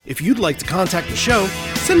If you'd like to contact the show,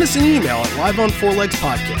 send us an email at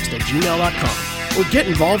liveonfourlegspodcast@gmail.com or get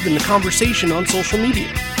involved in the conversation on social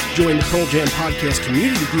media. Join the Pearl Jam Podcast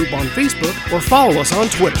community group on Facebook or follow us on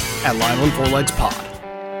Twitter at liveonfourlegspod.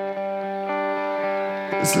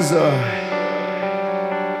 This is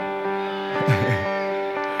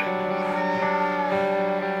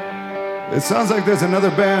It sounds like there's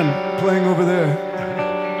another band playing over there.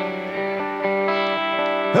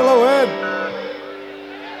 Hello, Ed.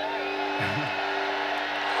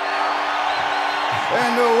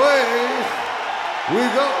 And away we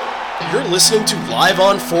go. You're listening to Live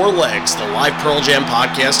on Four Legs, the live Pearl Jam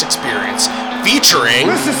podcast experience, featuring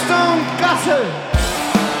Mr. Stone Gossard.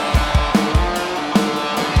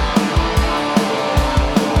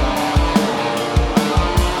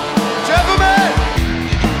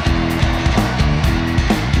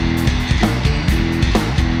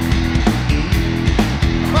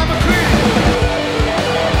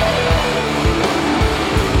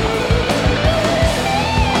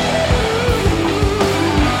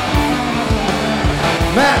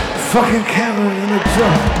 Fucking Cameron in the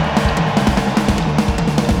drum.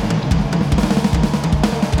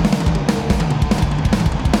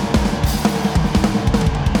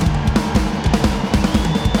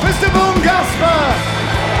 Mr. Boone Gasper.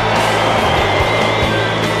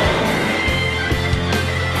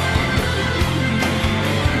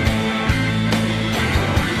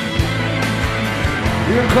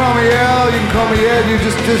 You can call me Al, you can call me Ed, you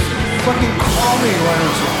just fucking call me, why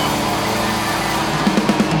don't you?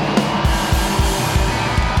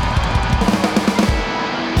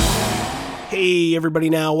 Hey everybody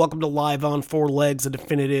now, welcome to Live on Four Legs, a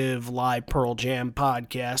definitive live Pearl Jam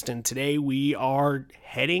podcast, and today we are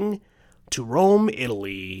heading to Rome,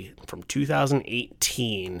 Italy from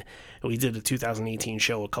 2018. We did a 2018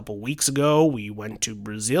 show a couple weeks ago. We went to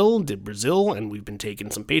Brazil, and we've been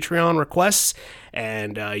taking some Patreon requests,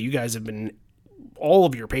 and you guys have been, all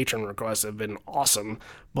of your Patreon requests have been awesome,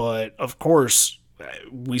 but of course,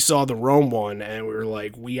 we saw the Rome one and we were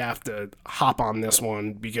like, we have to hop on this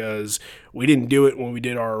one because we didn't do it when we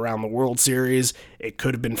did our Around the World series. It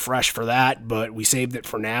could have been fresh for that, but we saved it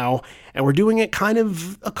for now. And we're doing it kind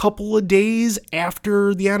of a couple of days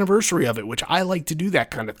after the anniversary of it, which I like to do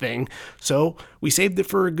that kind of thing. So we saved it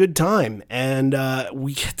for a good time. And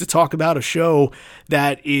we get to talk about a show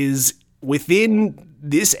that is within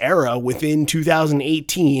this era, within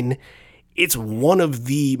 2018. It's one of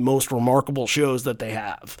the most remarkable shows that they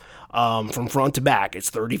have. From front to back, it's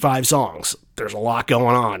 35 songs. There's a lot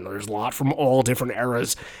going on. There's a lot from all different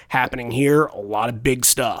eras happening here. A lot of big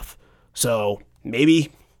stuff. So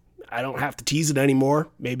maybe I don't have to tease it anymore.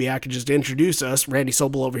 Maybe I could just introduce us. Randy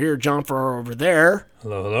Sobel over here, John Farrar over there.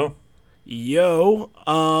 Hello, hello. Yo,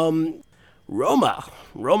 Roma,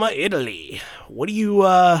 Italy. What do you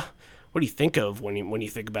think of when you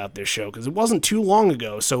think about this show? Because it wasn't too long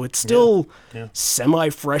ago, so it's still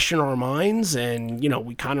semi-fresh in our minds, and,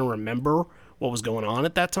 we kind of remember what was going on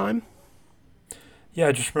at that time. Yeah,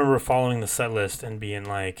 I just remember following the set list and being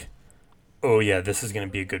like, oh yeah, this is going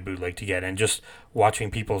to be a good bootleg to get, and just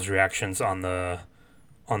watching people's reactions on the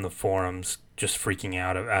forums, just freaking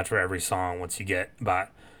out after every song once you get about,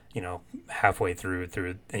 halfway through,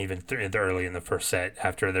 and even early in the first set,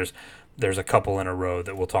 after there's a couple in a row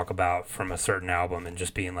that we'll talk about from a certain album, and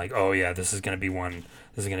just being like, oh yeah, this is going to be one.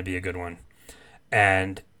 This is going to be a good one.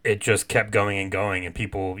 And it just kept going and going, and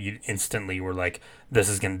people instantly were like, this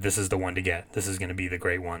is the one to get. This is going to be the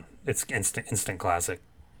great one. It's instant classic.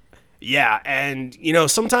 Yeah, and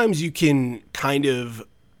sometimes you can kind of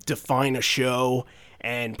define a show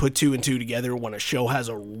and put two and two together when a show has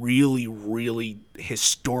a really, really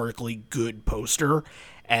historically good poster,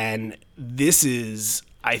 and this is,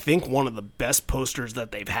 I think, one of the best posters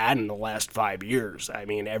that they've had in the last 5 years. I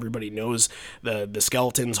mean, everybody knows the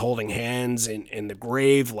skeletons holding hands in the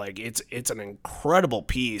grave. Like, it's an incredible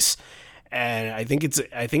piece, and I think it's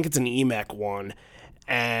an EMEC one.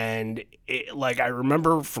 And I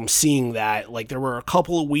remember from seeing that, there were a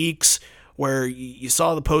couple of weeks where you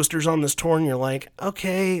saw the posters on this tour and you're like,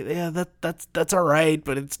 okay, yeah, that's all right,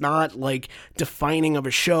 but it's not defining of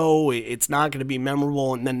a show. It's not going to be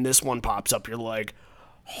memorable. And then this one pops up. You're like,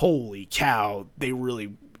 holy cow, they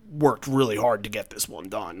really worked really hard to get this one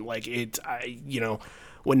done. When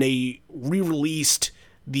they re-released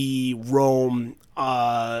the Rome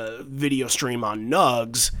video stream on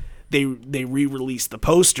Nugs, they re-released the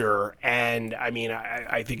poster, and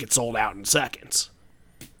I think it sold out in seconds.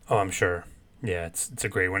 Oh, I'm sure. Yeah, it's a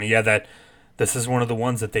great one. Yeah, this is one of the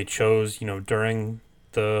ones that they chose, during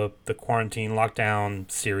the quarantine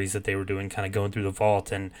lockdown series that they were doing, kind of going through the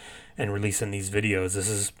vault, and and releasing these videos.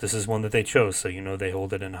 This is one that they chose, so they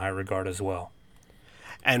hold it in high regard as well.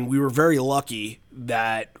 And we were very lucky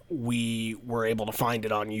that we were able to find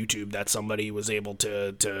it on YouTube, that somebody was able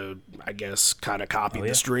to I guess, kind of copy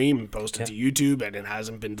the stream and post it to YouTube, and it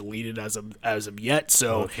hasn't been deleted as of yet.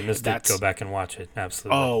 So if you missed it, go back and watch it.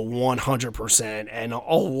 Absolutely. Oh, 100%. And a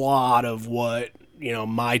lot of what,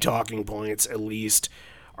 my talking points, at least,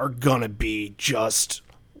 are going to be just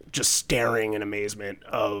staring in amazement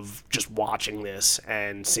of just watching this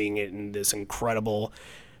and seeing it in this incredible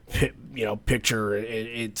picture.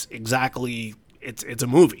 It's exactly, it's a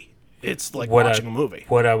movie. It's like watching a movie.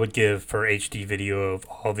 What I would give for HD video of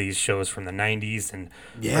all these shows from the 90s and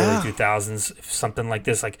early 2000s, if something like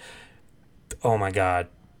this, like, oh my God,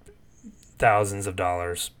 thousands of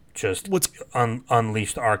dollars, just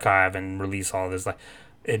unleash the archive and release all this. Like,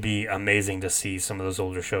 it'd be amazing to see some of those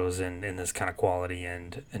older shows in this kind of quality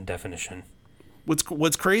and definition.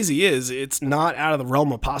 What's crazy is it's not out of the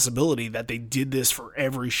realm of possibility that they did this for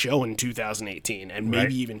every show in 2018 and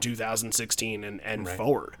maybe even 2016 and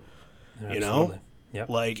forward. Absolutely. Yep.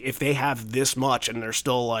 Like, if they have this much and they're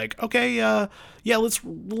still like, okay, let's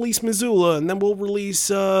release Missoula and then we'll release,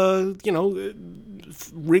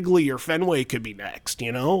 Wrigley or Fenway could be next,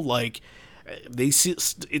 like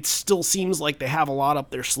it still seems like they have a lot up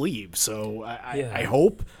their sleeve. So I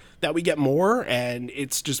hope that we get more, and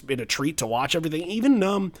it's just been a treat to watch everything.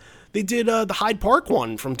 Even they did the Hyde Park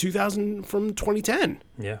one from 2010.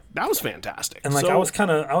 Yeah, that was fantastic. And I was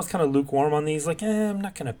kind of lukewarm on these. Like, I'm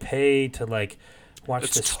not gonna pay to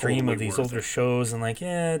watch the stream of these older shows, and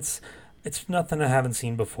it's nothing I haven't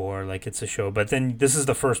seen before. Like, it's a show. But then this is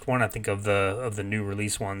the first one, I think, of the new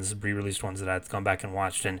release ones, re-released ones that I've gone back and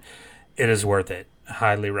watched, and it is worth it.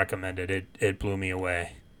 Highly recommended. It blew me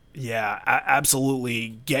away. Yeah,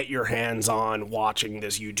 absolutely. Get your hands on watching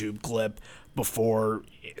this YouTube clip before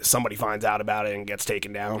somebody finds out about it and gets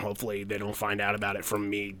taken down. Hopefully they don't find out about it from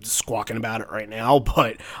me squawking about it right now,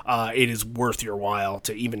 but it is worth your while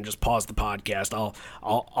to even just pause the podcast.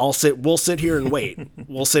 We'll sit here and wait.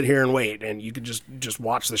 We'll sit here and wait, and you can just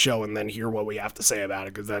watch the show and then hear what we have to say about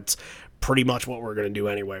it, because that's pretty much what we're going to do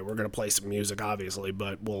anyway. We're going to play some music, obviously,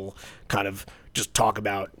 but we'll kind of just talk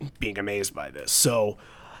about being amazed by this. So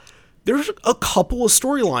there's a couple of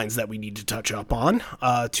storylines that we need to touch up on.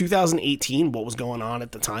 2018, what was going on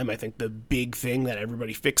at the time? I think the big thing that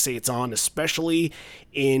everybody fixates on, especially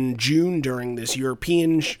in June during this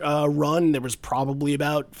European run, there was probably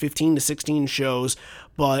about 15 to 16 shows.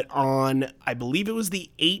 But on, I believe it was the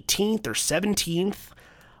 18th or 17th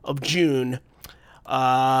of June,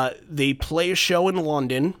 they play a show in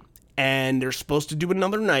London, and they're supposed to do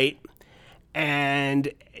another night,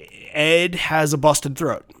 and Ed has a busted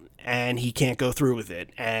throat, and he can't go through with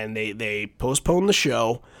it, and they postpone the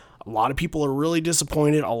show. A lot of people are really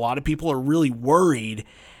disappointed. A lot of people are really worried,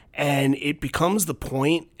 and it becomes the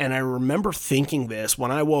point, and I remember thinking this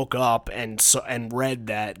when I woke up and read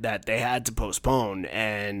that they had to postpone,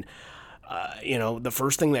 and the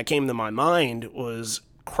first thing that came to my mind was,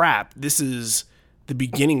 crap, this is the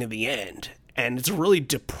beginning of the end, and it's a really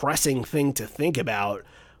depressing thing to think about,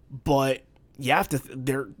 but you have to,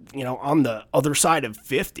 they're, on the other side of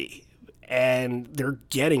 50, and they're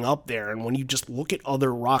getting up there. And when you just look at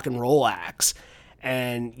other rock and roll acts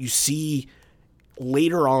and you see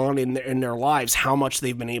later on in their lives how much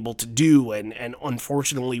they've been able to do, and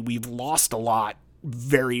unfortunately we've lost a lot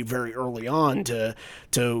very, very early on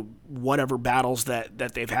to whatever battles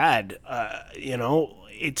that they've had,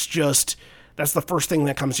 it's just, that's the first thing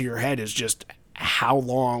that comes to your head, is just how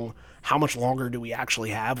much longer do we actually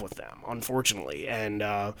have with them, unfortunately. And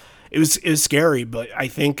it was scary, but I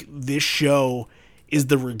think this show is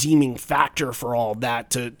the redeeming factor for all that,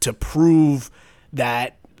 to prove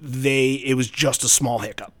that it was just a small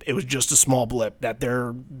hiccup. It was just a small blip, that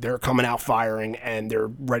they're coming out firing, and they're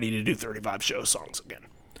ready to do 35 songs again.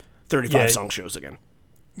 35 song shows again.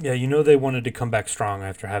 Yeah, they wanted to come back strong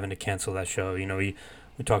after having to cancel that show. We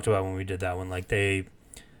talked about when we did that one, like they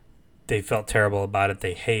felt terrible about it.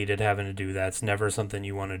 They hated having to do that. It's never something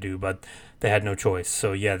you want to do, but they had no choice.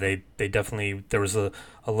 So yeah, they definitely, there was a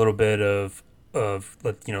little bit of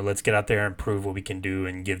let's get out there and prove what we can do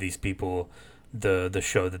and give these people the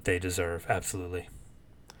show that they deserve. Absolutely.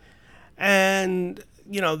 And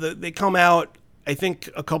they come out, I think,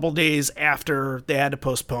 a couple days after they had to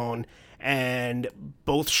postpone, and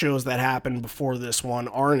both shows that happened before this one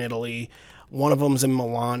are in Italy. One of them's in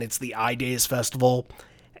Milan. It's the iDays Festival.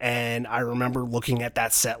 And I remember looking at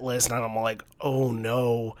that set list, and I'm like, oh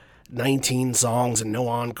no, 19 songs and no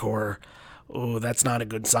encore. Oh, that's not a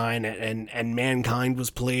good sign. And Mankind was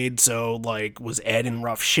played, so was Ed in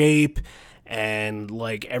rough shape? and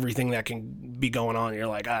like everything that can be going on. You're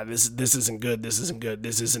like, this isn't good. This isn't good.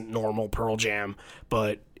 This isn't normal Pearl Jam.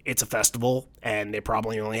 But it's a festival, and they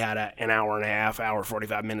probably only had an hour and a half, hour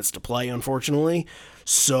 45 minutes to play, unfortunately.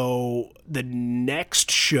 So the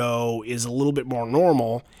next show is a little bit more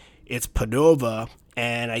normal. It's Padova,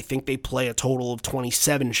 and I think they play a total of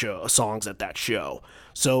 27 songs at that show.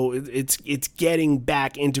 So it's getting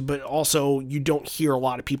back into, but also you don't hear a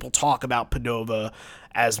lot of people talk about Padova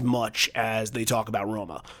as much as they talk about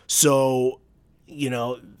Roma. So,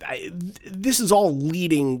 this is all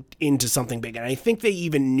leading into something big. And I think they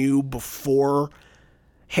even knew before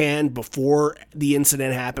the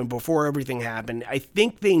incident happened, before everything happened, I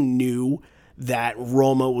think they knew that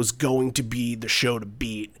Roma was going to be the show to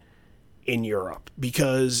beat in Europe,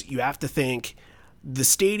 because you have to think the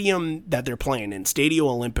stadium that they're playing in, Stadio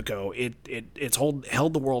Olimpico, it's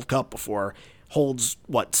held the World Cup before, holds,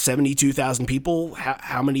 72,000 people?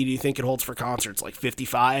 How many do you think it holds for concerts? Like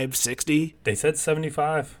 55, 60? They said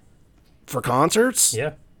 75. For concerts?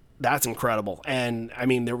 Yeah. That's incredible. And, I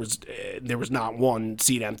mean, there was not one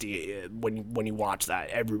seat empty when you watch that.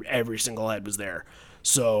 Every single head was there.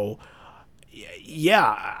 So,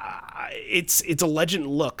 yeah, it's a legend.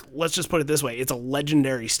 Look, let's just put it this way. It's a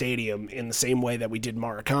legendary stadium in the same way that we did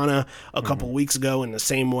Maracana a couple weeks ago, in the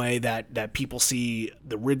same way that people see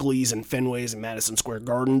the Wrigley's and Fenway's and Madison Square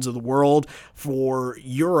Gardens of the world. For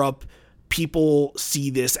Europe, people see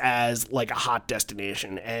this as like a hot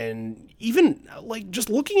destination. And even like just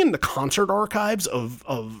looking in the concert archives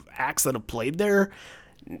of acts that have played there,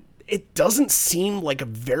 it doesn't seem like a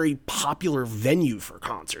very popular venue for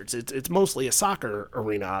concerts. It's mostly a soccer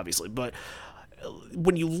arena, obviously. But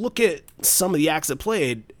when you look at some of the acts that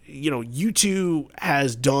played, U2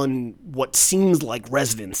 has done what seems like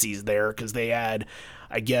residencies there, because they had,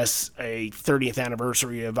 I guess, a 30th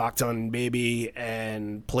anniversary of Achtung Baby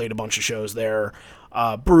and played a bunch of shows there.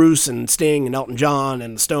 Bruce and Sting and Elton John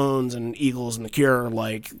and the Stones and Eagles and The Cure,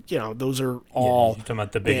 those are all you're talking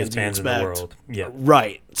about the biggest bands in the world. Yeah.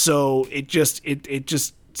 Right. So it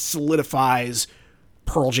just solidifies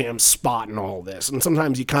Pearl Jam's spot in all this. And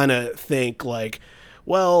sometimes you kind of think like,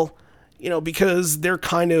 well, because they're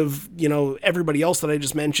kind of, everybody else that I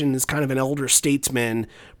just mentioned is kind of an elder statesman.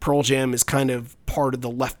 Pearl Jam is kind of part of the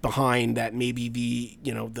left behind that maybe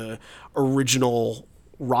the original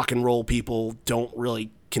rock and roll people don't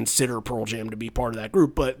really consider Pearl Jam to be part of that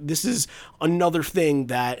group. But this is another thing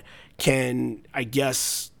that can, I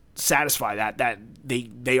guess, satisfy that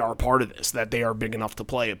they are part of this, that they are big enough to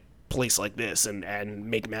play a place like this and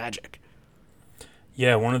make magic.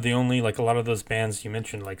 Yeah, one of the only, a lot of those bands you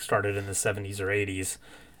mentioned, started in the 70s or 80s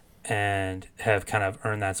and have kind of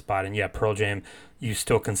earned that spot. And yeah, Pearl Jam, you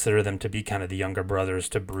still consider them to be kind of the younger brothers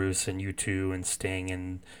to Bruce and U2 and Sting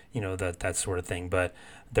and, that sort of thing. But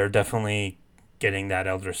they're definitely getting that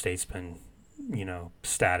elder statesman,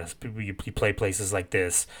 status. You play places like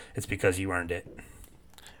this, it's because you earned it.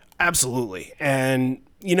 Absolutely. And,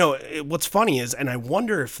 what's funny is, and I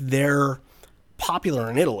wonder if they're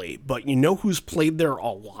popular in Italy, but who's played there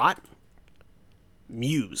a lot?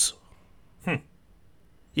 Muse.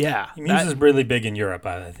 Yeah. Muse is really big in Europe,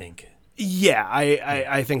 I think. Yeah,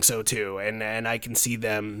 I think so too, and I can see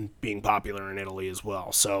them being popular in Italy as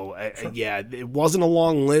well. So sure. Yeah, it wasn't a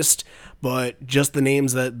long list, but just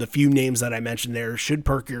the few names that I mentioned there should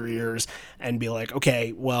perk your ears and be like,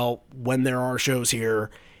 okay, well, when there are shows here,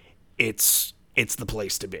 it's the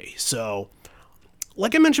place to be. So,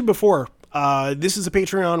 like I mentioned before, this is a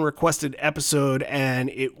Patreon requested episode, and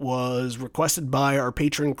it was requested by our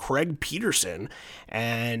patron Craig Peterson,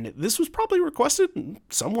 and this was probably requested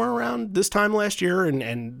somewhere around this time last year,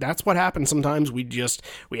 and that's what happens sometimes. We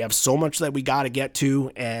have so much that we got to get to,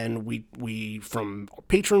 and we from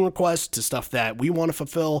patron requests to stuff that we want to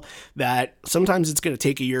fulfill, that sometimes it's going to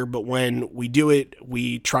take a year, but when we do it,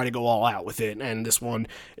 we try to go all out with it, and this one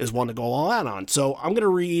is one to go all out on. So I'm going to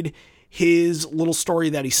read his little story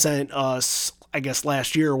that he sent us, I guess,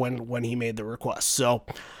 last year when he made the request. So,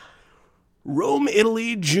 Rome,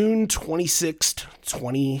 Italy, June 26th,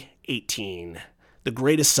 2018. The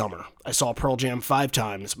greatest summer. I saw Pearl Jam 5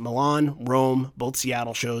 times. Milan, Rome, both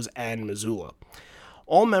Seattle shows, and Missoula.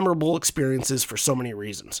 All memorable experiences for so many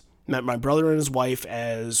reasons. Met my brother and his wife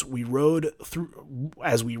as we road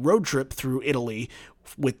trip through Italy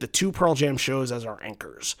with the 2 Pearl Jam shows as our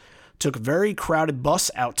anchors. Took a very crowded bus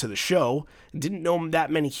out to the show. Didn't know that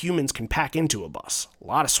many humans can pack into a bus. A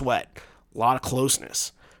lot of sweat. A lot of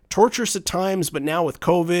closeness. Torturous at times, but now with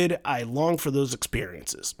COVID, I long for those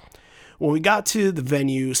experiences. When we got to the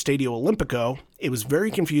venue, Stadio Olimpico, it was very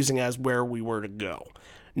confusing as where we were to go.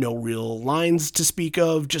 No real lines to speak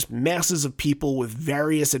of, just masses of people with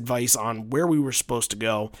various advice on where we were supposed to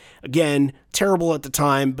go. Again, terrible at the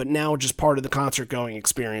time, but now just part of the concert going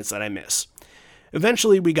experience that I miss.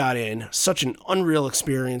 Eventually we got in. Such an unreal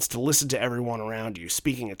experience to listen to everyone around you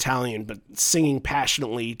speaking Italian but singing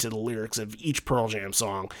passionately to the lyrics of each Pearl Jam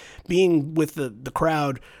song. Being with the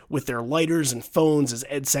crowd with their lighters and phones as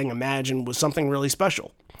Ed sang Imagine was something really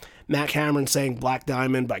special. Matt Cameron sang Black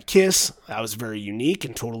Diamond by Kiss. That was very unique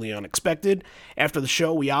and totally unexpected. After the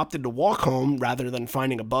show, we opted to walk home rather than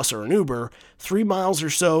finding a bus or an Uber. 3 miles or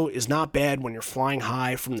so is not bad when you're flying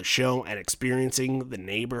high from the show and experiencing the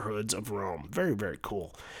neighborhoods of Rome. Very, very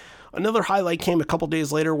cool. Another highlight came a couple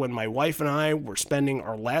days later when my wife and I were spending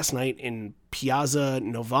our last night in Piazza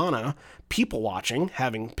Novana, people watching,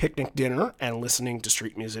 having picnic dinner and listening to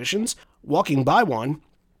street musicians. Walking by one,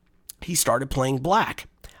 he started playing Black.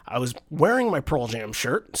 I was wearing my Pearl Jam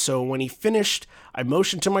shirt, so when he finished, I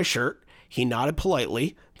motioned to my shirt. He nodded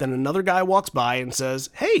politely. Then another guy walks by and says,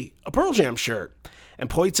 "Hey, a Pearl Jam shirt," and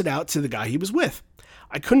points it out to the guy he was with.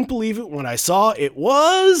 I couldn't believe it when I saw it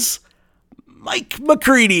was Mike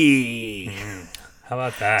McCready. How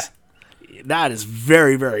about that? That is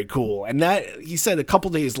very, very cool. And that, he said, a couple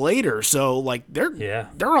days later, so like they're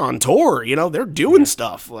on tour, they're doing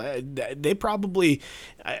stuff. They probably,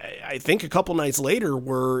 I think a couple nights later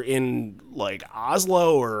were in like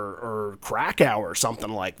Oslo or Krakow or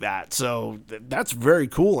something like that. So that's very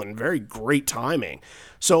cool and very great timing.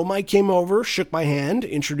 So Mike came over, shook my hand,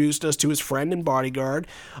 introduced us to his friend and bodyguard.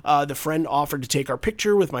 The friend offered to take our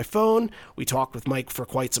picture with my phone. We talked with Mike for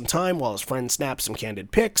quite some time while his friend snapped some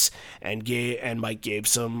candid pics, and Mike gave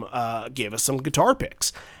us some guitar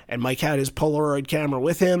pics. And Mike had his Polaroid camera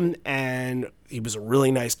with him, and he was a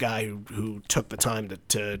really nice guy who took the time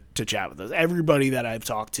to chat with us. Everybody that I've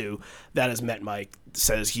talked to that has met Mike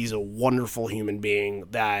says he's a wonderful human being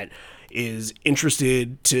that is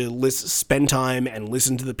interested to spend time and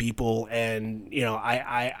listen to the people. And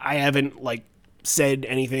I haven't like said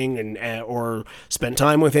anything or spent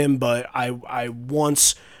time with him, but I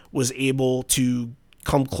once was able to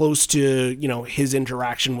come close to his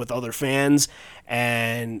interaction with other fans,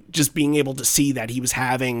 and just being able to see that he was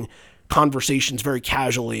having conversations very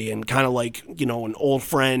casually and kind of like an old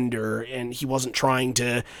friend, and he wasn't trying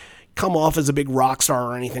to come off as a big rock star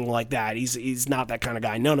or anything like that. He's not that kind of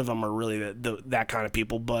guy. None of them are really that kind of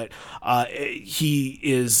people, but he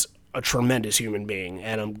is a tremendous human being,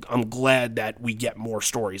 and I'm glad that we get more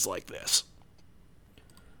stories like this.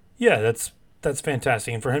 Yeah, that's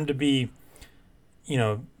fantastic. And for him to be,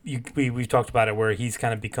 we've talked about it where he's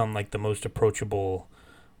kind of become like the most approachable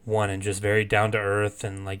one and just very down to earth,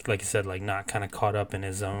 and like you said, like not kind of caught up in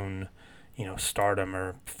his own stardom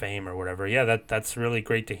or fame or whatever. Yeah, that's really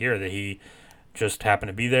great to hear that he just happened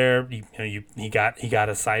to be there. He got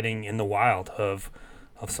a sighting in the wild of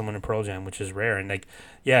someone in Pearl Jam, which is rare. And it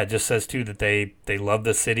just says too that they love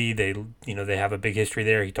the city. They have a big history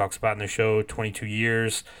there. He talks about in the show 22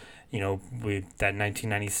 years. With that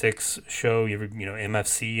 1996 show,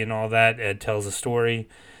 MFC and all that. Ed tells a story.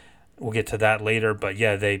 We'll get to that later, but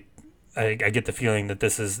yeah, I get the feeling that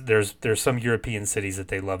there's some European cities that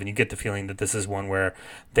they love, and you get the feeling that this is one where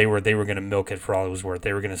they were going to milk it for all it was worth.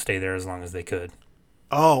 They were going to stay there as long as they could.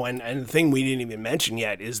 Oh, and the thing we didn't even mention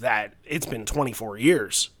yet is that it's been 22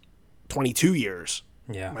 years.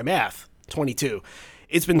 Yeah. My math, 22.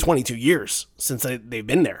 It's been 22 years since they've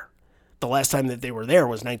been there. The last time that they were there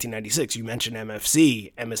was 1996. You mentioned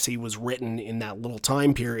MFC. MFC was written in that little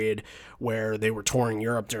time period where they were touring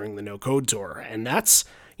Europe during the No Code Tour. And that's,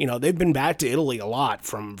 they've been back to Italy a lot,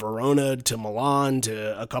 from Verona to Milan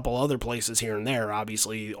to a couple other places here and there.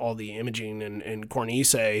 Obviously, all the Imaging and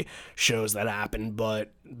Cornice shows that happened,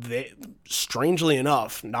 but they, strangely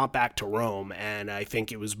enough, not back to Rome. And I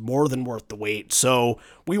think it was more than worth the wait. So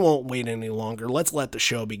we won't wait any longer. Let's let the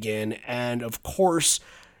show begin. And of course,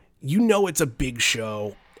 it's a big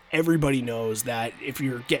show. Everybody knows that if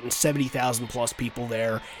you're getting 70,000 plus people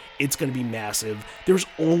there, it's going to be massive. There's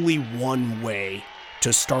only one way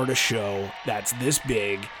to start a show that's this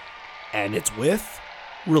big, and it's with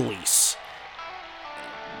Release.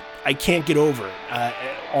 I can't get over it.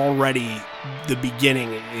 Already, the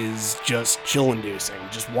beginning is just chill-inducing.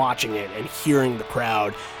 Just watching it and hearing the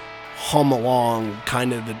crowd hum along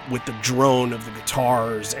kind of with the drone of the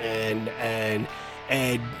guitars, and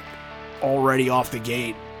Ed already off the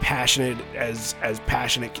gate, passionate as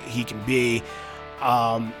passionate he can be.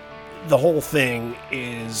 The whole thing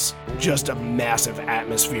is just a massive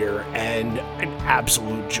atmosphere and an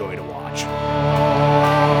absolute joy to watch.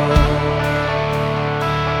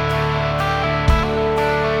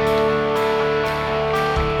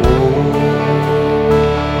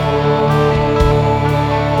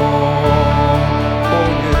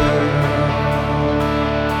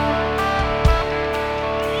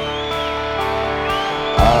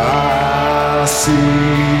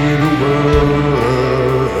 see the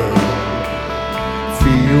world,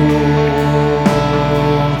 feel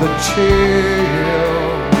the chill.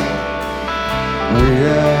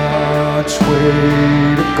 Which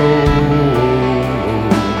way to go?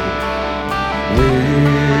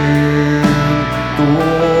 When the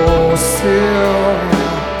war still,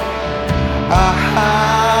 I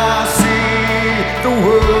see the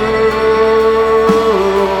world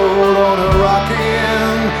on a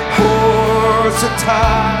rocking horse of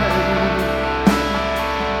time.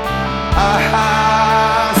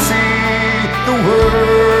 I see the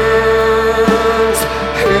words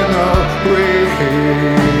in the rain.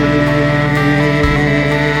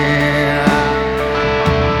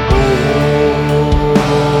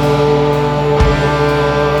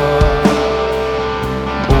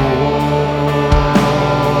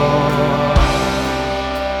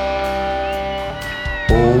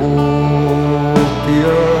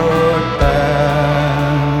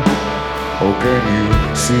 Can you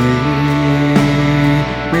see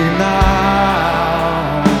me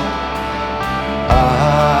now?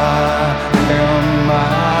 I am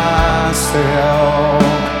myself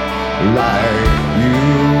like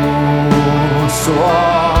you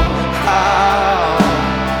somehow.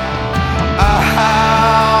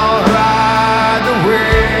 I'll ride the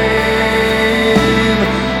wave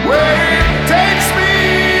where it takes me.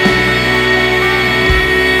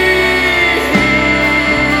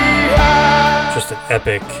 Just an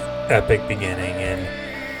epic beginning, and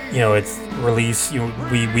it's Release.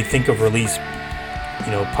 We think of Release,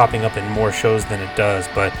 popping up in more shows than it does,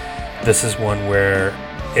 but this is one where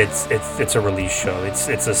it's a Release show. It's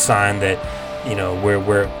a sign that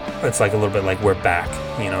we're it's like a little bit like we're back.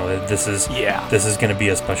 This is going to be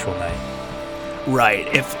a special night. Right.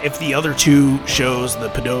 If the other two shows, the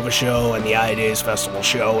Padova show and the IA Days Festival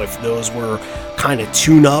show, if those were kind of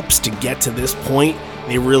tune-ups to get to this point,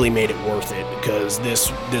 they really made it worth it, because this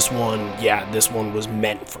one was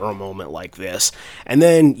meant for a moment like this. And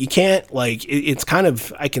then you can't, it's kind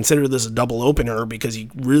of, I consider this a double opener, because you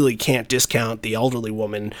really can't discount the elderly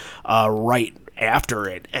woman right after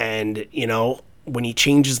it. And, when he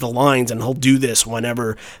changes the lines, and he'll do this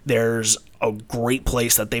whenever there's a great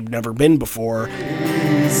place that they've never been before.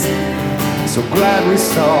 So glad we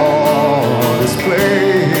saw this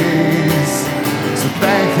place. So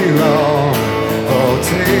thank you all for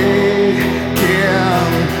taking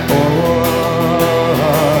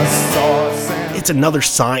us. It's another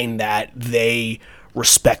sign that they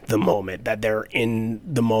respect the moment, that they're in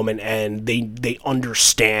the moment, and they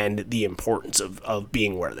understand the importance of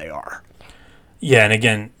being where they are. Yeah, and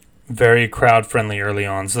again, very crowd friendly early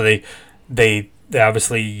on. So they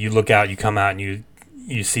obviously, you look out, you come out, and you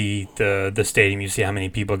see the stadium, you see how many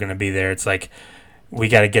people are going to be there. It's like, we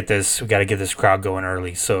got to get this crowd going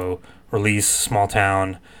early. So Release, small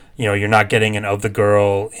town, you're not getting an Of the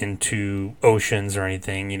Girl into Oceans or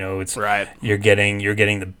anything. It's right. You're getting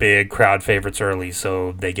the big crowd favorites early,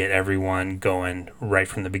 so they get everyone going right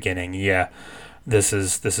from the beginning. Yeah, this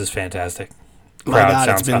is fantastic. My God,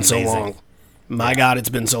 it's been so long. My God, it's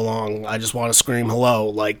been so long. I just want to scream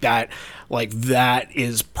hello. That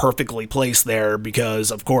is perfectly placed there, because,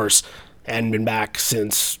 of course, hadn't been back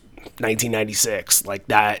since 1996.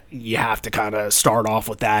 That, you have to kind of start off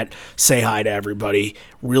with that, say hi to everybody,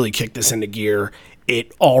 really kick this into gear.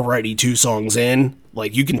 It already 2 songs in.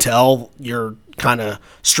 You can tell you're kind of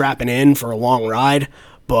strapping in for a long ride,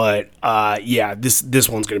 but this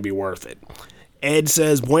one's going to be worth it. Ed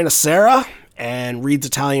says, Buonasera, and reads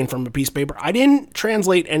Italian from a piece of paper. I didn't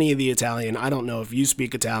translate any of the Italian. I don't know if you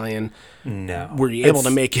speak Italian. No. Were you able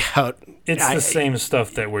to make it out? It's the same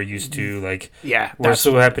stuff that we're used to. Yeah. We're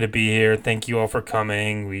so happy to be here. Thank you all for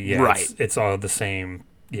coming. Right. It's all the same.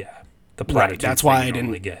 Yeah. The platitudes. Right. That's why I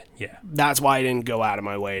didn't get. Yeah. That's why I didn't go out of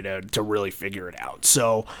my way to really figure it out.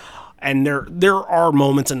 So, and there are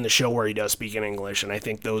moments in the show where he does speak in English, and I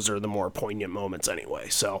think those are the more poignant moments anyway.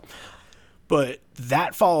 So, but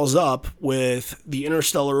that follows up with the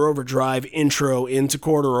Interstellar Overdrive intro into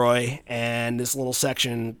Corduroy, and this little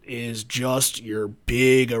section is just your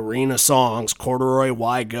big arena songs. Corduroy,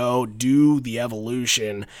 Why Go, Do, The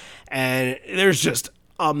Evolution, and there's just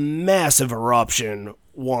a massive eruption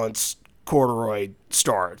once Corduroy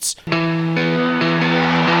starts.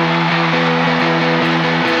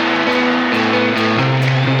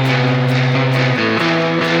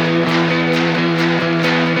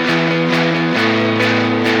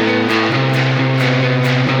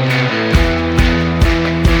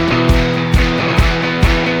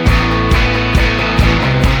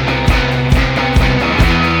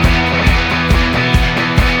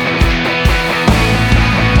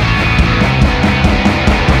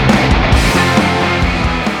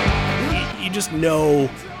 just know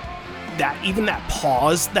that even that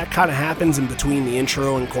pause that kind of happens in between the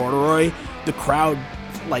intro and Corduroy, the crowd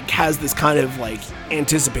like has this kind of like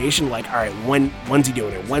anticipation, like, all right, when's he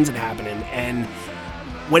doing it? When's it happening? And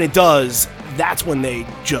when it does, that's when they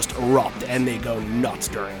just erupt and they go nuts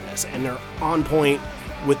during this. And they're on point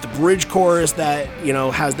with the bridge chorus that, you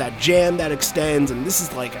know, has that jam that extends. And this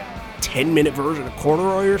is like a 10-minute version of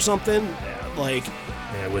Corduroy or something. Like,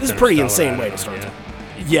 this is a pretty insane way to start.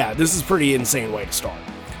 Yeah, this is a pretty insane way to start.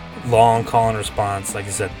 Long call and response. Like I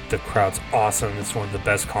said, the crowd's awesome. It's one of the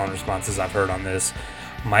best call and responses I've heard on this.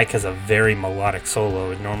 Mike has a very melodic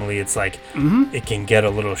solo. Normally it's like it can get a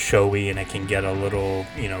little showy and it can get a little,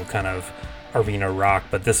 you know, kind of arena rock,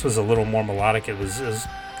 but this was a little more melodic. It was a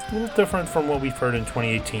little different from what we've heard in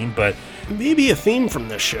 2018, but maybe a theme from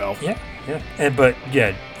this show. Yeah.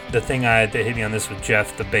 The thing that hit me on this with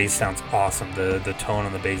Jeff, the bass sounds awesome. The tone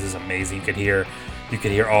on the bass is amazing. You could hear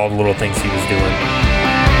all the little things he was doing.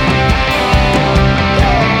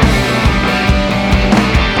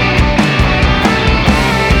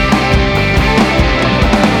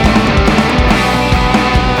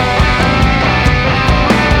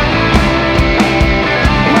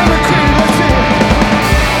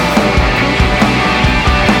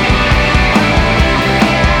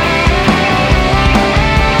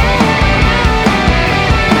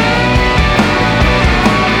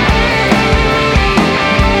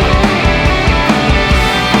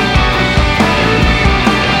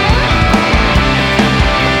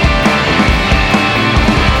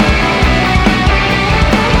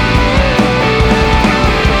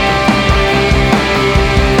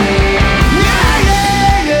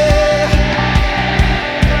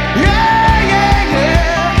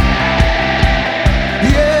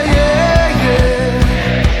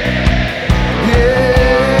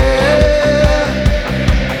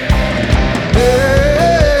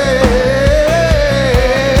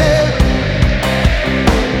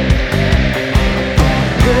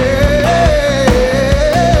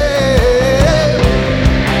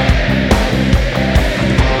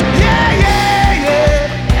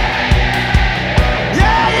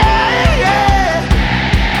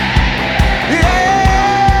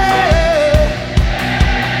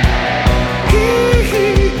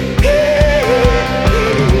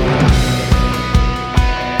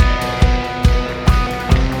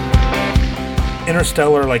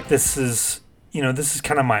 Interstellar, like this is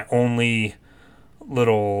kind of my only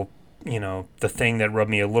little, the thing that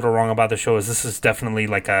rubbed me a little wrong about the show is this is definitely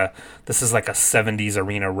like a 70s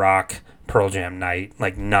arena rock Pearl Jam night,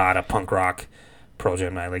 like not a punk rock Pearl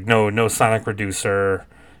Jam night. Like no Sonic Reducer,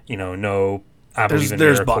 no I Believe in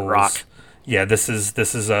There's Miracles. butt rock. Yeah, this is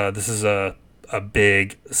a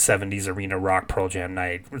big 70s arena rock Pearl Jam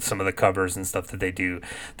night with some of the covers and stuff that they do.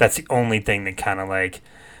 That's the only thing that kind of like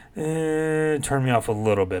turned me off a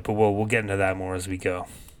little bit, but we'll get into that more as we go.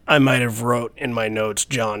 I might have wrote in my notes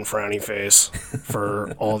John Frowny Face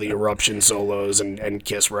for all the Eruption solos and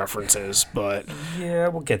Kiss references, but yeah,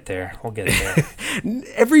 we'll get there.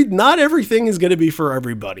 Not everything is going to be for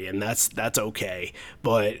everybody, and that's okay.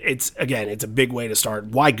 But it's a big way to start.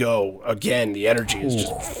 Why Go? Again, the energy is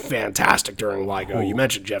just fantastic during Why Go. You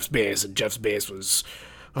mentioned Jeff's bass, and Jeff's bass was,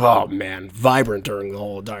 oh man, vibrant during the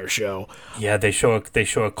whole entire show. Yeah, they show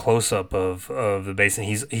a close up of the bass, and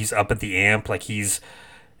he's up at the amp, like he's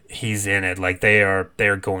in it. Like they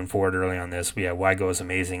are going forward early on this. Yeah, Why Go is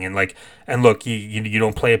amazing, and look, you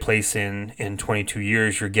don't play a place in 22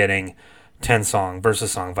 years. You're getting 10 song,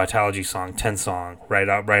 Versus song, Vitalogy song, 10 song right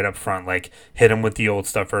up front. Like hit them with the old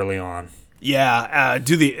stuff early on. Yeah,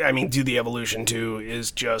 Do the Evolution too is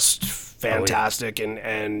just fantastic,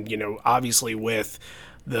 and obviously with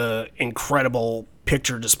the incredible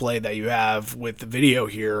picture display that you have with the video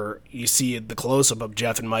here, you see the close-up of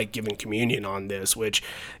Jeff and Mike giving communion on this, which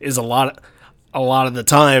is a lot of the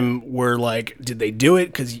time we're like, did they do it?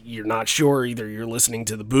 Because you're not sure. Either you're listening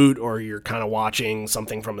to the boot or you're kind of watching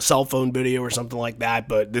something from a cell phone video or something like that.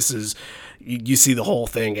 But this is, you see the whole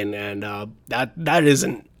thing, and that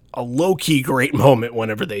isn't a low-key great moment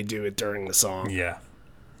whenever they do it during the song. Yeah.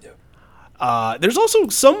 There's also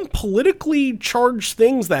some politically charged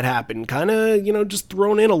things that happen, kind of, just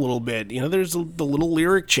thrown in a little bit. There's the little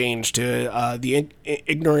lyric change to the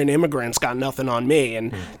ignorant immigrants got nothing on me,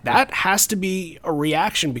 and that has to be a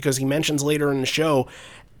reaction because he mentions later in the show,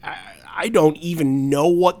 I don't even know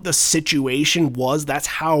what the situation was. That's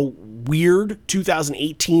how weird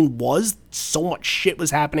 2018 was. So much shit was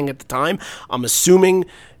happening at the time. I'm assuming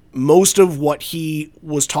most of what he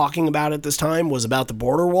was talking about at this time was about the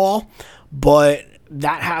border wall, but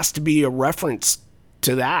that has to be a reference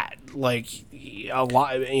to that. Like a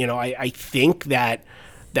lot, I think that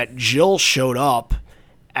that Jill showed up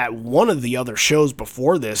at one of the other shows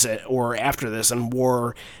before this or after this and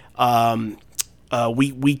wore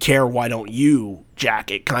We Care, Why Don't You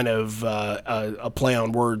jacket, kind of a play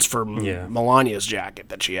on words for Melania's jacket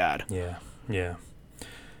that she had. Yeah.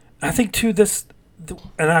 I think, too,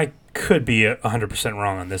 and I could be 100%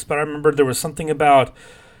 wrong on this, but I remember there was something about,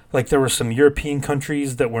 like, there were some European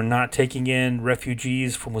countries that were not taking in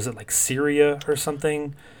refugees from, was it like Syria or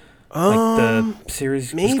something? Like the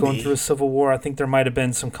series was going through a civil war. I think there might have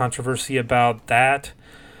been some controversy about that.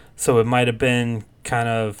 So it might have been kind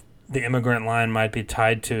of, the immigrant line might be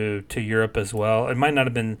tied to Europe as well. It might not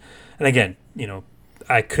have been, and again,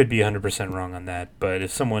 I could be 100% wrong on that, but if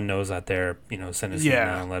someone knows out there, send us an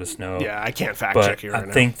email and let us know. Yeah, I can't fact check you right now.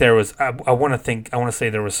 I think there was, I want to say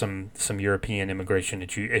there was some European immigration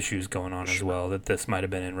issues going on as well that this might have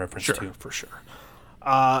been in reference to. For sure.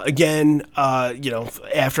 Again,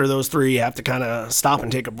 after those three, you have to kind of stop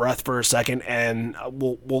and take a breath for a second, and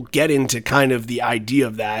we'll get into kind of the idea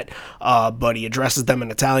of that. But he addresses them in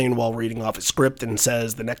Italian while reading off his script and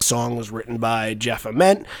says the next song was written by Jeff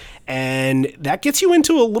Ament, and that gets you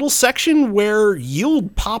into a little section where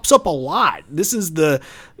Yield pops up a lot. This is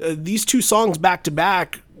these two songs back to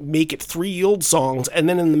back make it 3 Yield songs, and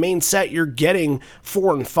then in the main set you're getting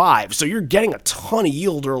 4 and 5, so you're getting a ton of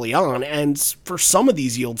Yield early on, and for some of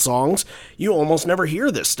these Yield songs you almost never hear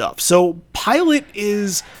this stuff. So Pilot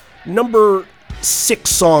is number 6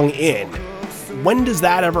 song in. When does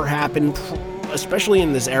that ever happen, especially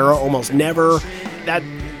in this era? Almost never.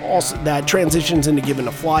 That transitions into Given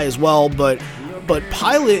to Fly as well, but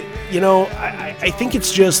Pilot, I think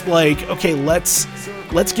it's just like, okay, let's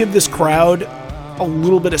give this crowd a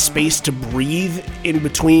little bit of space to breathe in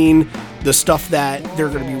between the stuff that they're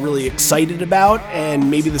going to be really excited about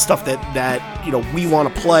and maybe the stuff that we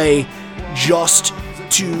want to play just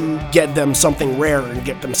to get them something rare and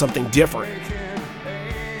get them something different.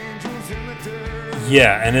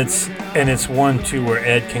 Yeah, and it's one too where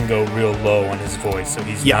Ed can go real low on his voice, so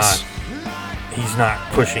he's not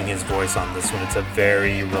pushing his voice on this one. It's a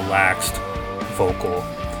very relaxed vocal,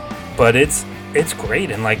 but it's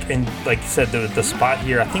great, and like you said, the spot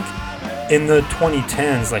here, I think in the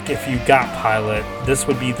 2010s, like if you got Pilot, this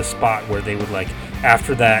would be the spot where they would, like,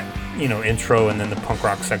 after that intro and then the punk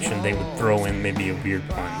rock section, they would throw in maybe a weird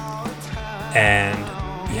one. And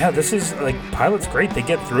yeah, this is like, Pilot's great. They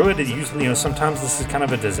get through it. It usually, sometimes this is kind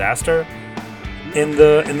of a disaster in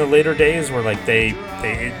the later days where, like,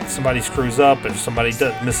 somebody screws up or somebody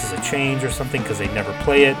misses a change or something because they never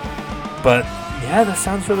play it. But yeah, that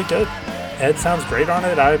sounds really good. Ed sounds great on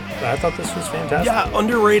it. I thought this was fantastic. Yeah,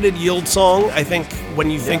 underrated Yield song. I think when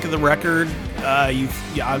you think of the record, you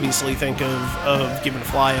obviously think of Given to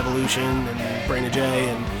Fly, Evolution, and Brain of J,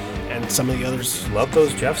 and some of the others. Love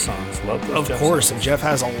those Jeff songs. Of course, and Jeff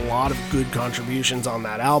has a lot of good contributions on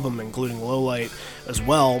that album, including Lowlight as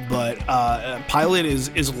well. But Pilot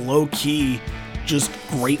is low key, just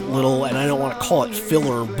great little, and I don't want to call it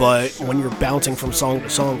filler, but when you're bouncing from song to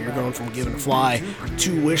song, you're going from Given to Fly to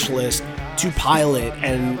Wishlist to Pilot,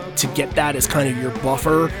 and to get that as kind of your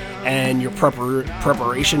buffer and your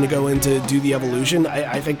preparation to go into do the Evolution,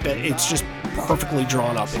 I think that it's just perfectly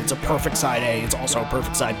drawn up. It's a perfect side A. It's also a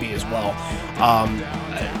perfect side B as well,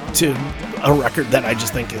 to a record that I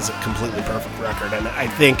just think is a completely perfect record, and I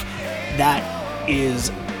think that is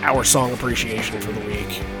our song appreciation for the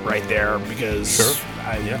week right there, because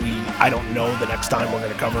I don't know the next time we're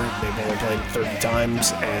going to cover it. They've only played it 30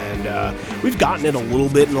 times, and we've gotten it a little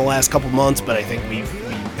bit in the last couple months, but I think we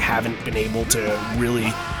haven't been able to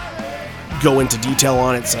really go into detail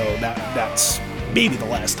on it, so that's maybe the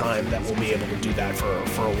last time that we'll be able to do that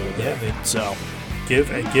for a little bit. So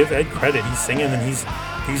give Ed credit. He's singing and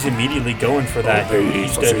he's immediatally going for that.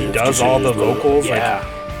 He does all the vocals. Yeah.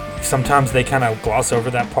 Like, sometimes they kind of gloss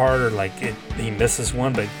over that part, or like he misses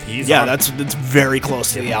one, but he's that's very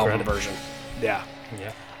close to the album version. Yeah.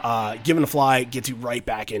 Yeah. Given to Fly gets you right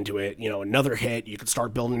back into it. Another hit. You can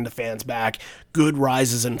start building the fans back. Good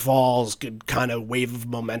rises and falls. Good kind of wave of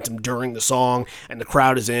momentum during the song, and the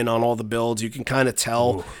crowd is in on all the builds. You can kind of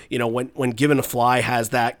tell, when Given to Fly has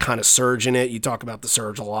that kind of surge in it. You talk about the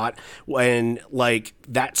surge a lot. When like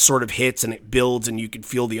that sort of hits and it builds, and you can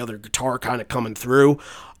feel the other guitar kind of coming through.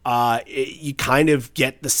 You kind of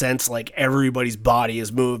get the sense like everybody's body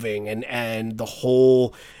is moving, and the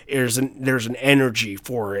whole there's an energy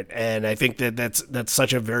for it, and I think that's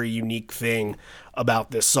such a very unique thing about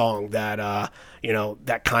this song that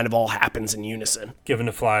that kind of all happens in unison. Given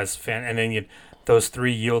to Fly is fan, and then those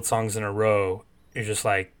 3 Yield songs in a row, you're just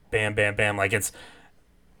like bam, bam, bam, like it's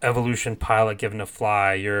Evolution, Pilot, Given to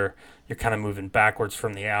Fly. You're kind of moving backwards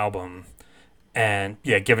from the album. And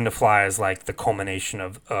yeah, Given to Fly is like the culmination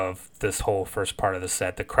of this whole first part of the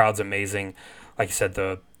set. The crowd's amazing. Like you said,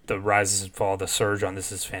 the rises and fall, the surge on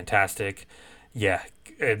this is fantastic. Yeah,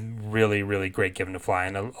 really, really great Given to Fly.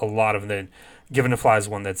 And a lot of the Given to Fly is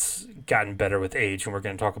one that's gotten better with age, and we're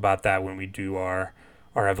going to talk about that when we do our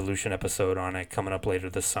Evolution episode on it coming up later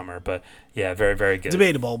this summer. But yeah, very, very good.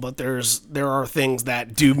 Debatable, but there are things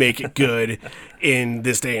that do make it good in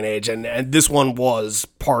this day and age, and this one was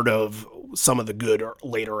part of some of the good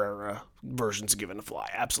later era versions of Given to Fly.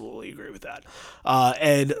 Absolutely agree with that.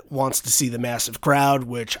 Ed wants to see the massive crowd,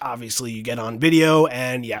 which obviously you get on video,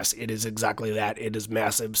 and yes, it is exactly that. It is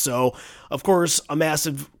massive. So, of course, a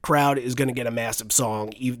massive crowd is going to get a massive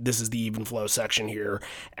song. This is the Even Flow section here,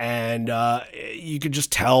 and you could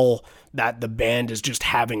just tell that the band is just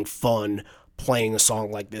having fun playing a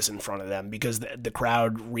song like this in front of them, because the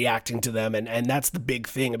crowd reacting to them, and that's the big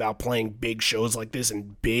thing about playing big shows like this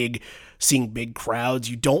and seeing big crowds.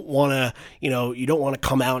 You don't want to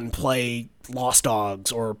come out and play Lost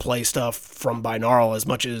Dogs or play stuff from Binaural as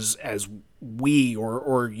much as we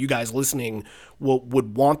or you guys listening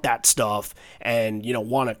would want that stuff, and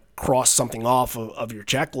want to cross something off of your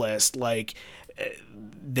checklist. Like,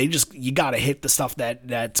 you got to hit the stuff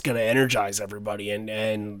that's going to energize everybody,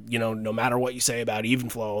 and no matter what you say about Even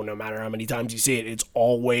Flow, no matter how many times you see it, it's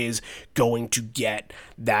always going to get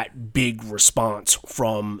that big response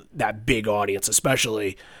from that big audience.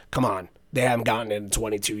 Especially, come on, they haven't gotten it in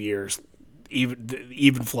 22 years.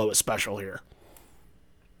 Even Flow is special here.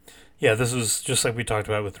 Yeah, this was just like we talked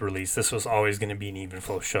about with Release. This was always going to be an Even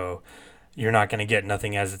Flow show. You're not going to get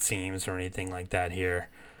Nothing As It Seems or anything like that here.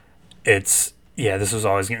 This was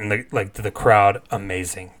always getting the crowd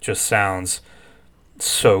amazing. Just sounds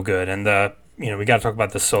so good. And we got to talk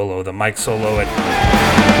about the solo, the Mike solo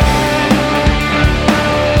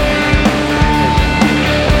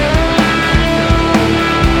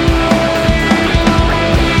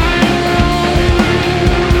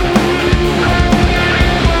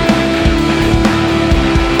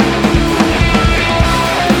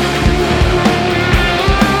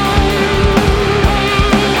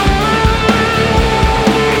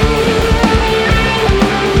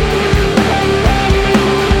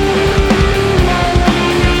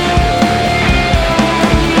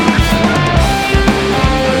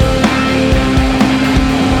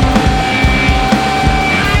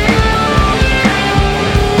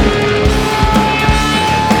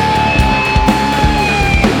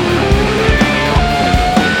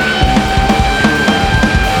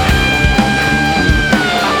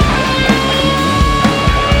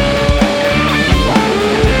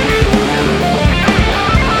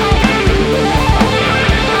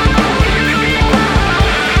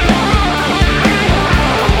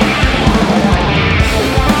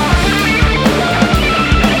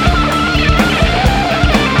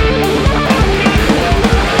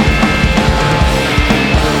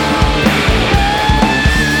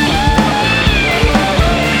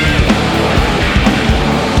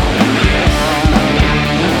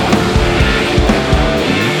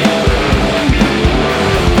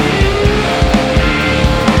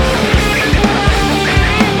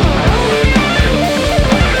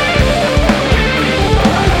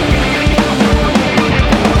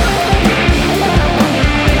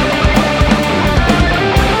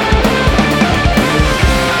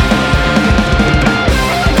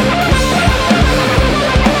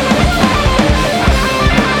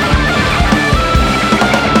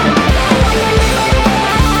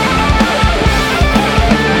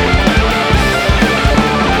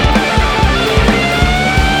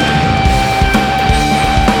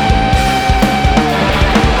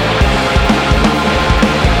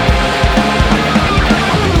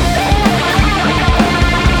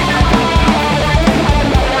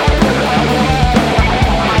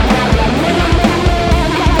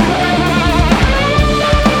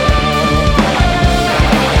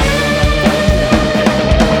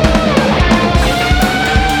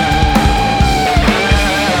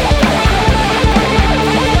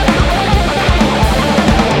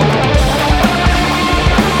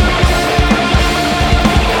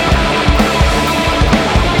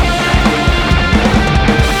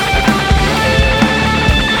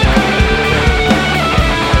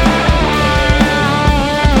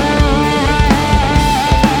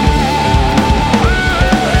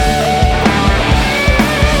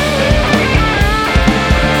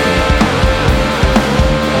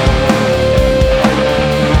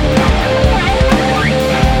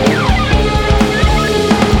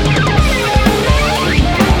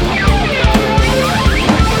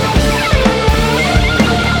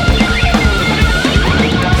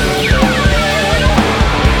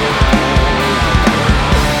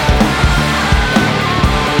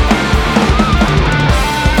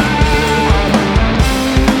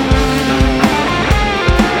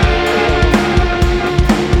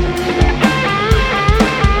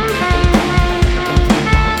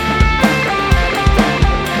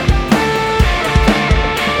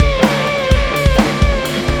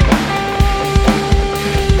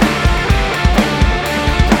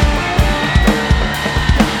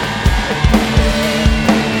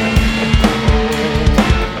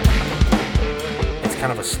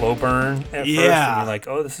a slow burn at first, and you're like,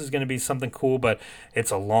 oh, this is going to be something cool, but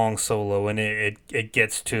it's a long solo, and it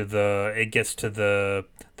gets to the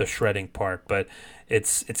shredding part, but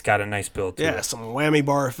it's got a nice build to it. Yeah, some whammy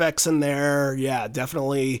bar effects in there. Yeah,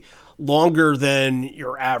 definitely longer than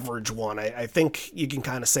your average one. I think you can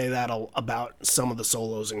kind of say that about some of the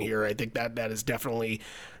solos in here. I think that is definitely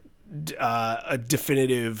a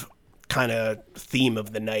definitive kind of theme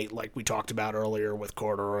of the night, like we talked about earlier with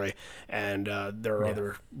Corduroy, and there are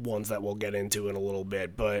other ones that we'll get into in a little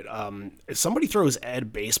bit. But somebody throws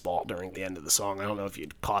Ed baseball during the end of the song. I don't know if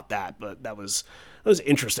you'd caught that, but that was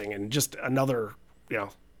interesting, and just another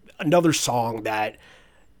song that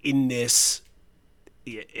in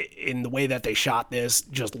the way that they shot this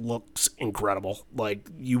just looks incredible. Like,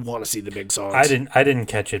 you want to see the big songs. I didn't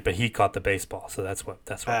catch it, but he caught the baseball, so that's what.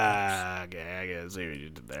 Okay, I guess see what you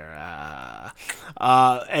did there.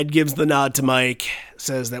 Ed gives the nod to Mike,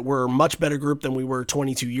 says that we're a much better group than we were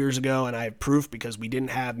 22 years ago, and I have proof because we didn't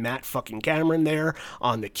have Matt fucking Cameron there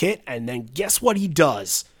on the kit. And then guess what he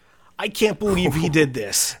does? I can't believe he did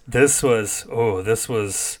this. This was.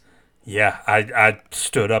 Yeah, I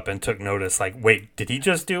stood up and took notice. Like, wait, did he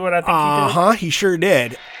just do what I think he did? He sure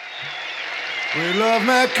did. We love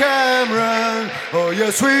Matt Cameron, oh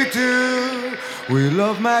yes we do. We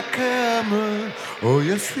love Matt Cameron, oh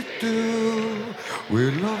yes we do. We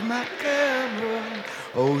love Matt Cameron,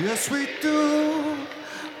 oh yes we do.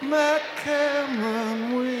 Matt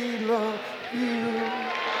Cameron, we love you.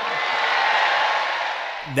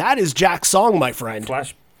 That is Jack's song, my friend.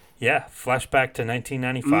 Flashback to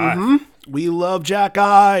 1995. We love Jack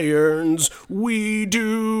Irons, we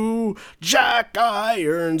do. Jack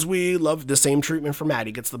Irons, we love. The same treatment for Matt.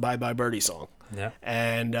 He gets the Bye Bye Birdie song. Yeah.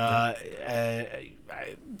 And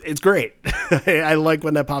it's great. I like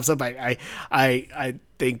when that pops up. I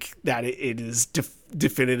think that it is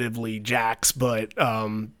definitively Jack's, but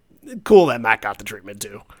cool that Matt got the treatment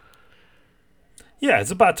too. Yeah,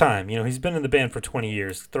 it's about time. He's been in the band for 20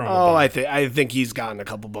 years. I think he's gotten a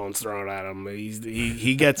couple bones thrown at him.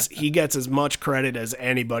 He gets as much credit as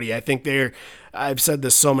anybody. I think I've said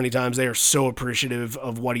this so many times. They are so appreciative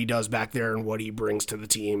of what he does back there and what he brings to the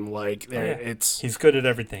team. Like, he's good at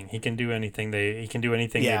everything. He can do anything. He can do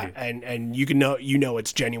anything. Yeah, they do. and you know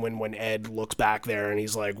it's genuine when Ed looks back there and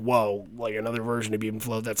he's like, whoa, like another version of Beam and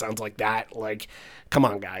Float that sounds like that. Like, come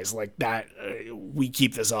on, guys, like that. We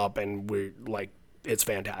keep this up, and we're like. It's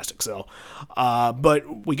fantastic. So,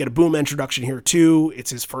 but we get a Boom introduction here too.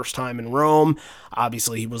 It's his first time in Rome.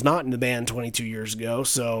 Obviously, he was not in the band 22 years ago,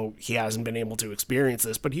 so he hasn't been able to experience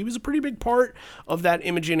this, but he was a pretty big part of that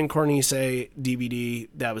Imogen and Cornice DVD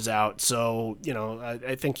that was out. So,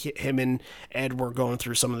 I think him and Ed were going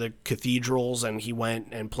through some of the cathedrals, and he went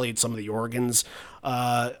and played some of the organs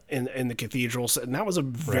in the cathedrals, and that was a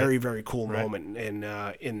very, very cool moment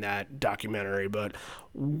in that documentary. But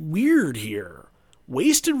weird here.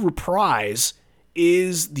 Wasted Reprise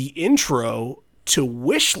is the intro to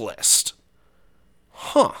Wishlist.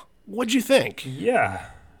 Huh. What'd you think? Yeah.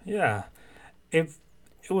 It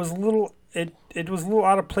was a little it was a little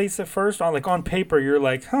out of place at first. On paper you're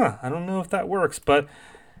like, I don't know if that works, but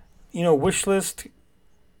Wishlist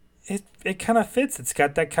it kind of fits. It's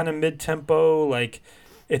got that kind of mid-tempo, like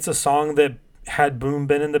it's a song that had Boom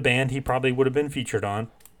been in the band, he probably would have been featured on.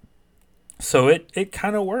 So it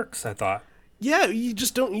kind of works, I thought. Yeah, you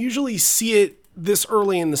just don't usually see it this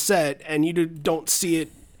early in the set, and you don't see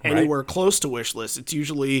it anywhere close to Wishlist. It's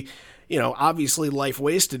usually, obviously Life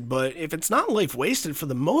Wasted, but if it's not Life Wasted, for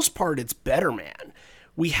the most part, it's Better Man.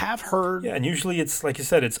 We have heard... Yeah, and usually it's, like you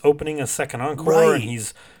said, it's opening a second encore,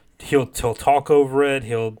 and he'll talk over it,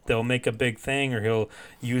 they'll make a big thing, or he'll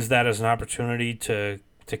use that as an opportunity to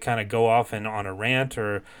kind of go off and on a rant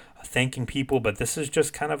or thanking people, but this is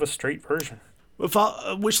just kind of a straight version.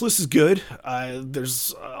 Wishlist is good.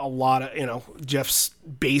 There's a lot of, Jeff's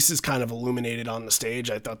bass is kind of illuminated on the stage.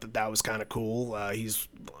 I thought that was kind of cool. It's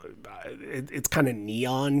kind of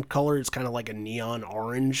neon color. It's kind of like a neon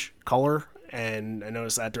orange color. And I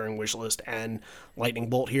noticed that during Wishlist and Lightning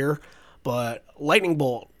Bolt here. But Lightning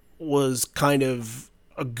Bolt was kind of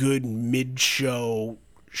a good mid-show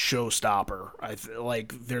showstopper. I feel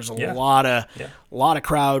like there's a lot of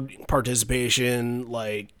crowd participation,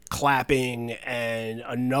 like clapping, and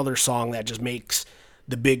another song that just makes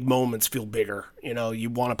the big moments feel bigger. You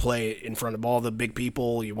want to play it in front of all the big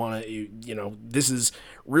people. You want to, this is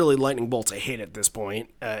really Lightning Bolt's a hit at this point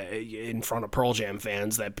in front of Pearl Jam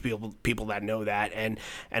fans, that people that know that, and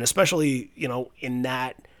especially in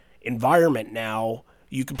that environment now,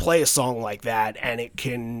 you can play a song like that, and it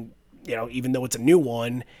can, even though it's a new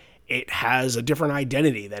one, it has a different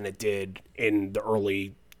identity than it did in the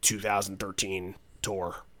early 2013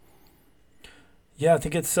 tour. Yeah, I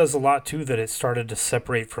think it says a lot, too, that it started to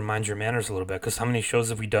separate from Mind Your Manners a little bit. Because how many shows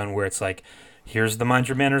have we done where it's like, here's the Mind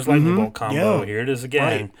Your Manners Lightning Bolt combo. Yeah. Here it is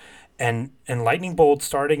again. Right. And Lightning Bolt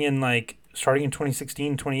starting in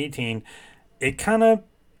 2016, 2018, it kind of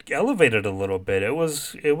elevated a little bit. It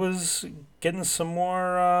was getting some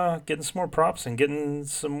more props and getting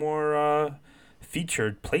some more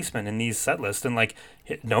featured placement in these set lists. And like,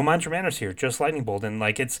 no Mind Your Manners here, just Lightning Bolt. And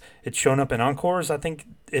like, it's shown up in encores. I think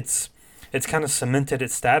it's kind of cemented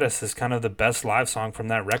its status as kind of the best live song from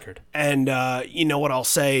that record. And you know what I'll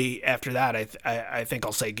say after that? I think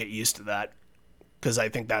I'll say get used to that, because I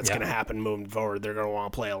think that's going to happen moving forward. They're going to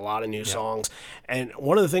want to play a lot of new songs. And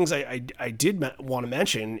one of the things I did want to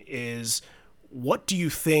mention is, what do you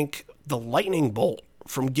think the Lightning Bolt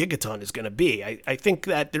from Gigaton is going to be? I think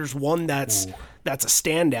that there's one that's a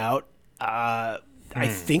standout. I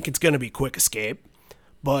think it's going to be Quick Escape,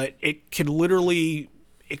 but it could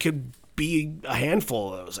be a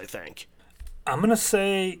handful of those, I think. I'm going to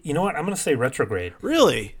say, you know what? I'm going to say Retrograde.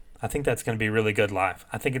 Really? I think that's going to be really good live.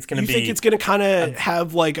 I think it's going to be... You think it's going to kind of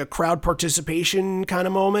have like a crowd participation kind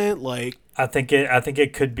of moment? Like, I think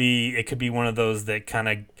it could be one of those that kind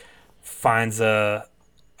of finds a...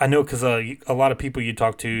 I know, because a lot of people you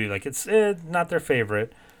talk to, like, it's not their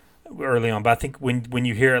favorite early on, but I think when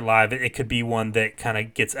you hear it live, it could be one that kind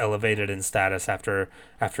of gets elevated in status after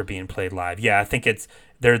being played live. Yeah, I think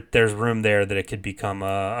there's room there that it could become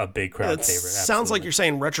a big crowd favorite. Sounds like you're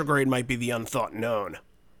saying Retrograde might be the Unthought Known,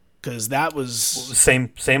 because that was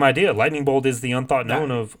same idea. Lightning Bolt is the Unthought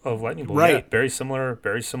Known of Lightning Bolt. Right. Yeah, very similar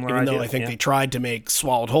Even idea. though I think they tried to make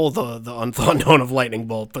Swallowed Whole the Unthought Known of Lightning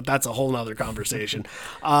Bolt, but that's a whole nother conversation.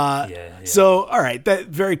 So, all right, that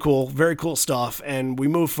very cool stuff. And we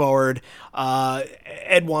move forward.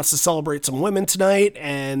 Ed wants to celebrate some women tonight,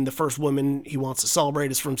 and the first woman he wants to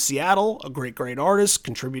celebrate is from Seattle, a great artist,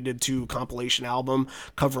 contributed to a compilation album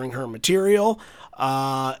covering her material.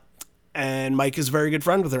 And Mike is a very good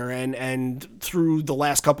friend with her, and through the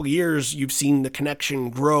last couple of years, you've seen the connection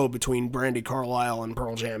grow between Brandi Carlile and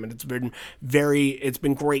Pearl Jam, and it's been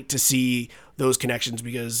great to see those connections,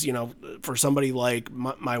 because, you know, for somebody like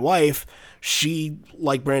my wife, she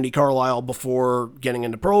liked Brandi Carlile before getting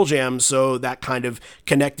into Pearl Jam, so that kind of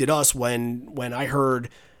connected us when I heard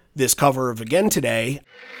this cover of Again Today.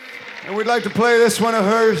 And we'd like to play this one of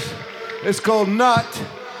hers. It's called Not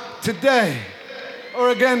Today.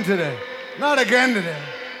 Or Again Today. Not Again Today.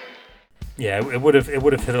 Yeah, it would have hit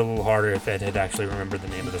a little harder if Ed had actually remembered the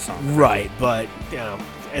name of the song. Right, but, you know,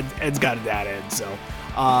 Ed's got a dad, Ed, so.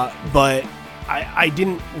 But I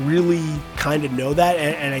didn't really kind of know that,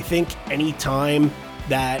 and I think any time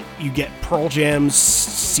that you get Pearl Jam's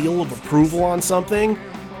seal of approval on something,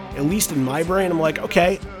 at least in my brain, I'm like,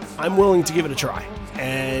 okay, I'm willing to give it a try.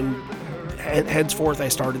 And henceforth, I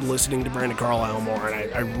started listening to Brandi Carlile more,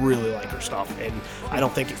 and I really like her stuff. And I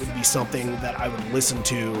don't think it would be something that I would listen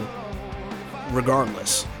to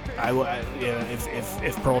regardless.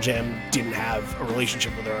 If Pearl Jam didn't have a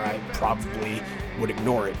relationship with her, I probably would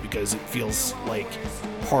ignore it, because it feels like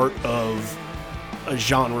part of a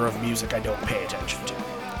genre of music I don't pay attention to.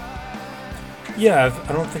 Yeah,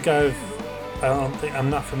 I'm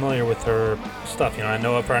not familiar with her stuff. You know, I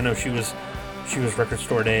know of her. I know she was Record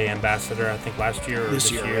Store Day ambassador, I think, last year or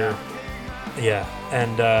this year. Yeah,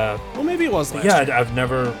 and well, maybe it was last year. Yeah, I've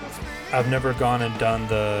never gone and done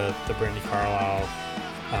the Brandi Carlile,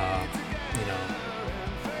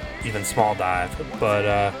 even small dive.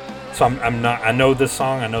 But so I'm not. I know this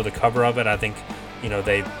song. I know the cover of it. I think, you know,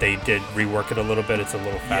 they did rework it a little bit. It's a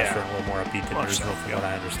little faster and a little more upbeat than the original, from what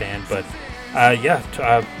I understand. But I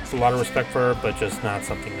have a lot of respect for her, but just not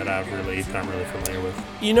something that I'm really familiar with.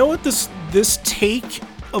 You know what, this take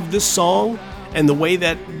of this song and the way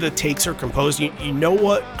that the takes are composed, you know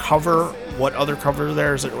what other cover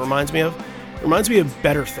theirs it reminds me of? It reminds me of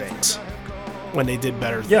Better Things, when they did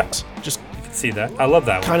Better Things. Just you can see that. I love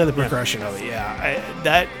that kind one. of the progression of it. Yeah,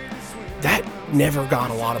 that never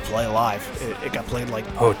got a lot of play live. It got played like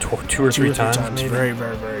two or three times. Maybe. Very,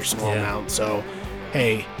 very, very small amount. So,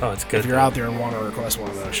 hey, it's good, if you're out there and want to request one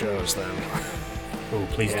of those shows, then oh,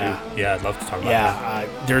 please do. Yeah, I'd love to talk about that.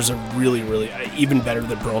 Yeah, there's a really, really even better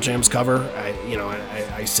than Pearl Jam's cover.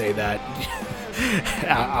 I say that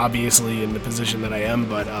obviously in the position that I am,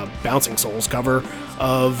 but Bouncing Souls cover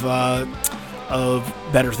of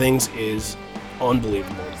Better Things is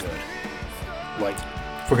unbelievably good. Like,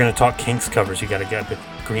 if we're gonna talk Kinks covers, you gotta get the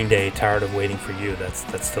Green Day Tired of Waiting for You.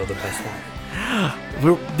 That's still the best one.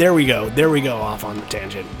 There we go off on the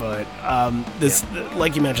tangent. But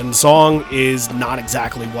like you mentioned, the song is not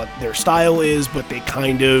exactly what their style is, but they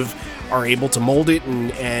kind of are able to mold it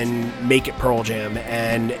and make it Pearl Jam.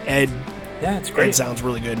 And Ed, yeah, it's great. It sounds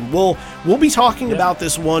really good. We'll be talking about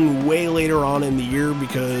this one way later on in the year,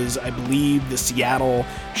 because I believe the Seattle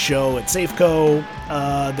show at Safeco,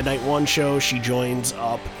 the Night One show, she joins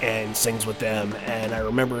up and sings with them. And I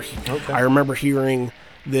remember hearing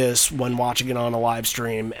this when watching it on a live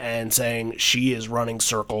stream and saying she is running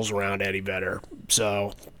circles around Eddie Vedder.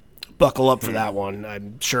 So buckle up for that one.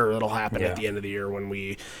 I'm sure it'll happen at the end of the year when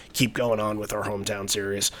we keep going on with our hometown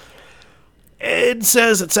series. Ed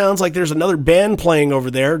says it sounds like there's another band playing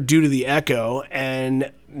over there due to the echo,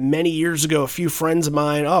 and many years ago, a few friends of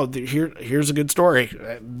mine, here's a good story.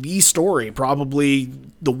 The story, probably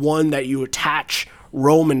the one that you attach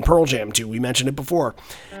Rome and Pearl Jam to. We mentioned it before.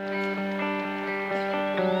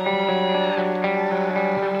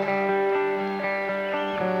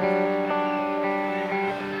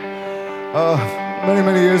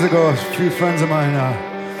 Many years ago, a few friends of mine,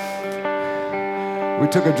 we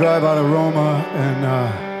took a drive out of Roma,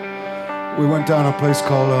 and we went down a place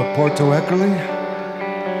called Porto Eckerli.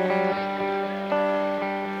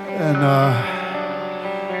 And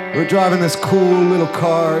we're driving this cool little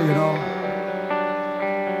car, you know.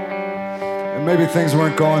 And maybe things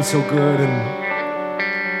weren't going so good, and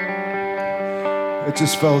it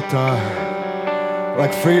just felt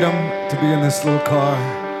like freedom to be in this little car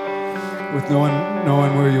with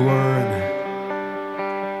knowing where you were.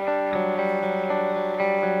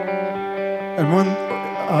 And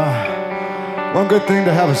one good thing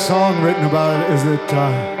to have a song written about it is that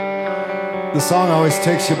the song always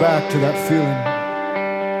takes you back to that feeling.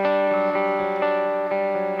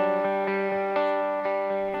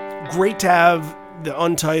 Great to have the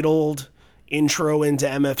untitled intro into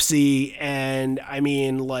MFC, and I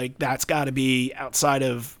mean, like, that's got to be outside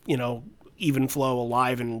of, you know, Even Flow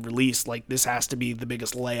Alive and Release. Like, this has to be the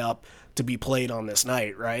biggest layup to be played on this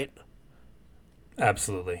night, right?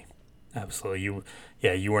 Absolutely. You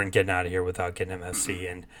weren't getting out of here without getting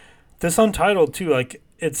MFC. And this Untitled too, like,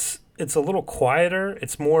 it's a little quieter.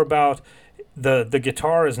 It's more about the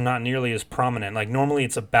guitar is not nearly as prominent. Like, normally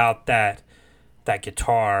it's about that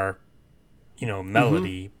guitar, you know,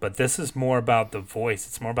 melody, but this is more about the voice.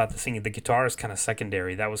 It's more about the singing. The guitar is kind of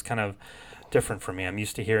secondary. That was kind of different for me. I'm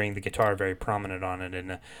used to hearing the guitar very prominent on it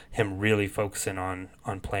and him really focusing on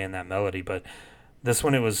playing that melody, but this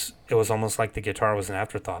one, it was almost like the guitar was an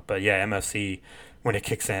afterthought. But yeah, MFC, when it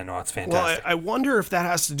kicks in, it's fantastic. Well, I wonder if that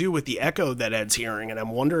has to do with the echo that Ed's hearing, and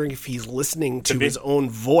I'm wondering if he's listening to his own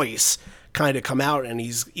voice kind of come out, and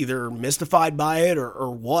he's either mystified by it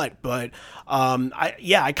or what. But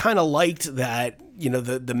I kind of liked that, you know,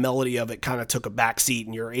 the melody of it kind of took a back seat,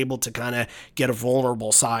 and you're able to kind of get a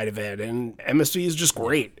vulnerable side of it. And MFC is just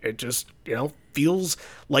great. It just, you know, feels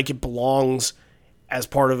like it belongs as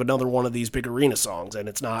part of another one of these big arena songs, and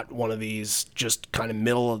it's not one of these just kind of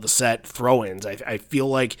middle of the set throw-ins. I feel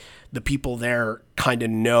like the people there kind of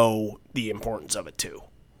know the importance of it too.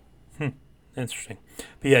 Interesting.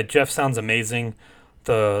 But yeah, Jeff sounds amazing.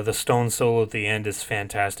 The Stone solo at the end is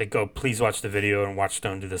fantastic. Please watch the video and watch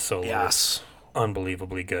Stone do the solo. Yes.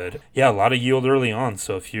 Unbelievably good. Yeah, a lot of yield early on,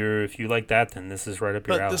 so if you like that, then this is right up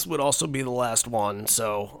your alley. But this would also be the last one,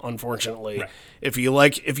 so unfortunately, right. if you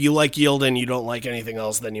like yield and you don't like anything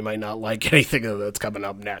else, then you might not like anything that's coming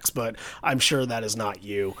up next, but I'm sure that is not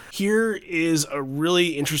you. Here is a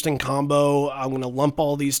really interesting combo. I'm going to lump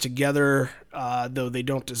all these together, though they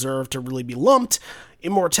don't deserve to really be lumped.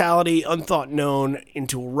 Immortality, Unthought Known,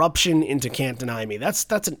 into Eruption, into Can't Deny Me. That's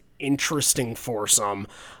an interesting foursome.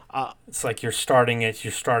 It's like you're starting at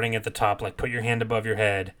the top, like put your hand above your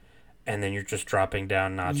head, and then you're just dropping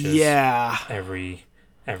down notches. Yeah. Every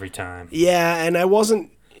time. Yeah, and I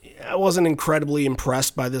wasn't incredibly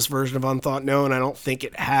impressed by this version of Unthought Known. I don't think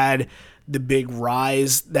it had the big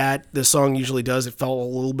rise that the song usually does. It felt a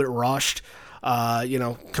little bit rushed.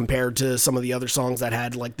 Compared to some of the other songs that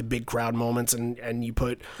had like the big crowd moments, and you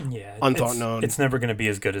put Unthought Known. It's never going to be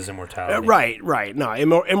as good as Immortality. Right. No,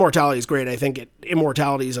 Immortality is great. I think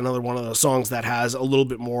Immortality is another one of those songs that has a little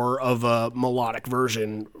bit more of a melodic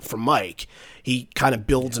version from Mike. He kind of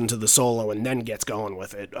builds into the solo and then gets going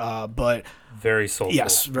with it. But very soulful.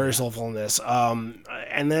 Yes, very soulful in this.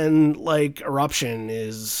 And then like Eruption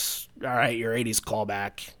is all right. Your 80s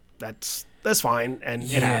callback. That's fine, and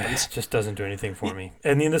it happens. It just doesn't do anything for me.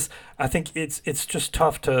 I mean, I think it's just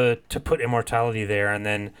tough to put Immortality there and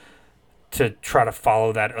then to try to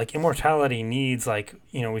follow that. Like, Immortality needs, like,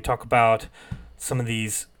 you know, we talk about some of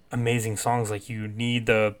these amazing songs. Like, you need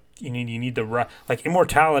the like,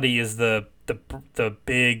 Immortality is the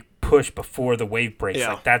big push before the wave breaks.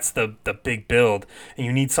 Yeah. Like, that's the big build, and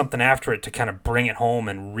you need something after it to kind of bring it home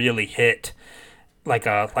and really hit. like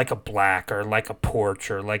a Black or like a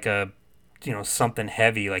Porch or like a something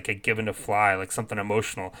heavy, like a Given to Fly, like something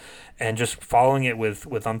emotional, and just following it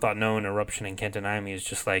with Unthought Known, Eruption, and Can't Deny Me is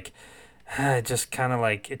just like, it just kind of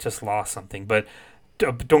like it just lost something. But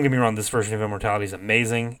don't get me wrong, this version of Immortality is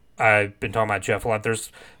amazing. I've been talking about Jeff a lot. There's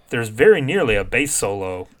very nearly a bass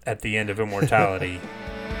solo at the end of Immortality.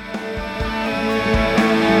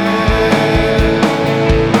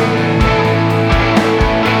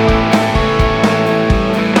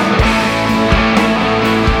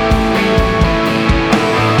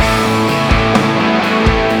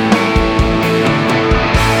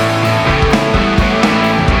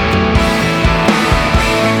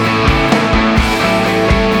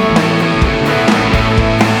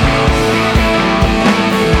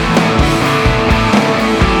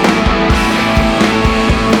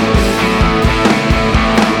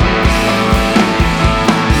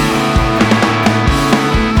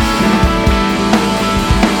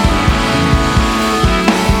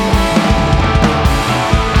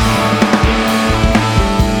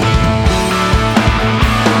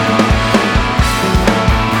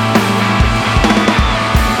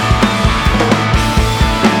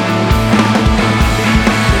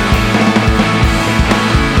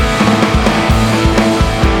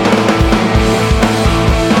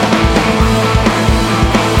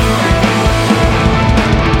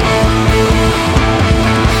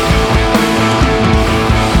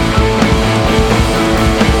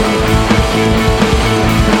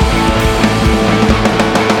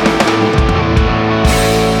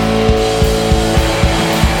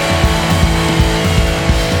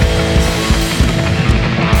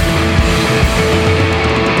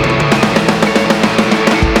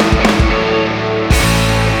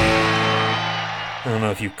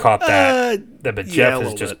 You caught that, but Jeff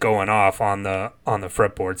is just going off on the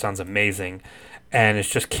fretboard. Sounds amazing, and it's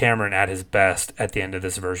just Cameron at his best at the end of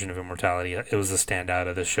this version of Immortality. It was the standout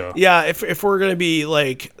of the show. Yeah, if we're gonna be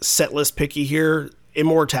like set list picky here,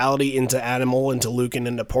 Immortality into Animal, into Lucan,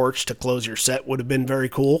 into Porch to close your set would have been very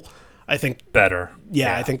cool. I think better.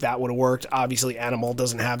 Yeah, I think that would have worked. Obviously, Animal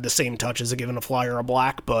doesn't have the same touch as a Given a Fly or a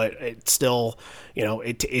Black, but it still,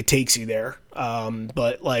 it takes you there.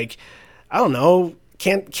 But like, I don't know.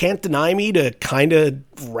 Can't Deny Me to kind of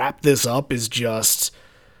wrap this up is just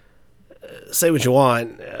say what you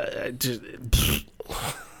want.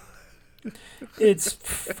 It's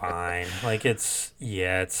fine. Like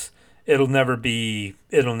it'll never be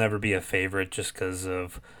a favorite just because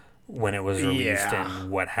of when it was released and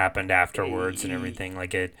what happened afterwards and everything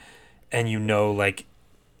like it. And like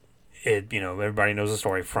it. Everybody knows the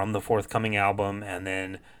story from the forthcoming album, and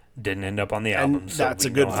then didn't end up on the album, so that's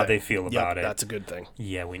we a good know thing. How they feel about it. That's a good thing.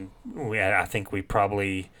 Yeah, I think we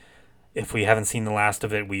probably, if we haven't seen the last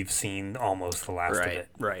of it, we've seen almost the last of it.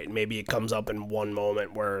 Right. Maybe it comes up in one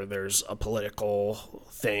moment where there's a political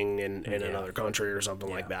thing in another country or something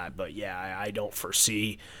like that. But yeah, I don't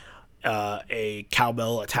foresee a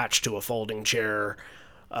cowbell attached to a folding chair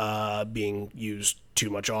being used too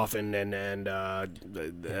much often, and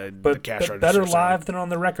the cash register. Better live than on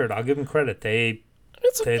the record. I'll give them credit. They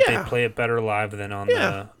play it better live than on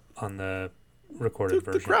the recorded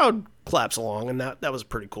version. The crowd claps along, and that was a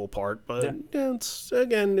pretty cool part. But it's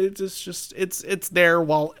there.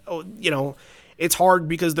 While it's hard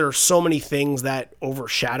because there are so many things that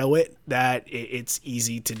overshadow it that it's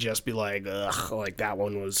easy to just be like, ugh, like that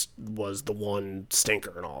one was the one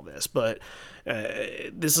stinker in all this. But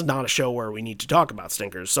this is not a show where we need to talk about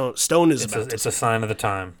stinkers. So Stone is it's a sign of the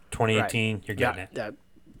time. 2018, right. You're getting it.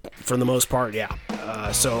 For the most part, yeah.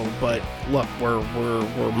 But look,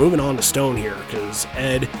 we're moving on to Stone here because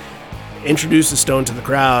Ed introduces Stone to the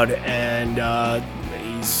crowd, and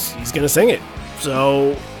he's gonna sing it.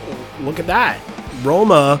 So look at that,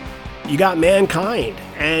 Roma. You got Mankind,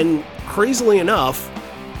 and crazily enough,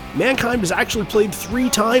 Mankind was actually played 3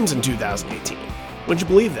 times in 2018. Wouldn't you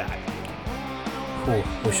believe that? Cool.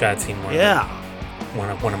 Wish I had seen one. Yeah. One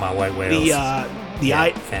of my white whales. The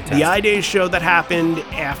iDays show that happened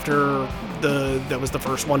after that was the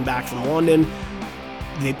first one back from London.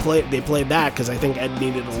 They played that because I think Ed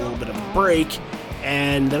needed a little bit of a break,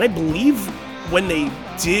 and then I believe when they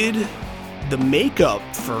did the makeup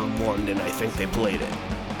for London, I think they played it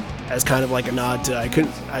as kind of like a nod to I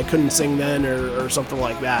couldn't sing then or something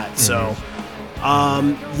like that. Mm-hmm. So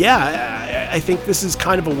I think this is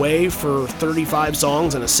kind of a way for 35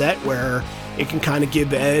 songs in a set where it can kind of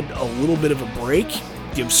give Ed a little bit of a break,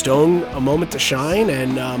 give Stone a moment to shine,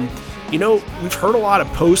 and we've heard a lot of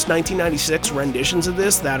post-1996 renditions of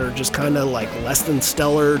this that are just kind of like less than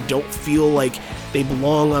stellar, don't feel like they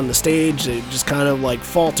belong on the stage, they just kind of like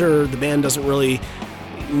falter, the band doesn't really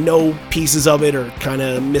no pieces of it or kind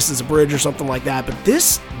of misses a bridge or something like that. But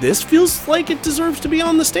this feels like it deserves to be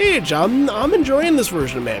on the stage. I'm enjoying this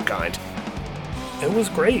version of Mankind. It was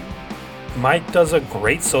great. Mike does a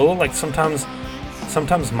great solo. Like sometimes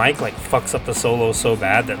Mike like fucks up the solo so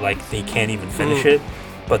bad that like he can't even finish it.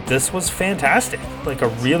 But this was fantastic. Like a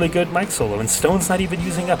really good Mike solo. And Stone's not even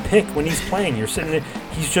using a pick when he's playing. You're sitting there,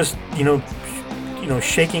 he's just,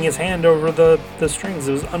 shaking his hand over the strings.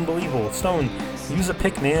 It was unbelievable. Stone, use a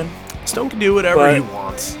pick, man. Stone can do whatever he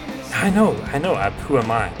wants. I know. Who am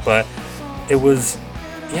I? But it was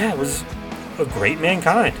a great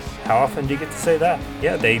Mankind. How often do you get to say that?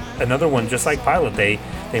 Yeah, another one just like Pilot. They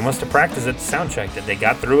must have practiced it, sound checked it. They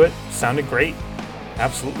got through it. Sounded great.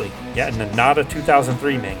 Absolutely. Yeah, and not a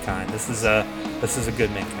 2003 Mankind. This is a good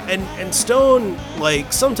Mankind. And Stone,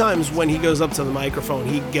 like, sometimes when he goes up to the microphone,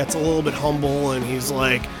 he gets a little bit humble and he's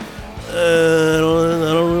like, I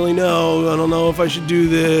don't really know. I don't know if I should do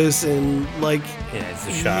this. And like, yeah,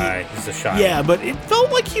 he's a shy. Yeah, but it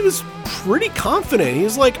felt like he was pretty confident. He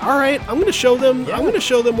was like, all right, I'm going to show them. Yeah. I'm going to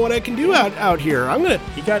show them what I can do out here.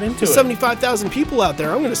 He got into it. 75,000 people out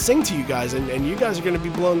there. I'm going to sing to you guys, and you guys are going to be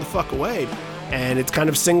blown the fuck away. And it's kind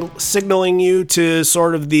of signaling you to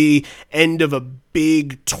sort of the end of a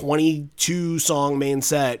big 22-song main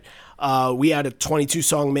set. We had a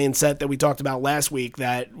 22-song main set that we talked about last week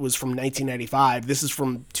that was from 1995. This is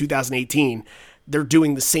from 2018. They're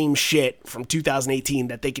doing the same shit from 2018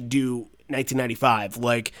 that they could do 1995.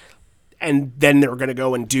 Like, and then they're going to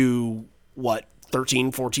go and do,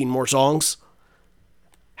 13, 14 more songs?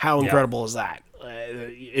 How incredible is that?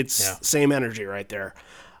 It's same energy right there.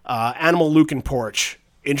 Animal, Luke, and Porch.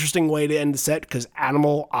 Interesting way to end the set because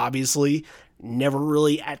Animal, obviously, never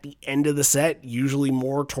really at the end of the set, usually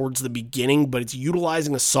more towards the beginning, but it's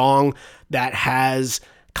utilizing a song that has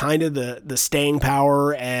kind of the staying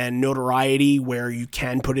power and notoriety where you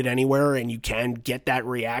can put it anywhere and you can get that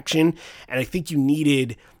reaction. And I think you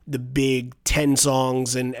needed the big 10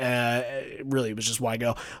 songs and really it was just Why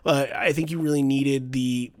Go. I think you really needed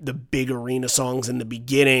the big arena songs in the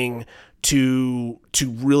beginning to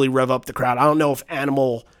really rev up the crowd. I don't know if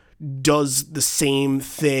Animal does the same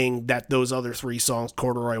thing that those other three songs,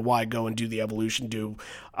 Corduroy, Why Go, and Do the Evolution do.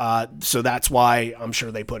 So that's why I'm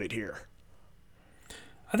sure they put it here.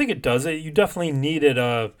 I think it does. You definitely needed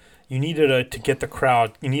to get the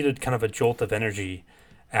crowd. You needed kind of a jolt of energy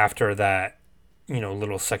after that,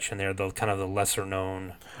 little section there, the kind of the lesser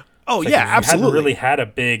known. Oh yeah, absolutely. You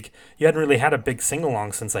hadn't really had a big sing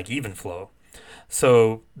along since like Even Flow.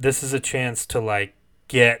 So this is a chance to like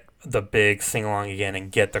get the big sing along again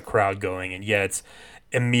and get the crowd going. And it's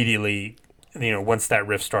immediately, once that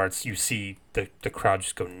riff starts, you see the crowd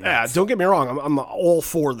just go nuts. Yeah, don't get me wrong. I'm all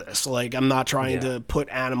for this. Like, I'm not trying to put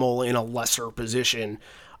Animal in a lesser position.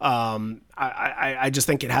 I just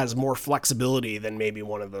think it has more flexibility than maybe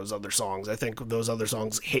one of those other songs. I think those other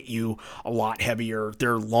songs hit you a lot heavier.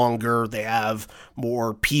 They're longer. They have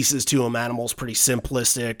more pieces to them. Animal's pretty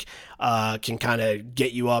simplistic, can kind of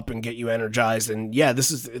get you up and get you energized. And yeah, this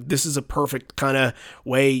is a perfect kind of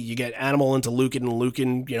way you get Animal into Lucan, and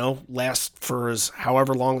Lucan, lasts for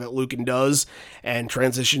however long that Lucan does and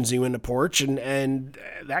transitions you into Porch. And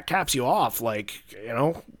that caps you off. Like,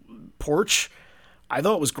 Porch, I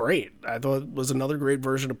thought it was great. I thought it was another great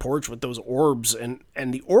version of Porch with those orbs, and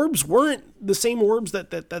the orbs weren't the same orbs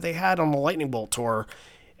that they had on the Lightning Bolt tour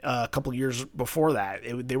a couple years before that.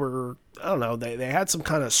 They were, I don't know, they had some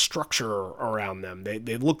kind of structure around them.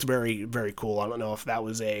 They looked very, very cool. I don't know if that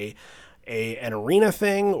was an arena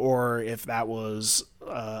thing or if that was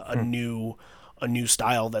a new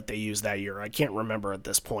style that they used that year. I can't remember at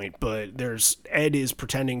this point, but Ed is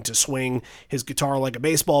pretending to swing his guitar like a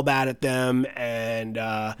baseball bat at them and,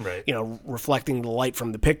 reflecting the light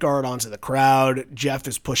from the pickguard onto the crowd. Jeff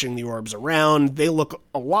is pushing the orbs around. They look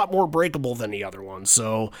a lot more breakable than the other ones,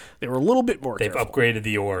 so they were a little bit more They've careful. Upgraded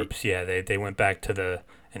the orbs. Yeah, they went back to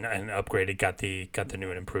and upgraded, got the new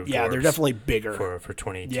and improved orbs. Yeah, they're definitely bigger. For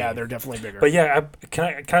 2018. Yeah, they're definitely bigger. But yeah, I'm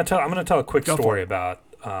going to tell a quick story about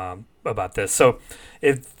this. So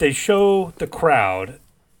if they show the crowd,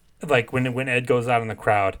 like when Ed goes out in the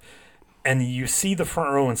crowd and you see the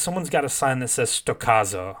front row and someone's got a sign that says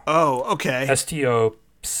Stocazzo. Oh, okay.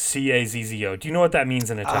 Stocazzo. Do you know what that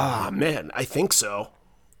means in Italian? Ah, man, I think so.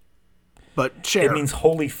 But share. It means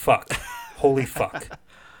holy fuck. Holy fuck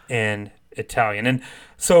in Italian. And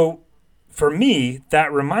so for me,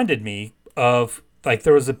 that reminded me of, like,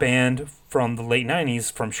 there was a band from the late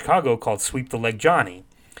 90s from Chicago called Sweep the Leg Johnny.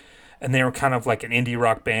 And they were kind of like an indie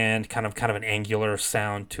rock band, kind of an angular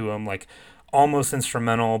sound to them, like almost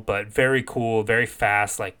instrumental, but very cool, very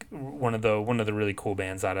fast, like one of the really cool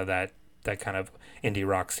bands out of that kind of indie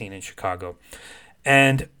rock scene in Chicago.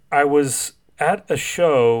 And I was at a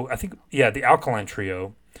show, I think, the Alkaline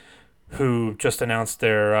Trio, who just announced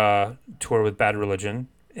their tour with Bad Religion,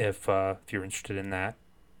 if you're interested in that,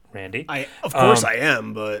 Randy. Of course I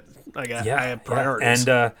am, but I have priorities.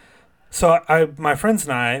 And so my friends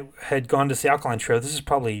and I had gone to see Alkaline Trio. This is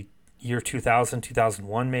probably year 2000,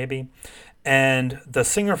 2001 maybe. And the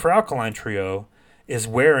singer for Alkaline Trio is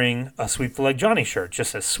wearing a Sweep the Leg Johnny shirt,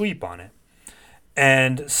 just says Sweep on it.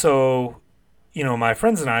 And so, my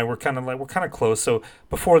friends and I we're kind of close. So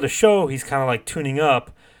before the show, he's kind of like tuning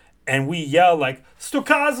up, and we yell like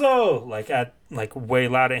 "Stoccazo!" like way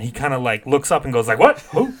loud, and he kind of like looks up and goes like, "What?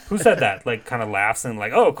 Who said that?" Like kind of laughs and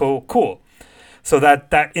like, "Oh, cool." So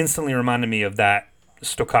that instantly reminded me of that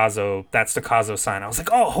staccato sign. I was like,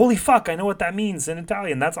 "Oh, holy fuck! I know what that means in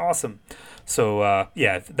Italian. That's awesome." So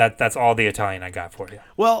that's all the Italian I got for you.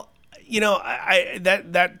 Well,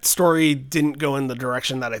 that story didn't go in the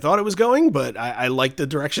direction that I thought it was going, but I liked the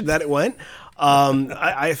direction that it went.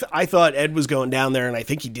 I thought Ed was going down there, and I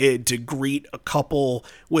think he did, to greet a couple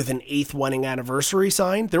with an 8th wedding anniversary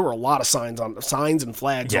sign. There were a lot of signs and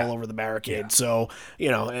flags all over the barricade. Yeah. So,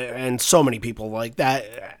 and so many people like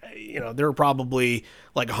that. There were probably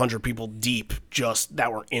like 100 people deep just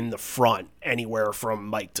that were in the front, anywhere from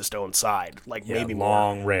Mike to Stone's side. Like maybe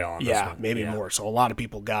long more. Rail on this one. Maybe more. So a lot of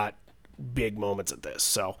people got big moments at this.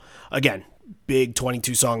 So again, big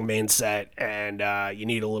 22 song main set, and you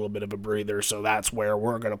need a little bit of a breather. So that's where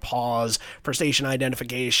we're going to pause for station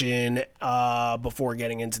identification before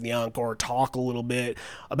getting into the encore, talk a little bit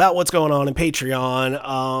about what's going on in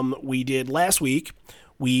Patreon. We did last week.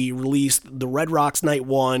 We released the Red Rocks Night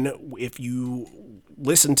 1. If you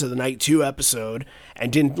listened to the Night 2 episode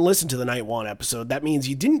and didn't listen to the Night 1 episode, that means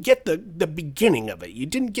you didn't get the beginning of it. You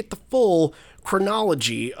didn't get the full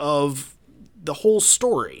chronology of the whole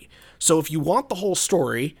story. So if you want the whole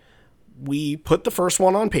story, we put the first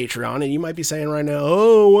one on Patreon, and you might be saying right now,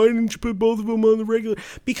 "Oh, why didn't you put both of them on the regular?"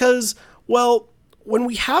 Because, well, when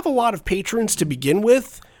we have a lot of patrons to begin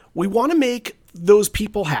with, we want to make those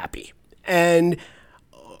people happy. And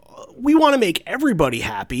we want to make everybody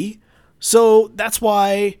happy. So that's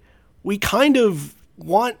why we kind of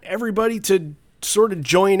want everybody to sort of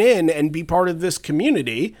join in and be part of this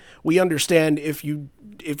community. We understand if you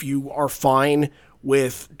are fine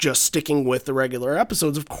with just sticking with the regular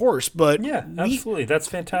episodes, of course, but yeah, absolutely. That's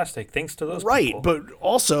fantastic. Thanks to those right, people. But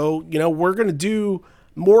also, we're going to do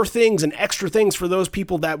more things and extra things for those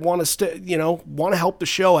people that want to want to help the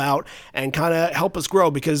show out and kind of help us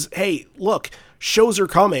grow, because hey, look, shows are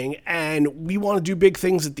coming and we want to do big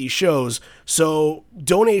things at these shows. So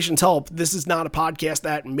donations help. This is not a podcast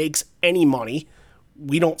that makes any money.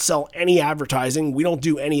 We don't sell any advertising. We don't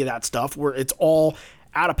do any of that stuff, where it's all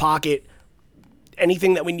out of pocket.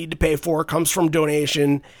 Anything that we need to pay for comes from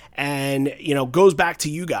donation and, goes back to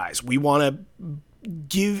you guys. We want to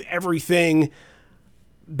give everything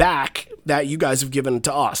back that you guys have given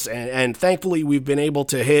to us. And thankfully, we've been able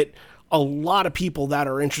to hit a lot of people that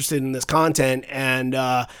are interested in this content. And,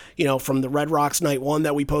 from the Red Rocks Night 1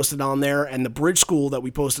 that we posted on there, and the Bridge School that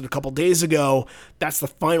we posted a couple days ago, that's the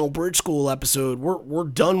final Bridge School episode. We're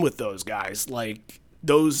done with those guys. Like,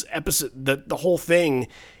 those episodes, the whole thing,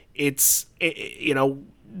 there's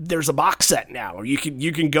a box set now. You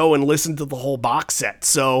can go and listen to the whole box set.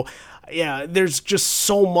 So yeah, there's just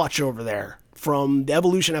so much over there from the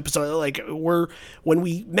Evolution episode. Like, when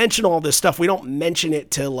we mention all this stuff, we don't mention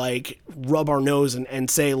it to like rub our nose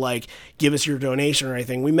and say like, give us your donation or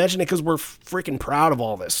anything. We mention it because we're freaking proud of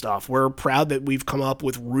all this stuff. We're proud that we've come up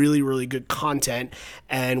with really, really good content,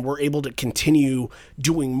 and we're able to continue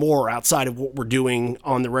doing more outside of what we're doing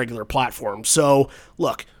on the regular platform. So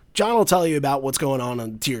look, John will tell you about what's going on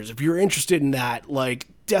the tiers. If you're interested in that, like,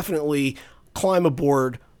 definitely climb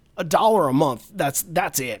aboard. $1 a month.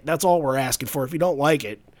 That's it. That's all we're asking for. If you don't like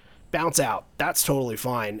it, bounce out. That's totally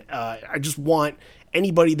fine. I just want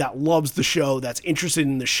anybody that loves the show, that's interested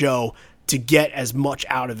in the show, to get as much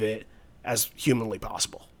out of it as humanly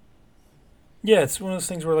possible. Yeah, it's one of those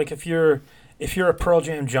things where, like, if you're a Pearl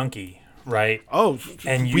Jam junkie, right? Oh,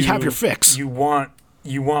 and we have your fix. You want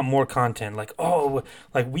more content. Like,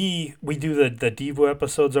 we do the Devo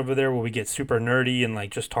episodes over there where we get super nerdy and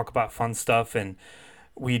like just talk about fun stuff, and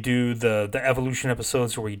we do the Evolution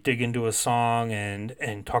episodes where we dig into a song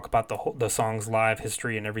and talk about the song's live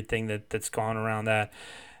history and everything that's gone around that.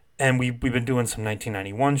 And we've been doing some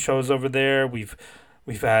 1991 shows over there. We've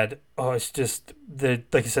had it's just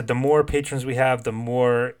like you said, the more patrons we have, the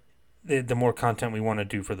more content we want to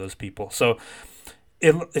do for those people. So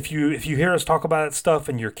if you hear us talk about that stuff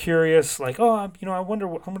and you're curious, like, I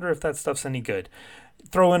wonder if that stuff's any good,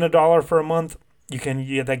 throw in $1 for a month.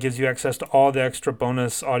 that gives you access to all the extra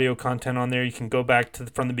bonus audio content on there. You can go back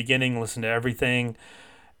from the beginning, listen to everything,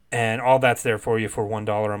 and all that's there for you for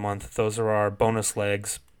 $1 a month. Those are our bonus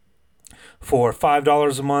legs. For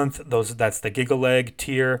 $5 a month, that's the Gigaleg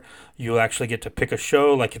tier. You'll actually get to pick a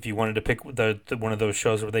show. Like if you wanted to pick the one of those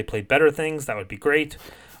shows where they played better things, that would be great.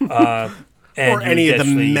 Or any of the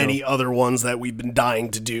many other ones that we've been dying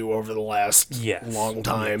to do over the last long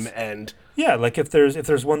time. Yes. And yeah, like if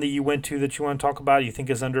there's one that you went to that you want to talk about, you think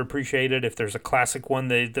is underappreciated, if there's a classic one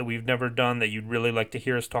that we've never done that you'd really like to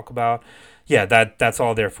hear us talk about, yeah, that's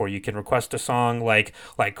all there for you. You can request a song like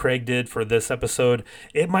Craig did for this episode.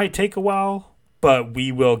 It might take a while, but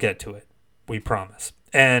we will get to it. We promise.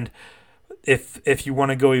 And if you want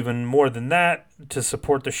to go even more than that to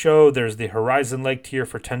support the show, there's the Horizon Leg tier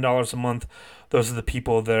for $10 a month. Those are the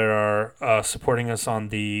people that are supporting us on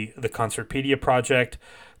the Concertpedia project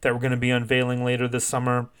that we're going to be unveiling later this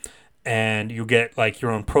summer. And you'll get like your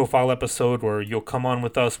own profile episode where you'll come on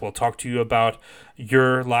with us. We'll talk to you about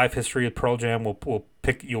your live history of Pearl Jam.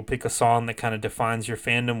 You'll pick a song that kind of defines your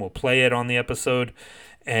fandom. We'll play it on the episode,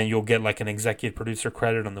 and you'll get like an executive producer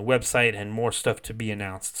credit on the website and more stuff to be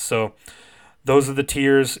announced. So those are the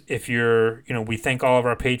tiers. If we thank all of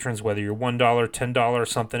our patrons, whether you're $1, $10,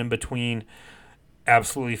 something in between.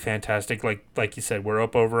 Absolutely fantastic. Like you said, we're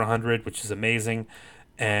up over 100, which is amazing.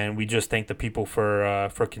 And we just thank the people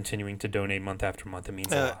for continuing to donate month after month. It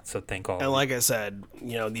means a lot. So thank all of you. And like I said,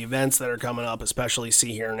 the events that are coming up, especially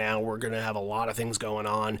See Here Now, we're going to have a lot of things going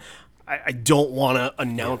on. I don't want to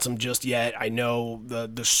announce them just yet. I know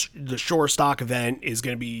the Shore Stock event is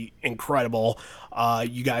going to be incredible.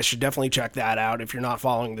 You guys should definitely check that out. If you're not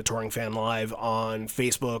following the Touring Fan Live on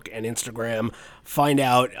Facebook and Instagram, find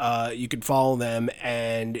out. You can follow them,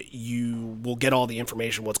 and you will get all the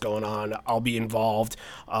information, what's going on. I'll be involved.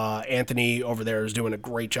 Anthony over there is doing a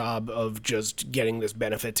great job of just getting this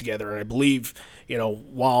benefit together. And I believe,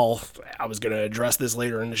 while I was going to address this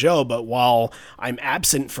later in the show, but while I'm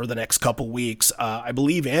absent for the next couple weeks, I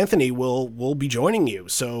believe Anthony will be joining you.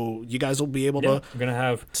 So you guys will be able to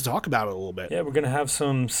talk about it a little bit. Yeah, we're going to have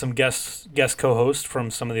some guest co-hosts from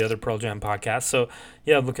some of the other Pearl Jam podcasts. So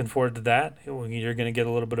yeah, looking forward to that. You're going to get a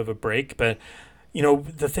little bit of a break, but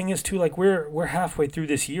the thing is too, like we're halfway through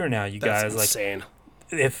this year now, you guys. That's insane.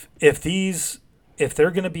 Like if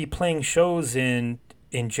they're going to be playing shows in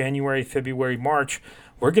January, February, March,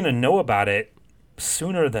 we're going to know about it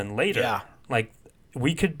sooner than later. Yeah. Like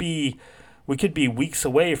we could be weeks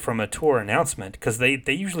away from a tour announcement, because they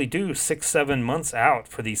usually do 6-7 months out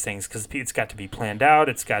for these things, because it's got to be planned out.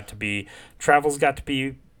 Travel's got to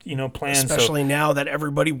be planned. Especially now that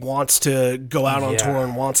everybody wants to go out on tour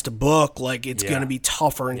and wants to book, like it's going to be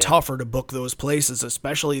tougher and tougher to book those places,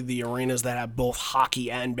 especially the arenas that have both hockey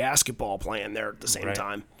and basketball playing there at the same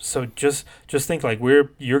time. So just think, like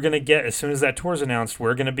you're going to get, as soon as that tour's announced,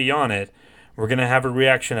 we're going to be on it. We're going to have a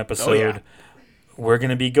reaction episode. Oh, yeah. We're going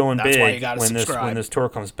to be going big when this tour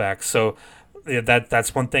comes back. So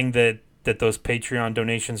that's one thing that those Patreon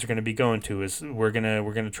donations are going to be going to, is we're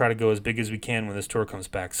gonna try to go as big as we can when this tour comes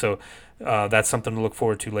back. So that's something to look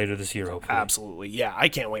forward to later this year, hopefully. Absolutely, yeah, I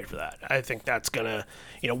can't wait for that. I think that's gonna,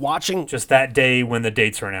 watching just that day when the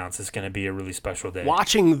dates are announced is going to be a really special day.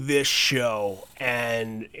 Watching this show,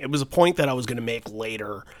 and it was a point that I was going to make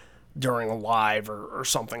later during a live or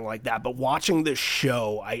something like that. But watching this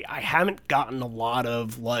show, I haven't gotten a lot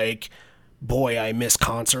of like, boy, I miss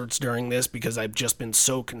concerts during this, because I've just been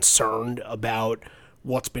so concerned about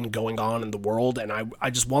what's been going on in the world. And I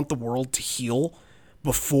just want the world to heal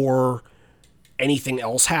before anything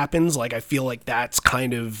else happens. Like, I feel like that's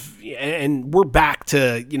kind of, and we're back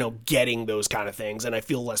to, getting those kind of things. And I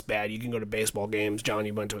feel less bad. You can go to baseball games. John,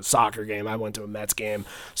 you went to a soccer game. I went to a Mets game.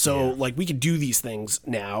 So like, we could do these things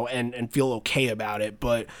now and feel okay about it.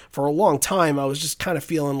 But for a long time, I was just kind of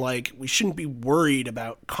feeling like we shouldn't be worried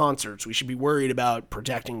about concerts. We should be worried about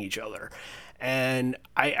protecting each other. And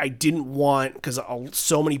I didn't want, because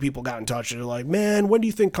so many people got in touch and they're like, man, when do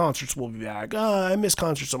you think concerts will be back? I miss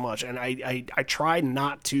concerts so much. And I tried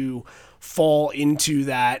not to fall into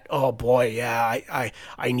that, oh boy, yeah,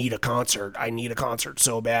 I need a concert. I need a concert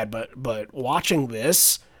so bad. But watching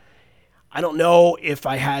this, I don't know if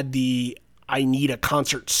I had the I need a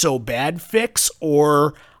concert so bad fix,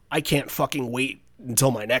 or I can't fucking wait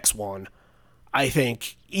until my next one. I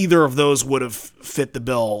think either of those would have fit the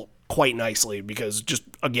bill quite nicely, because just,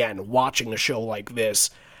 again, watching a show like this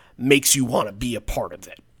makes you want to be a part of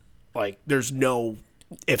it. Like, there's no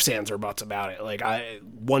ifs, ands, or buts about it. Like,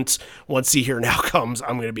 once See Here Now comes,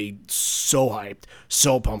 I'm going to be so hyped,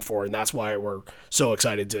 so pumped for it, and that's why we're so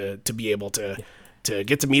excited to be able to to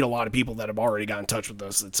get to meet a lot of people that have already got in touch with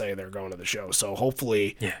us that say they're going to the show. So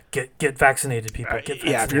hopefully, get vaccinated, people. Get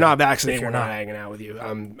vaccinated. Yeah, if you're not vaccinated, we're not hanging out with you.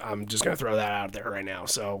 I'm just gonna throw that out there right now.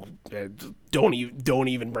 So don't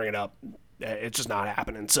even bring it up. It's just not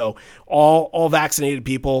happening. So all vaccinated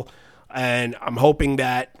people. And I'm hoping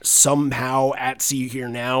that somehow at See You Here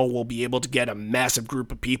Now we'll be able to get a massive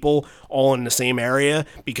group of people all in the same area,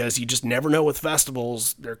 because you just never know with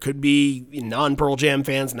festivals. There could be non-Pearl Jam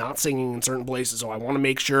fans not singing in certain places, so I want to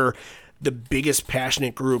make sure the biggest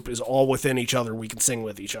passionate group is all within each other. We can sing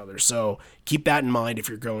with each other. So keep that in mind if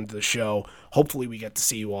you're going to the show. Hopefully we get to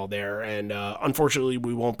see you all there. And unfortunately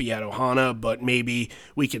we won't be at Ohana, but maybe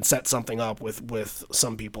we can set something up with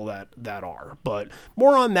some people that are. But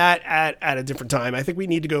more on that at a different time. I think we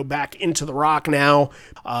need to go back into the rock now.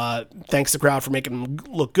 Thanks to Crowd for making them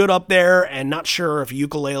look good up there. And not sure if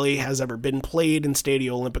ukulele has ever been played in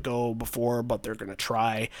Stadio Olimpico before, but they're going to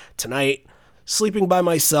try tonight. Sleeping by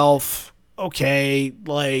Myself, okay,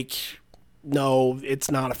 like, no, it's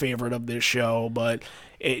not a favorite of this show, but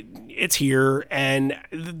it's here, and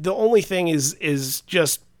the only thing is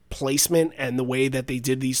just placement and the way that they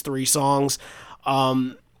did these three songs.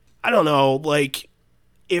 I don't know, like,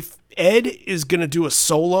 if Ed is going to do a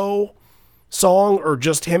solo song or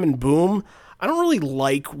just him and Boom, I don't really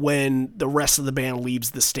like when the rest of the band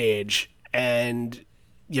leaves the stage and,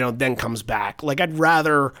 then comes back. Like, I'd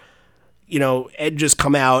rather... Ed just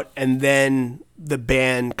come out and then the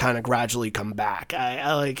band kind of gradually come back.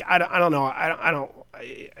 I don't know.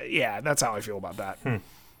 Yeah, that's how I feel about that.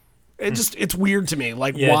 It's weird to me.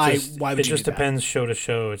 Like, why would you do that? It just depends show to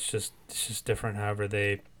show. It's just different however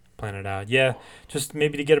they plan it out. Yeah, just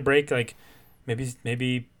maybe to get a break. Like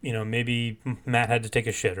maybe Matt had to take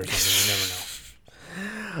a shit or something.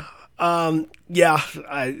 You never know. Yeah.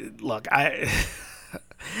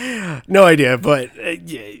 No idea, but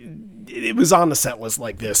it was on the set list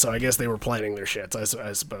like this, so I guess they were planning their shits,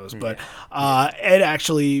 I suppose. But Ed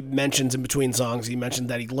actually mentions in between songs, he mentioned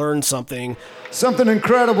that he learned something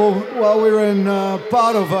incredible while we were in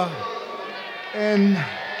Padova. And,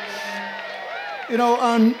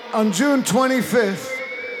 on June 25th,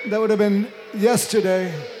 that would have been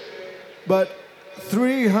yesterday, but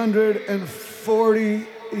 340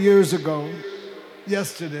 years ago,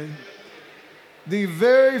 yesterday, the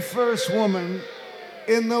very first woman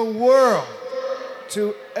in the world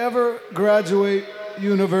to ever graduate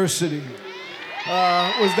university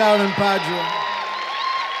was down in Padua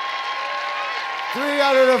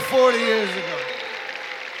 340 years ago.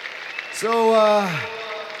 So,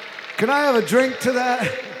 can I have a drink to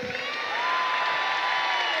that?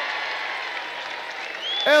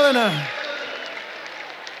 Elena.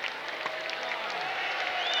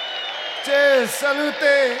 Cheers, salute,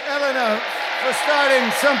 Elena, for starting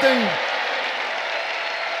something.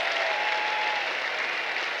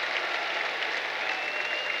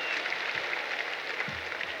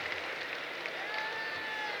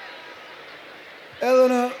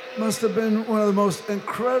 Elena must have been one of the most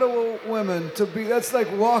incredible women to be. That's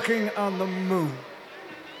like walking on the moon.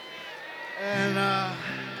 And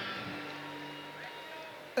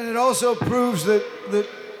it also proves that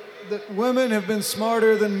women have been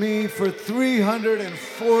smarter than me for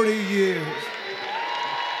 340 years.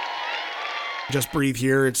 Just Breathe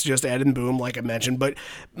here. It's just Ed and Boom, like I mentioned. But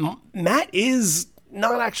Matt is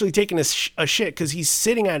not actually taking a shit because he's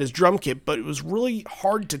sitting at his drum kit, but it was really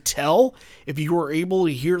hard to tell if you were able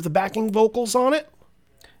to hear the backing vocals on it.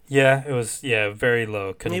 Yeah, it was, very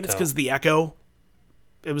low. Couldn't Maybe it's tell. because of the echo.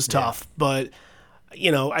 It was tough, but,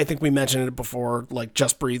 I think we mentioned it before, like,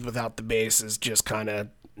 Just Breathe without the bass is just kind of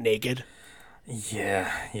naked. Yeah,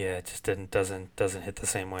 it just doesn't hit the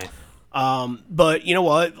same way. But you know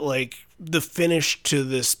what? Like, the finish to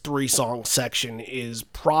this 3-song section is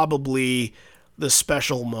probably the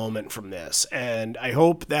special moment from this, and I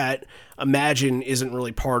hope that Imagine isn't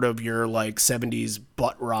really part of your like 70s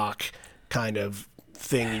butt rock kind of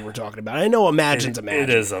thing you were talking about. I know Imagine's Imagine. It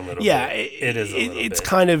is a little bit. Yeah, it is a little bit.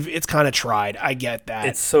 It's kind of tried. I get that.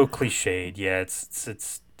 It's so cliched. Yeah,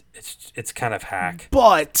 it's kind of hack.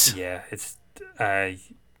 But yeah,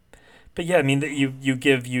 but yeah, I mean,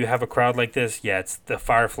 you have a crowd like this. Yeah, it's the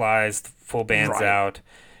Fireflies, the full band's out.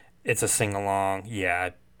 It's a sing along. Yeah,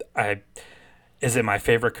 is it my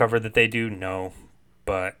favorite cover that they do? No,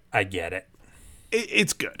 but I get it.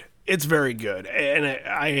 It's good. It's very good. And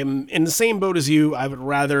I am in the same boat as you. I would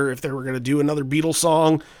rather, if they were going to do another Beatles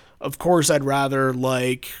song, of course, I'd rather,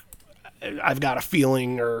 like, I've Got a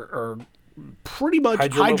Feeling or pretty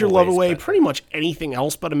much Hide Your Love Away, pretty much anything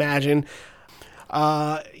else but Imagine.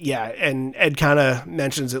 Yeah, and Ed kind of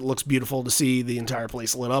mentions it looks beautiful to see the entire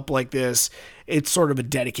place lit up like this. It's sort of a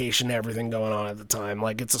dedication to everything going on at the time.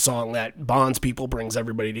 Like, it's a song that bonds people, brings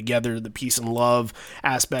everybody together, the peace and love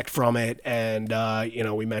aspect from it. And,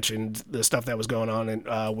 we mentioned the stuff that was going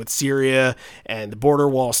on with Syria and the border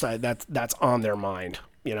wall side. That's on their mind,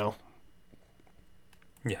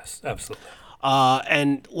 Yes, absolutely.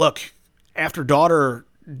 And look, after Daughter,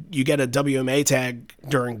 you get a WMA tag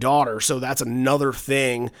during Daughter, so that's another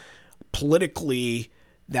thing politically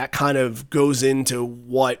that kind of goes into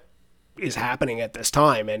what is happening at this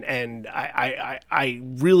time. And I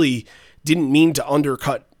really didn't mean to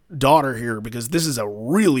undercut Daughter here, because this is a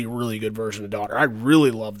really, really good version of Daughter. I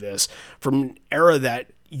really love this from an era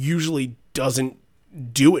that usually doesn't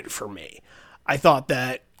do it for me. I thought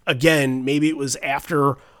that, again, maybe it was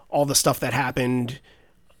after all the stuff that happened,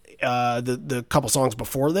 the couple songs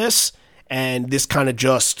before this, and this kind of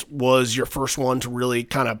just was your first one to really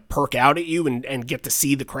kind of perk out at you and get to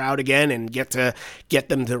see the crowd again and get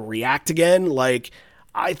them to react again. Like,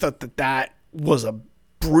 I thought that was a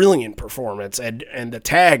brilliant performance, and the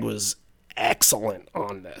tag was excellent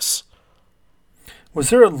on this. Was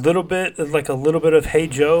there a little bit of Hey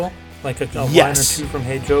Joe, like a line or two from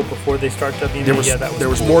Hey Joe before they start WMA? There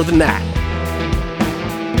was more than that.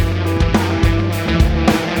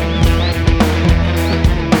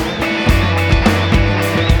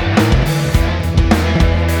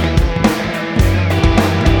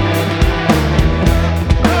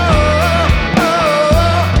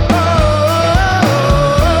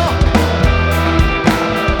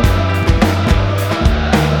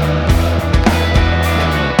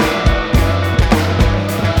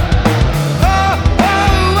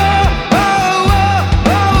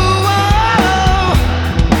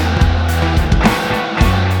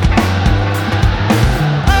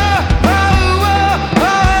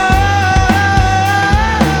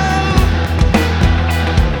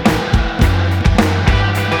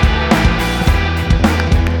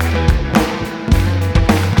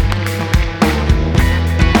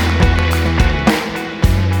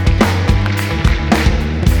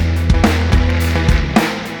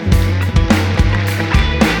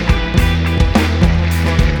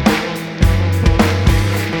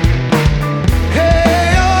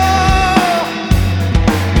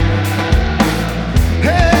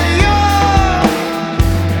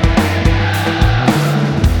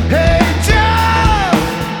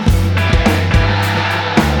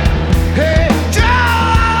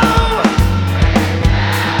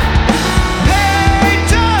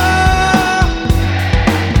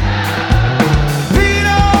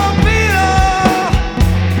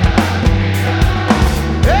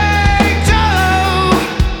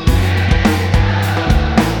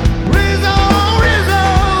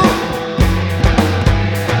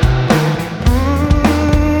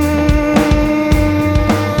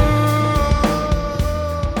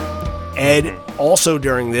 Ed, also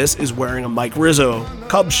during this, is wearing a Mike Rizzo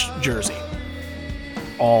Cubs jersey.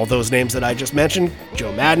 All those names that I just mentioned,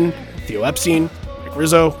 Joe Madden, Theo Epstein, Mike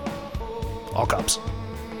Rizzo, all Cubs.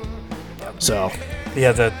 So,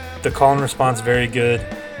 yeah, the call and response very good,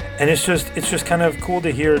 and it's just kind of cool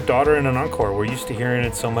to hear Daughter in an encore. We're used to hearing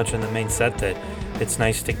it so much in the main set that it's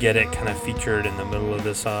nice to get it kind of featured in the middle of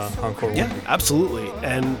this encore. Yeah, absolutely.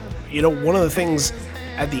 And one of the things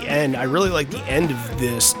at the end, I really like the end of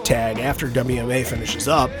this tag after WMA finishes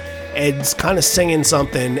up. Ed's kind of singing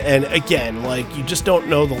something, and again, like, you just don't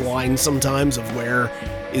know the line sometimes of where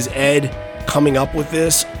is Ed coming up with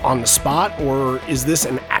this on the spot, or is this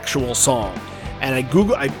an actual song? And I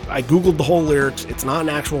googled the whole lyrics. It's not an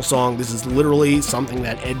actual song. This is literally something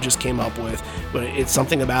that Ed just came up with, but it's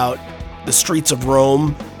something about the streets of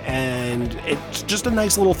Rome, and it's just a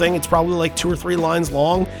nice little thing. It's probably like 2 or 3 lines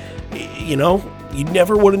long. You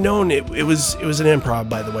never would have known it was an improv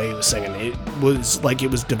by the way he was singing. It was like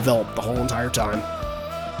it was developed the whole entire time.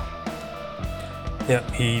 Yeah,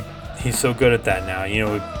 he's so good at that now.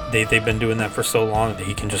 They've been doing that for so long that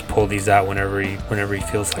he can just pull these out whenever he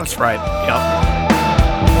feels like That's it. right. Yep.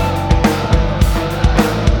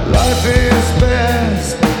 Life is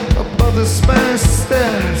best above the Spanish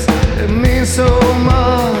steps. It means so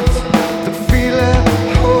much to feel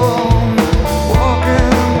at home. Walking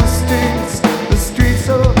the streets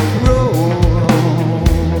of Rome.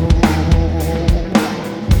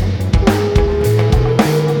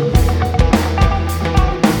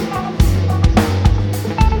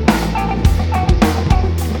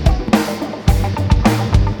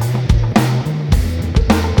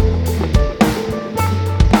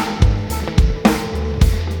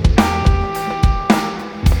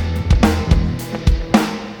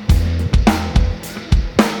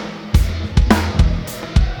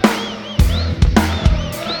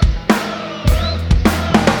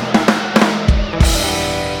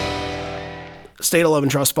 State of Love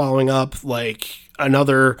and Trust following up, like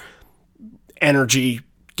another energy,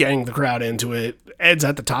 getting the crowd into it. Ed's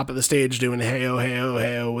at the top of the stage doing hey-oh, hey-oh,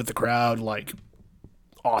 hey-oh with the crowd, like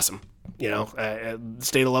awesome. You know,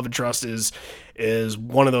 State of Love and Trust is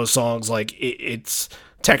one of those songs, like it's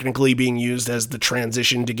technically being used as the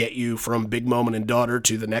transition to get you from Big Moment and Daughter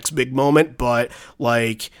to the next big moment, but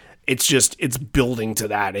like it's building to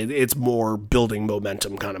that. It's more building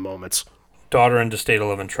momentum kind of moments. Daughter into State of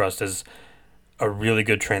Love and Trust is a really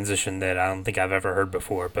good transition that I don't think I've ever heard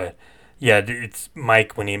before, but yeah, it's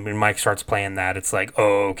Mike when Mike starts playing that, it's like,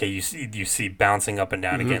 oh, okay, you see bouncing up and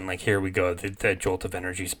down again, like here we go, the jolt of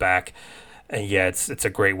energy's back. And yeah, it's a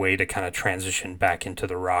great way to kind of transition back into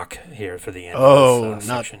the rock here for the end of this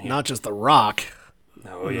section here. Not just the rock.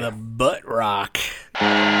 Oh, yeah. The butt rock.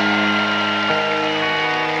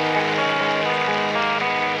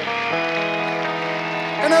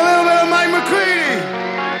 And a little bit of Mike McCready.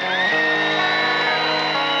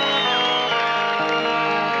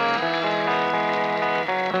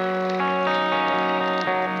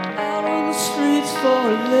 Out on the streets for a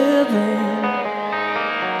living,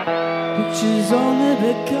 pictures only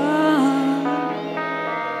begun.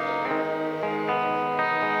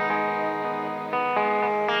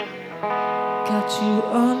 Got you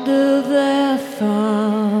under their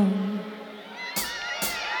thumb.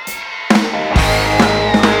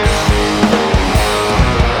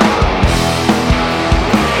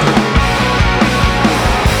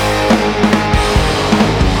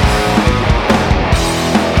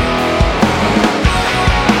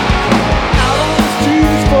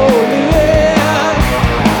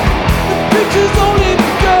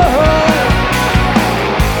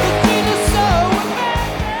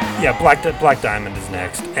 Yeah, Black Diamond is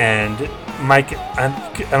next, and Mike. I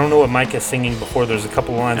don't know what Mike is singing before. There's a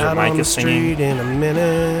couple lines where Mike is singing in a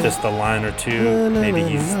minute. just a line or two. Maybe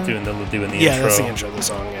he's doing the intro. Yeah, that's the intro of the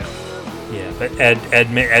song. Yeah. Yeah, but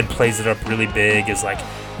Ed plays it up really big. Is like,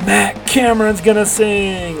 Matt Cameron's gonna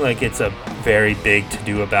sing. Like it's a very big to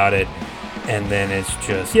do about it, and then it's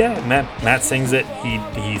just Matt sings it.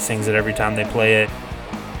 He sings it every time they play it,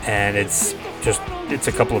 and it's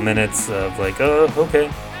a couple of minutes of like, oh,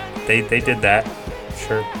 okay. They did that.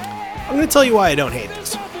 Sure. I'm going to tell you why I don't hate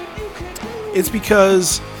this. It's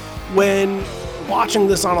because when watching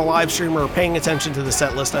this on a live stream or paying attention to the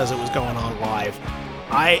set list as it was going on live,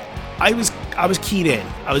 I was keyed in.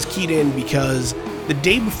 I was keyed in because the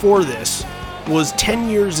day before this was 10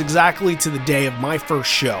 years exactly to the day of my first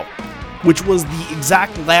show, which was the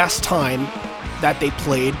exact last time that they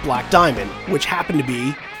played Black Diamond, which happened to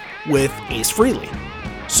be with Ace Frehley.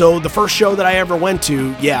 So the first show that I ever went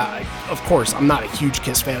to, yeah, of course, I'm not a huge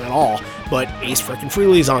Kiss fan at all, but Ace frickin'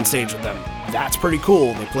 Frehley's on stage with them. That's pretty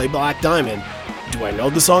cool. They play Black Diamond. Do I know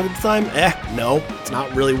the song at the time? No. It's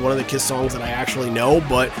not really one of the Kiss songs that I actually know,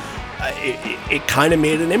 but it kind of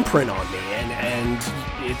made an imprint on me, and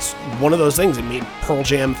it's one of those things. It made Pearl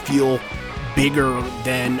Jam feel bigger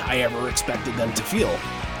than I ever expected them to feel.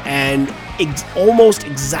 And almost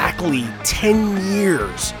exactly 10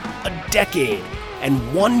 years, a decade,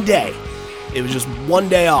 and one day, it was just one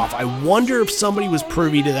day off. I wonder if somebody was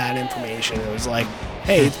privy to that information. It was like,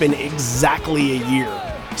 hey, it's been exactly a year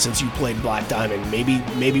since you played Black Diamond.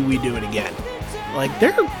 Maybe we do it again. Like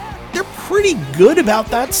they're pretty good about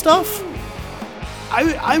that stuff.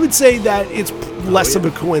 I would say that it's less of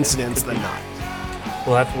a coincidence than not.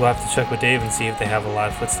 We'll have to check with Dave and see if they have a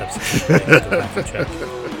live Footsteps. We'll have to check.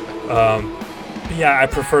 But yeah, I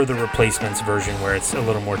prefer the Replacements version where it's a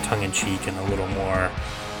little more tongue-in-cheek and a little more,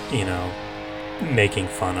 making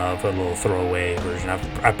fun of, a little throwaway version.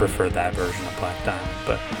 I prefer that version of Black Diamond.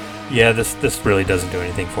 But yeah, this really doesn't do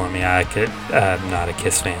anything for me. I'm not a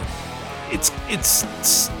Kiss fan. It's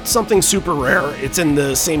something super rare. It's in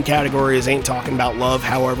the same category as Ain't Talking About Love.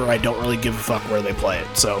 However, I don't really give a fuck where they play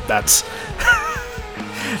it. So that's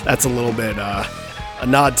a little bit a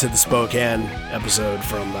nod to the Spokane episode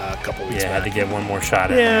from a couple weeks back. Yeah, had to get one more shot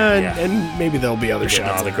at it. And maybe there'll be other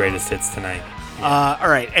shots. All the greatest hits tonight. Yeah. All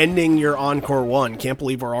right, ending your Encore 1. Can't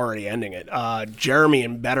believe we're already ending it. Jeremy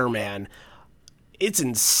and Better Man. It's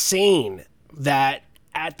insane that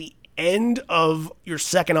at the end of your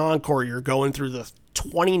second encore, you're going through the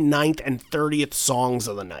 29th and 30th songs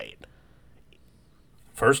of the night.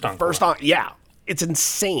 First encore. Yeah. It's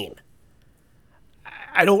insane.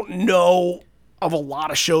 I don't know of a lot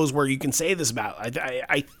of shows where you can say this about.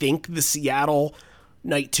 I think the Seattle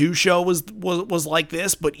Night 2 show was like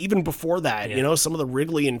this, but even before that, some of the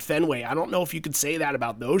Wrigley and Fenway, I don't know if you could say that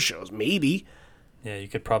about those shows. Maybe. Yeah, you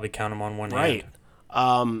could probably count them on one hand.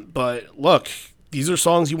 Right. But look, these are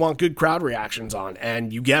songs you want good crowd reactions on,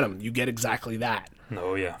 and you get them. You get exactly that.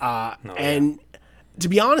 Oh, yeah. to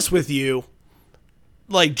be honest with you,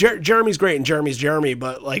 like Jeremy's great and Jeremy's Jeremy,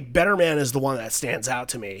 but like Better Man is the one that stands out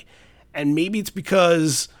to me. And maybe it's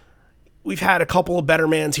because we've had a couple of Better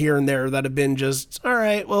Mans here and there that have been just, all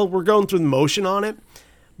right, well, we're going through the motion on it.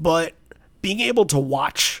 But being able to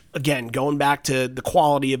watch, again, going back to the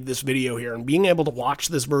quality of this video here and being able to watch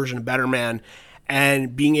this version of Better Man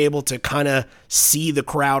and being able to kind of see the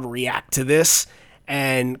crowd react to this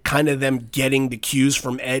and kind of them getting the cues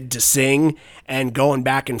from Ed to sing and going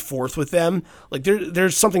back and forth with them. Like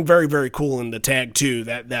there's something very, very cool in the tag too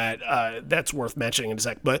that's worth mentioning in a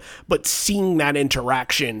sec. But seeing that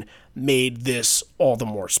interaction made this all the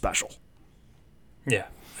more special. Yeah,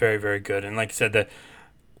 very, very good. And like I said, that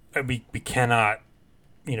we cannot,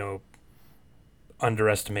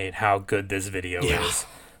 underestimate how good this video is.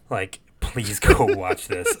 Like, please go watch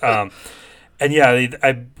this. And yeah,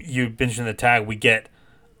 you mentioned the tag. We get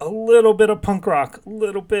a little bit of punk rock, a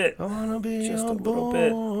little bit, just a little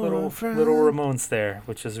bit, little Ramones there,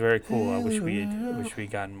 which is very cool. I wish we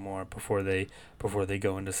gotten more before they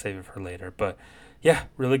go into Save It for Later. But yeah,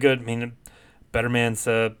 really good. I mean, Better Man's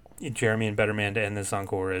Jeremy and Better Man to end this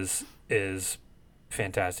encore is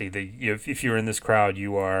fantastic. If you're in this crowd,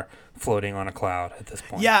 you are floating on a cloud at this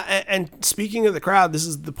point. Yeah, and speaking of the crowd, this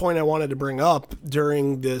is the point I wanted to bring up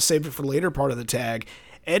during the Save It for Later part of the tag.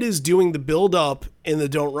 Ed is doing the build-up in the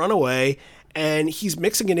Don't Run Away, and he's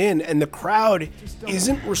mixing it in, and the crowd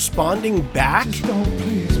isn't responding back. Just don't,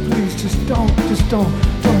 please, just don't, please don't run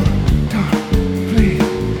away.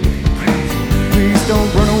 Please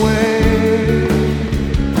don't run away.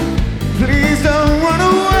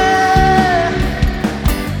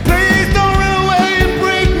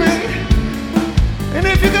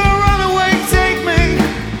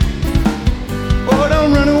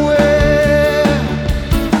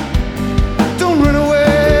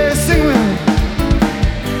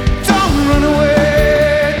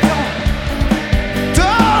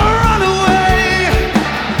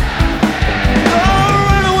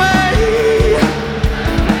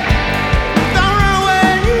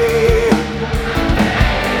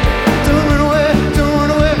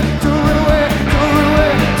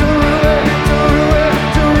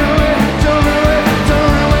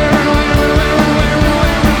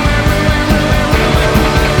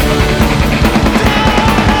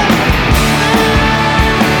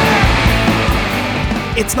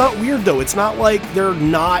 It's not weird though. It's not like they're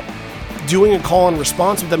not doing a call and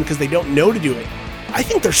response with them because they don't know to do it. I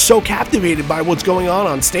think they're so captivated by what's going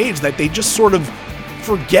on stage that they just sort of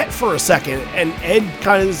forget for a second, and Ed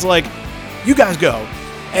kind of is like, you guys go.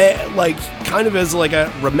 Like, kind of as like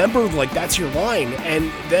a, remember, like, that's your line. And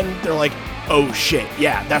then they're like, oh shit,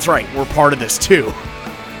 yeah, that's right, we're part of this too.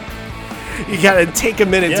 You gotta take a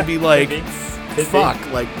minute to be like, fuck,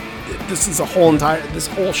 like, this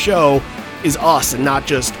whole show is us and not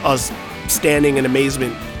just us standing in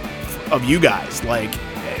amazement of you guys. Like,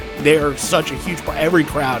 they're such a huge part, every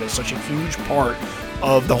crowd is such a huge part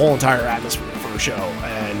of the whole entire atmosphere for a show,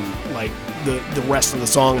 and like the rest of the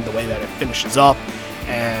song and the way that it finishes up,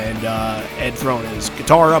 and Ed throwing his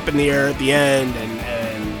guitar up in the air at the end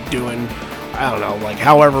and doing, I don't know, like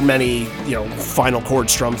however many, final chord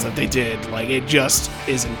strums that they did. Like, it just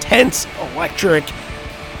is intense, electric,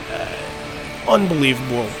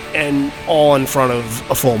 unbelievable, and all in front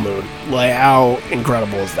of a full moon. Like, how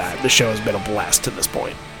incredible is that? The show has been a blast to this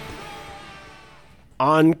point.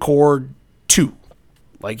 Encore 2,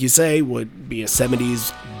 like you say, would be a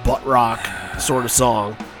 70s butt rock sort of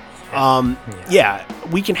song. Yeah,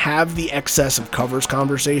 we can have the excess of covers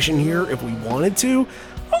conversation here if we wanted to.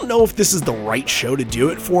 I don't know if this is the right show to do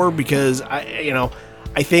it for, because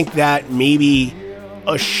I think that maybe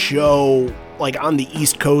a show like on the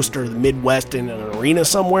East Coast or the Midwest in an arena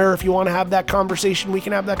somewhere, if you want to have that conversation, we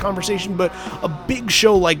can have that conversation. But a big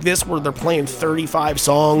show like this where they're playing 35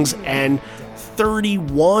 songs and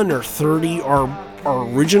 31 or 30 are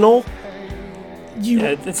original.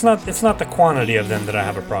 It's not the quantity of them that I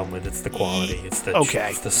have a problem with. It's the quality. It's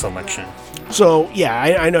the selection. So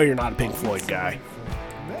yeah, I know you're not a Pink Floyd guy.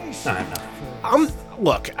 No, I'm not.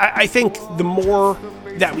 Look, I think the more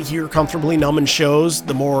that we hear Comfortably Numb in shows,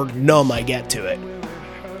 the more numb I get to it.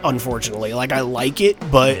 Unfortunately, like, I like it,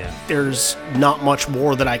 but there's not much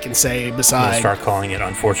more that I can say besides. Start calling it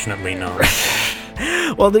Unfortunately Numb.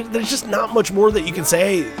 Well, there's just not much more that you can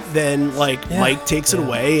say than, like, Mike takes it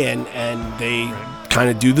away and they kind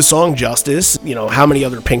of do the song justice. How many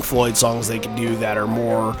other Pink Floyd songs they could do that are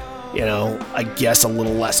more, I guess a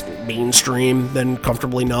little less mainstream than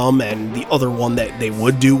Comfortably Numb, and the other one that they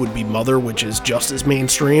would do would be Mother, which is just as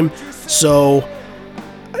mainstream. So,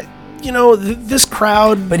 this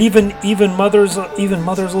crowd. But even Mother's a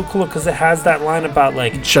little cooler because it has that line about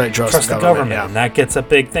like Should I trust the government? Yeah. and that gets a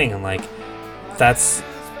big thing, and like that's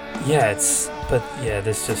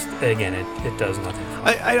this just again it does nothing.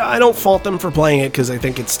 I don't fault them for playing it because I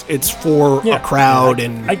think it's for a crowd,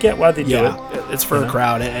 and I get why they do it. It's for a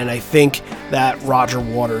crowd, and I think that Roger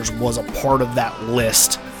Waters was a part of that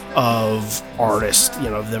list of artists,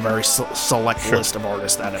 the very select list of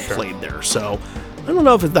artists that have played there. So I don't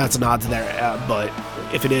know if that's a nod to there, but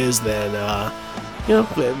if it is, then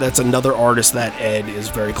that's another artist that Ed is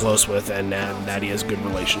very close with, and that he has a good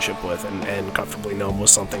relationship with, and comfortably known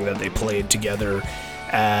was something that they played together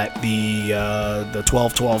at the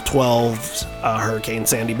 12-12-12 Hurricane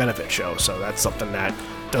Sandy benefit show. So that's something that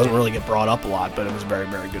doesn't really get brought up a lot, but it was a very,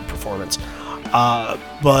 very good performance.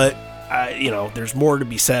 There's more to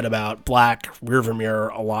be said about Black, Rear View Mirror,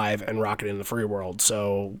 Alive, and Rocket in the Free World.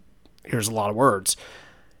 So here's a lot of words.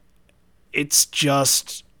 It's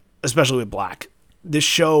just, especially with Black, this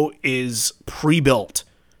show is pre-built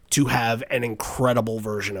to have an incredible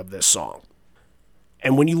version of this song.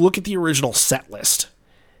 And when you look at the original set list,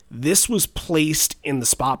 this was placed in the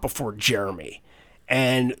spot before Jeremy.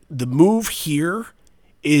 And the move here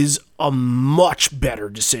is a much better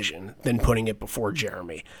decision than putting it before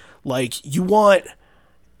Jeremy. Like, you want,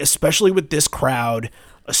 especially with this crowd,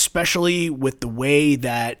 especially with the way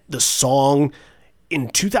that the song in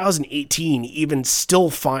 2018 even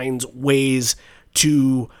still finds ways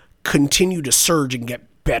to continue to surge and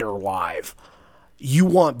get better live. You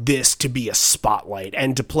want this to be a spotlight,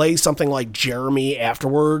 and to play something like Jeremy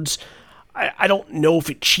afterwards, I don't know if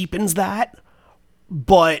it cheapens that,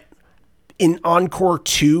 but in Encore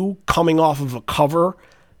 2, coming off of a cover,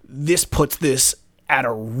 this puts this at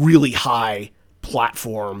a really high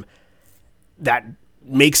platform that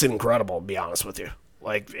makes it incredible, to be honest with you.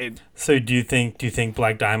 So do you think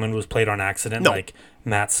Black Diamond was played on accident? No. Like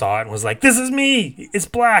Matt saw it and was like, "This is me. It's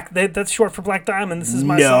Black. That's short for Black Diamond. This is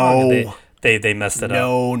my song." They messed it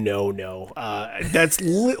up. No. That's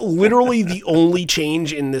literally the only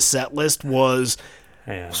change in the set list was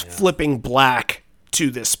flipping Black to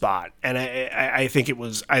this spot, and I think it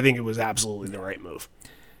was absolutely the right move.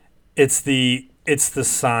 It's the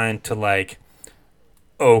sign to like,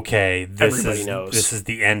 okay, Everybody knows. This is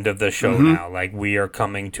the end of the show now. Like, we are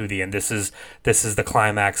coming to the end. This is the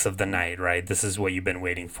climax of the night, right? This is what you've been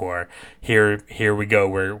waiting for. Here we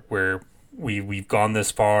go. We've gone this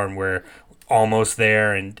far, and we're almost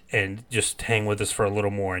there, and just hang with us for a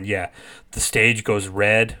little more. And the stage goes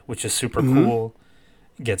red, which is super cool.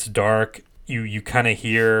 It gets dark. You kind of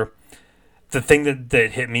hear the thing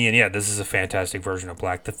that hit me, and this is a fantastic version of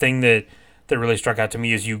Black. The thing that really struck out to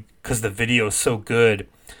me is because the video is so good,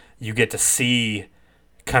 you get to see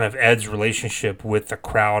kind of Ed's relationship with the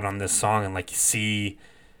crowd on this song, and like you see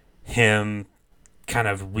him kind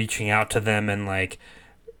of reaching out to them, and like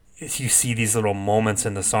you see these little moments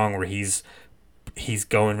in the song where he's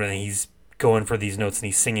going for these notes and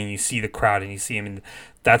he's singing. You see the crowd and you see him, and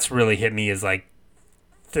that's really hit me as like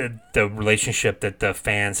the relationship that the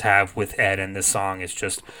fans have with Ed and this song is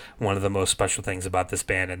just one of the most special things about this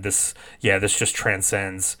band. And this just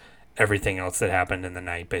transcends everything else that happened in the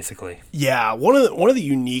night, basically. Yeah, one of the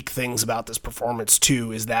unique things about this performance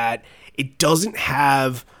too is that it doesn't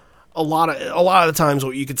have a lot of the times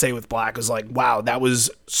what you could say with Black is like, wow, that was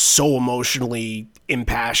so emotionally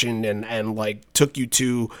impassioned and like took you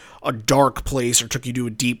to a dark place or took you to a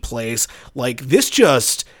deep place. Like, this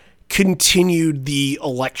just continued the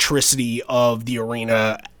electricity of the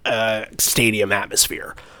arena stadium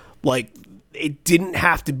atmosphere. Like, it didn't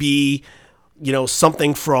have to be,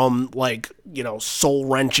 something from like, soul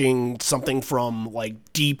wrenching, something from like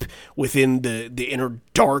deep within the inner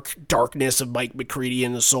darkness of Mike McCready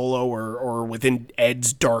in the solo or within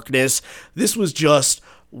Ed's darkness. This was just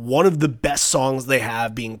one of the best songs they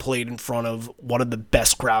have being played in front of one of the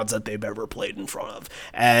best crowds that they've ever played in front of,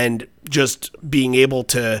 and just being able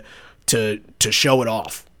to show it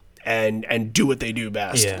off and do what they do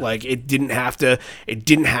best. Yeah. Like, it didn't have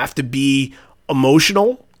to be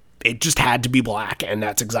emotional. It just had to be Black, and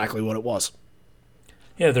that's exactly what it was.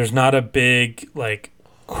 Yeah, there's not a big like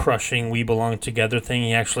crushing "We Belong Together" thing.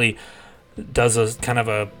 He actually does a kind of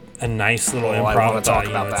a nice little improv. I want to talk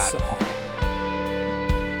about that.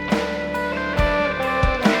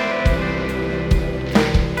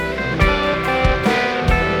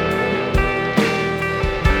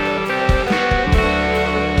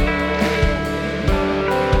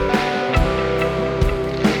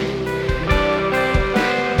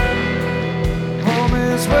 Home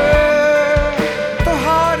is where the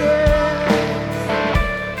heart is.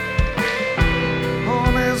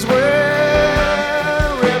 Home is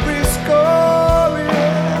where every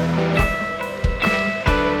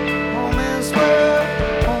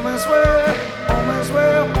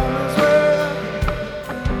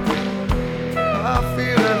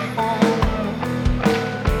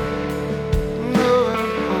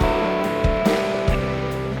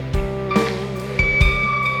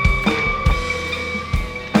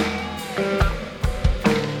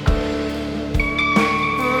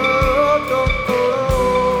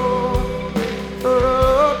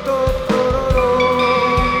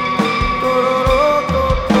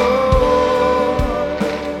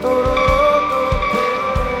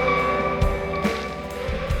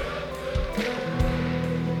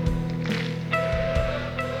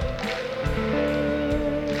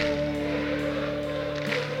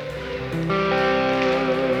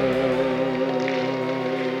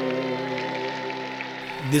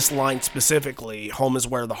this line specifically, home is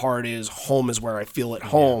where the heart is, home is where I feel at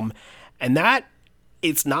home. And that,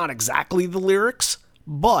 it's not exactly the lyrics,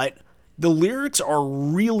 but the lyrics are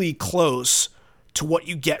really close to what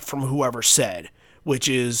you get from Whoever Said, which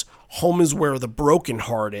is home is where the broken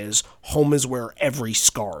heart is, home is where every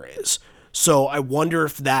scar is. So I wonder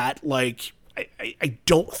if that, like, I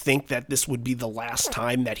don't think that this would be the last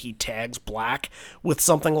time that he tags Black with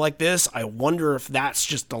something like this. I wonder if that's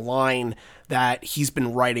just a line that he's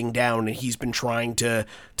been writing down and he's been trying to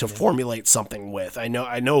formulate something with. I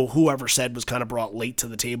know Whoever Said was kind of brought late to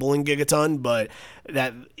the table in Gigaton, but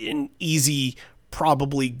that an easy,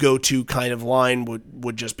 probably go-to kind of line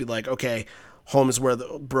would just be like, okay, home is where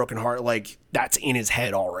the broken heart, like, that's in his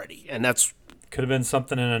head already. And that's... Could have been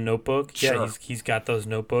something in a notebook. Sure. Yeah, he's got those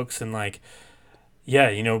notebooks, and like, yeah,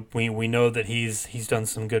 you know, we know that he's done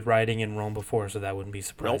some good writing in Rome before, so that wouldn't be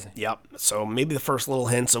surprising. Yep. So maybe the first little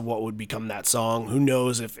hints of what would become that song. Who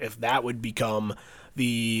knows if that would become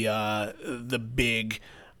the big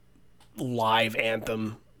live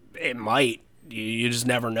anthem? It might. You just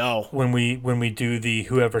never know. When we do the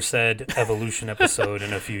Whoever Said Evolution episode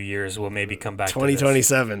in a few years, we'll maybe come back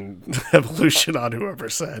 2027 Evolution on Whoever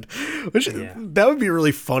Said. That would be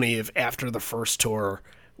really funny if after the first tour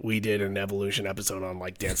we did an Evolution episode on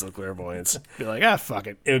like Dance of the Clairvoyants. Be like, fuck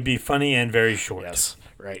it. It would be funny and very short. Yes.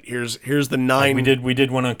 Right. Here's the 9. Like we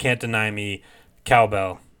did one on Can't Deny Me,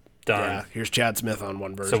 Cowbell. Done. Yeah. Here's Chad Smith on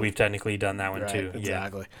one version. So we've technically done that one too.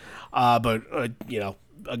 Exactly. Yeah. But you know,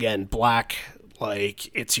 again, Black, like,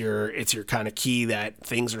 it's your kind of key that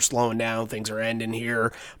things are slowing down, things are ending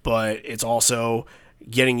here, but it's also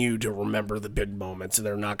getting you to remember the big moments.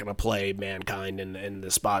 They're not going to play Mankind in the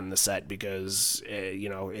spot in the set because, you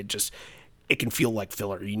know, it can feel like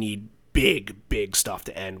filler. You need big stuff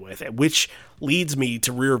to end with, which leads me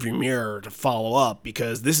to Rearview Mirror to follow up,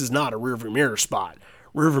 because this is not a Rearview Mirror spot.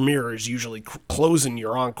 Rearview Mirror is usually closing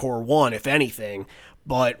your Encore 1, if anything,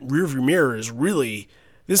 but Rearview Mirror is really,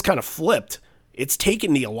 this kind of flipped. It's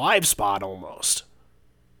taken the Alive spot almost,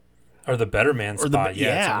 or the Better Man spot.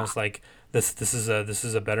 Yeah, it's almost like this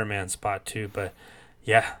is a Better Man spot too. But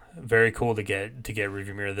yeah, very cool to get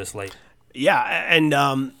Rearview Mirror this late. Yeah,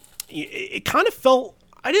 and it kind of felt,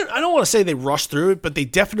 I don't want to say they rushed through it, but they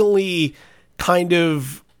definitely kind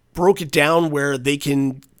of broke it down where they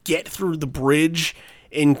can get through the bridge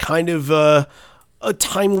in kind of a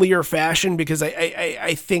timelier fashion, because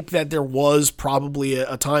I think that there was probably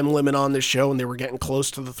a time limit on this show and they were getting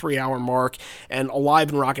close to the 3-hour mark, and Alive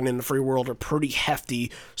and Rockin' in the Free World are pretty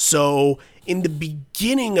hefty. So in the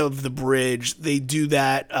beginning of the bridge, they do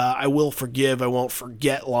that I will forgive, I won't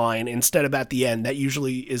forget line instead of at the end. That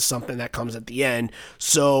usually is something that comes at the end.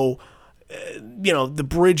 So you know, the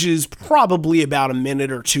bridge is probably about a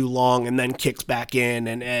minute or two long and then kicks back in.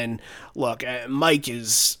 And look, Mike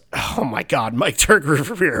is, oh my God, Mike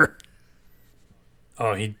Turner.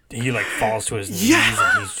 Oh, he like falls to his knees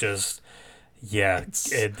and he's just,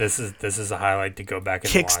 this is a highlight to go back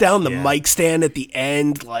and kicks watch. Down the mic stand at the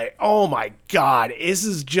end. Like, oh my God, this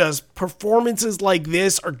is just, performances like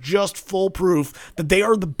this are just full proof that they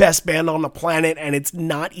are the best band on the planet, and it's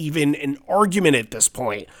not even an argument at this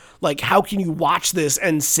point. Like, how can you watch this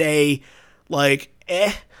and say, like,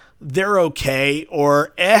 they're okay,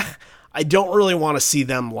 or I don't really want to see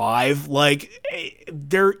them live? Like,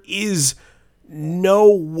 there is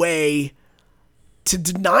no way to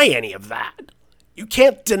deny any of that. You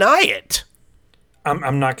can't deny it.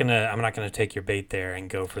 I'm not gonna take your bait there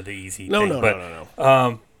and go for the easy thing.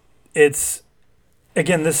 No. It's,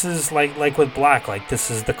 again, this is like with Black. Like,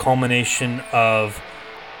 this is the culmination of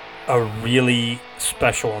a really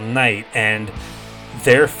special night, and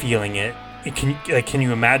they're feeling it. Can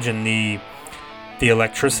you imagine the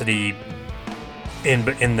electricity in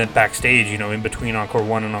the backstage? You know, in between Encore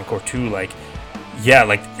 1 and Encore 2, like. Yeah,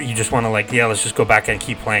 like, you just want to, like, let's just go back and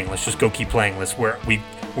keep playing. Let's just go keep playing.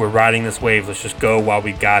 We're riding this wave. Let's just go while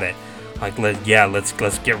we've got it. Like,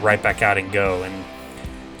 let's get right back out and go. And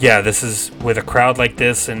yeah, this is with a crowd like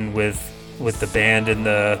this, and with the band in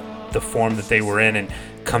the form that they were in, and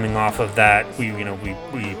coming off of that, we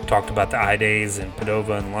talked about the I-Days and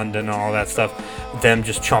Padova and London and all that stuff. Them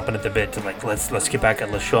just chomping at the bit to, like, let's get back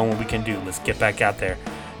out. Let's show them what we can do. Let's get back out there.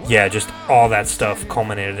 Yeah, just all that stuff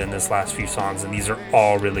culminated in this last few songs, and these are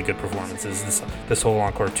all really good performances. This whole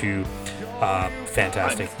Encore 2,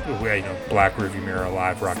 fantastic. Black, Rearview Mirror,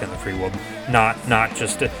 Alive, Rockin' the Free World. Not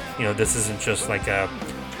just this isn't just like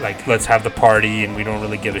let's have the party and we don't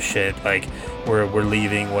really give a shit. Like, we're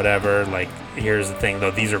leaving, whatever. Like, here's the thing though,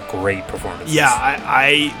 these are great performances. Yeah,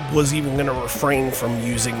 I was even going to refrain from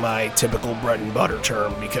using my typical bread and butter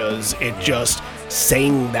term, because it just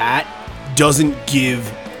saying that doesn't give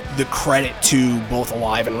the credit to both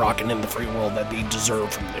Alive and Rockin' in the Free World that they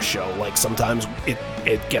deserve from this show. Like, sometimes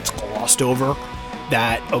it gets glossed over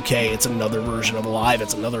that, okay, it's another version of Alive,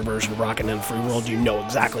 it's another version of Rockin' in the Free World, you know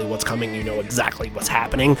exactly what's coming, you know exactly what's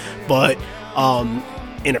happening, but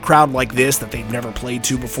in a crowd like this that they've never played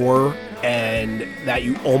to before, and that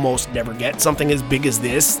you almost never get something as big as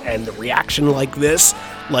this, and the reaction like this,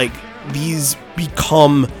 like, these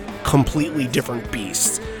become completely different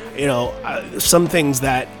beasts. You know, some things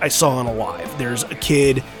that I saw on Alive, there's a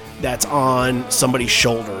kid that's on somebody's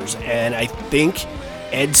shoulders, and I think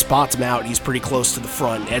Ed spots him out. He's pretty close to the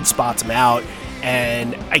front. Ed spots him out,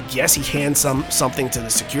 and I guess he hands something to the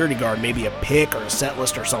security guard, maybe a pick or a set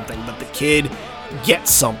list or something, but the kid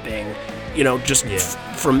gets something, you know, just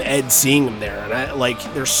from Ed seeing him there. And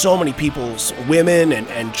there's so many people, women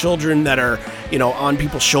and children that are, you know, on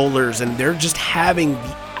people's shoulders, and they're just having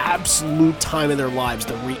the absolute time of their lives.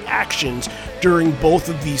 The reactions during both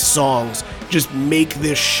of these songs just make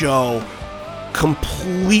this show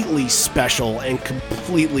completely special and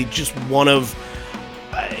completely just one of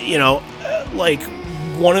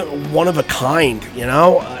one of a kind, you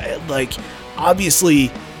know? Like,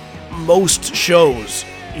 obviously, most shows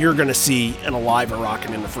you're gonna see an Alive or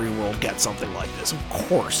Rockin' in the Free World get something like this, of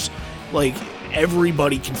course. Like,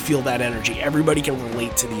 everybody can feel that energy, everybody can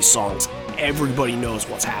relate to these songs, everybody knows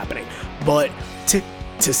what's happening. But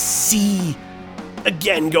to see,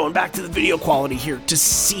 again, going back to the video quality here, to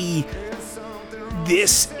see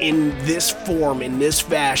this in this form, in this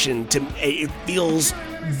fashion, it feels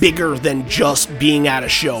bigger than just being at a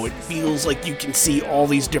show. It feels like you can see all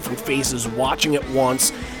these different faces watching at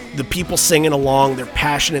once, the people singing along, they're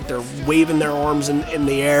passionate, they're waving their arms in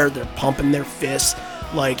the air, they're pumping their fists.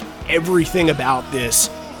 Like, everything about this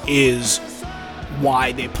is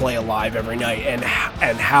why they play Alive every night, and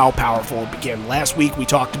how powerful it became. Last week we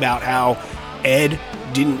talked about how Ed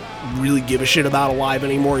didn't really give a shit about Alive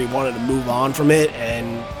anymore. He wanted to move on from it,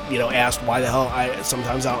 and, you know, asked why the hell,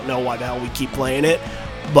 sometimes I don't know why the hell we keep playing it,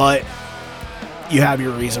 but you have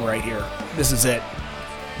your reason right here. This is it.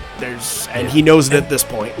 And he knows it at this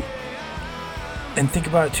point. And think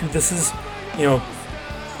about it too, this is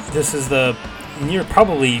the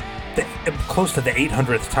probably close to the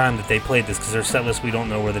 800th time that they played this, because their set list, we don't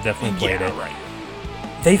know where they definitely played it. Right.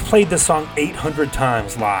 They've played this song 800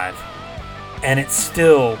 times live, and it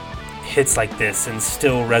still hits like this and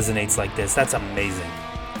still resonates like this. That's amazing.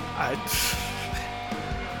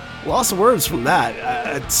 Lost of words from that.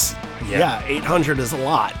 800 is a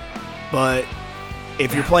lot, but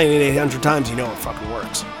if you're playing it 800 times, you know it fucking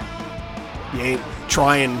works. You ain't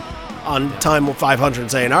trying on time 500 and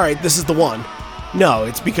saying, all right, this is the one. No,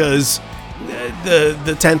 it's because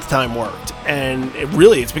the 10th time worked, and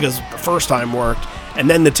it's because the first time worked, and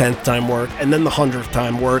then the 10th time worked, and then the 100th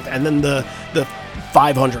time worked, and then the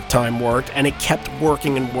 500th time worked, and it kept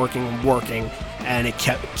working and working and working, and it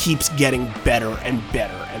keeps getting better and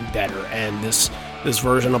better and better, and this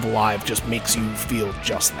version of Alive just makes you feel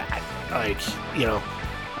just that. Like, you know,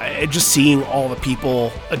 just seeing all the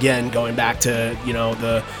people, again, going back to, you know,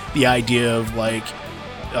 the idea of, like,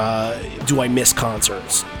 do I miss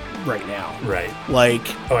concerts right now? Right. Like,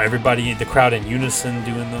 everybody, the crowd in unison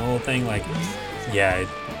doing the whole thing. Like, yeah,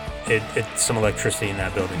 it's some electricity in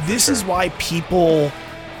that building. This is why people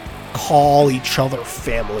call each other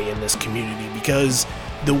family in this community, because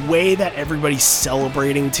the way that everybody's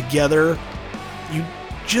celebrating together, you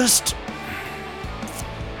just,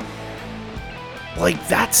 like,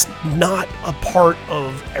 that's not a part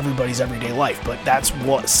of everybody's everyday life, but that's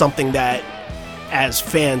something that, as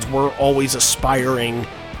fans, we're always aspiring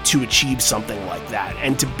to achieve something like that.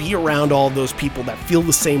 And to be around all those people that feel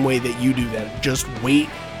the same way that you do, that just wait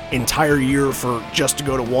entire year for just to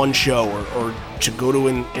go to one show or to go to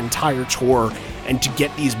an entire tour and to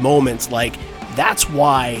get these moments, like, that's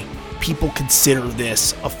why people consider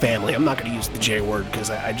this a family. I'm not going to use the J word because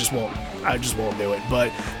I just won't do it,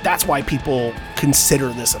 but that's why people consider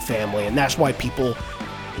this a family, and that's why people,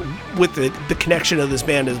 with the connection of this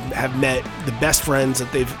band, have met the best friends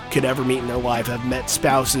that they could ever meet in their life, have met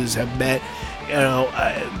spouses, have met, you know,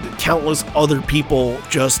 countless other people,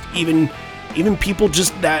 just even people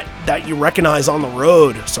just that you recognize on the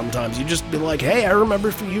road. Sometimes you just be like, hey, I remember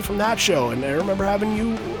you from that show, and I remember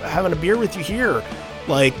having a beer with you here.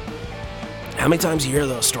 Like, how many times you hear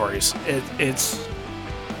those stories? It's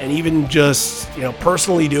and even just, you know,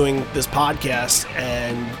 personally doing this podcast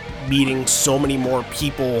and meeting so many more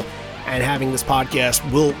people and having this podcast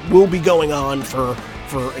will be going on for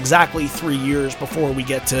exactly 3 years before we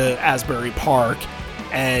get to Asbury Park,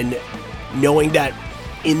 and knowing that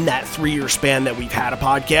in that 3-year span that we've had a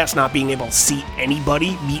podcast, not being able to see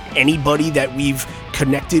anybody, meet anybody that we've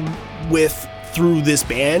connected with through this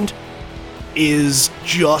band is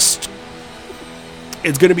just,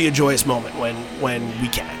 it's going to be a joyous moment when we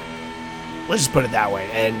can. Let's just put it that way.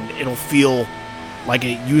 And it'll feel like,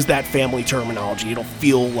 use that family terminology, it'll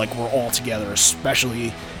feel like we're all together,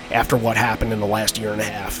 especially after what happened in the last year and a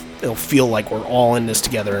half. It'll feel like we're all in this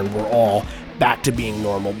together and we're all back to being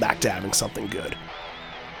normal, back to having something good.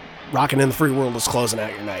 Rockin' in the Free World is closing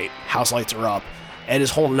out your night. House lights are up. Ed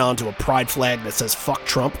is holding on to a pride flag that says "Fuck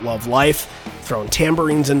Trump, Love Life," throwing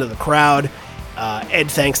tambourines into the crowd. Ed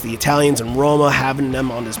thanks the Italians and Roma, having them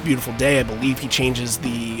on this beautiful day. I believe he changes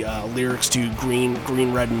the lyrics to green,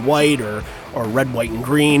 red, and white, or red, white, and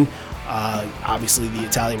green. Obviously the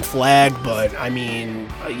Italian flag, but I mean,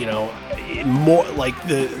 more like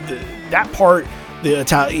that part, the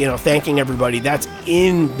Italian, thanking everybody. That's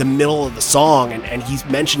in the middle of the song, and he's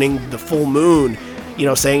mentioning the full moon.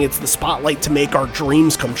 Saying it's the spotlight to make our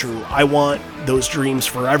dreams come true. I want those dreams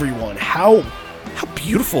for everyone. How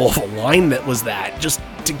beautiful of a line that was that, just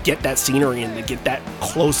to get that scenery and to get that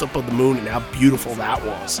close-up of the moon and how beautiful that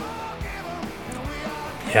was.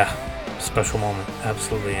 Yeah, special moment,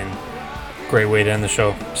 absolutely, and great way to end the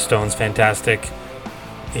show. Stone's fantastic.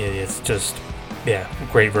 It's just,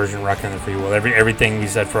 great version, Rockin' in the Free World. Everything we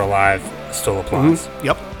said for Alive still applies. Mm-hmm.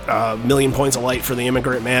 Yep. Million points of light for the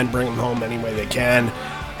immigrant man. Bring them home any way they can.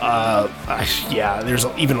 There's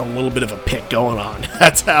even a little bit of a pick going on.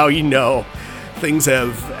 That's how you know things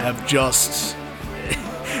have just,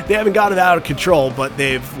 they haven't got it out of control, but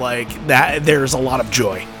they've there's a lot of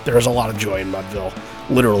joy. There's a lot of joy in Mudville,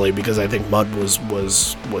 literally, because I think Mud was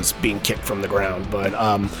being kicked from the ground. But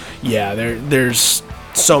there's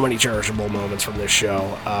so many cherishable moments from this show,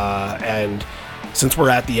 and since we're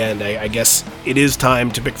at the end, I guess it is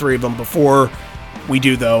time to pick 3 of them. Before we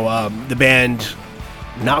do, though, the band,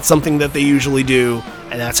 not something that they usually do,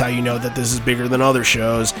 and that's how you know that this is bigger than other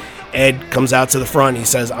shows. Ed comes out to the front. He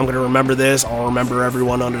says, "I'm going to remember this. I'll remember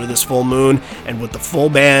everyone under this full moon." And with the full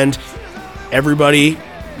band, everybody,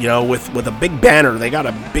 with a big banner, they got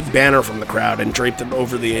a big banner from the crowd and draped it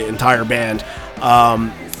over the entire band.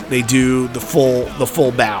 They do the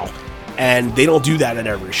full bow. And they don't do that at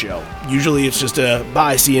every show. Usually it's just a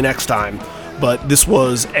bye, see you next time. But this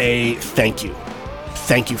was a thank you.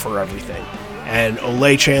 Thank you for everything. And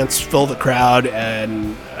Olay chants fill the crowd,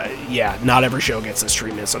 and not every show gets this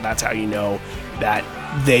treatment, so that's how you know that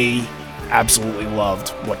they absolutely loved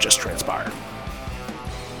what just transpired.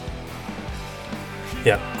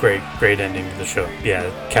 Yeah, great ending to the show. Yeah,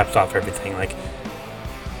 it caps off everything. Like,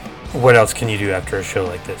 what else can you do after a show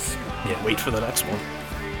like this? Yeah, wait for the next one.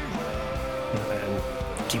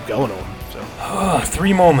 And keep going on. So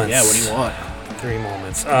 3 moments. Yeah, what do you want? 3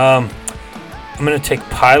 moments. I'm gonna take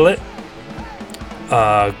Pilot.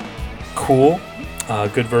 Cool.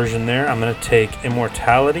 Good version there. I'm gonna take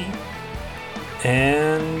Immortality.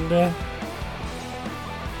 And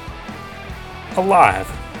Alive.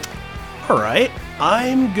 Alright.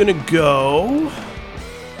 I'm gonna go.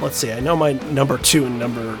 Let's see, I know my number 2 and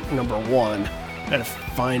number 1. Gotta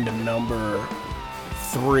find a number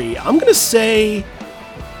 3. I'm gonna say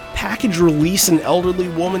Package Release and Elderly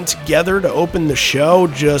Woman together to open the show.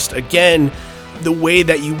 Just, again, the way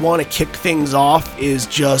that you want to kick things off is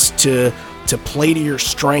just to play to your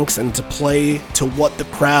strengths and to play to what the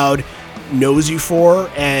crowd knows you for.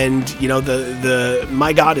 And the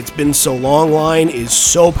 "My God, It's Been So Long" line is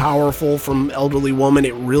so powerful from Elderly Woman.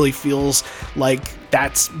 It really feels like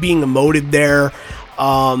that's being emoted there.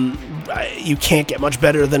 You can't get much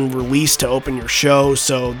better than Release to open your show,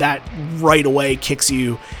 so that right away kicks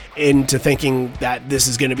you into thinking that this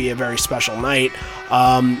is going to be a very special night.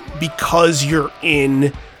 Because you're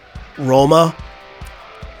in Roma,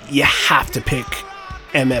 you have to pick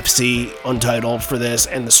MFC Untitled for this,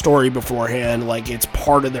 and the story beforehand, it's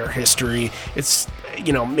part of their history. It's,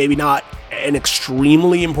 maybe not an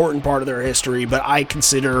extremely important part of their history, but I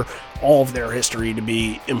consider all of their history to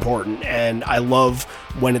be important, and I love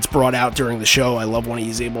when it's brought out during the show. I love when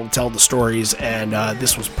he's able to tell the stories, and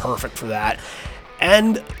this was perfect for that.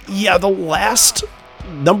 And the last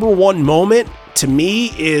number 1 moment to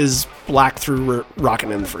me is Black through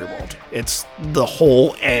Rockin' in the Free World. It's the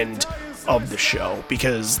whole end of the show,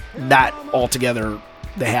 because that altogether,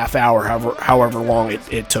 the half hour, however long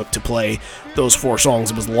it took to play those 4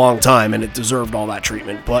 songs, it was a long time, and it deserved all that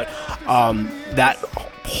treatment. But that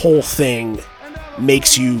whole thing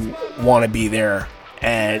makes you want to be there,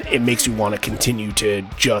 and it makes you want to continue to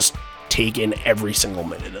just take in every single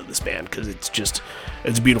minute of this band, because it's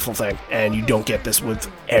a beautiful thing, and you don't get this with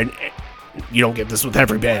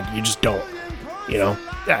every band. You just don't.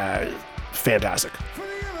 Fantastic.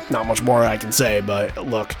 Not much more I can say, but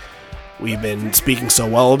look, we've been speaking so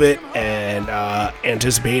well of it and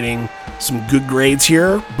anticipating some good grades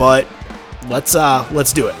here, but let's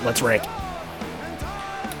do it. Let's rank it.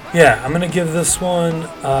 Yeah, I'm gonna give this one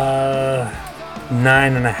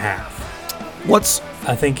 9.5.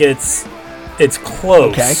 I think it's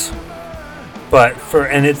close. Okay. But for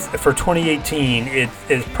 2018, it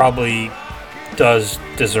probably does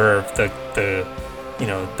deserve the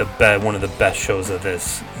one of the best shows of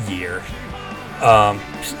this year.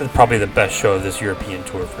 Probably the best show of this European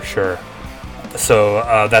tour for sure.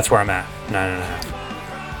 So that's where I'm at, 9.5.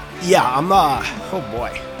 Yeah, oh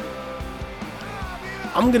boy.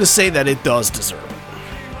 I'm gonna say that it does deserve it.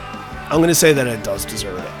 I'm gonna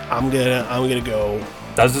go.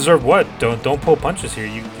 Does deserve what? Don't pull punches here.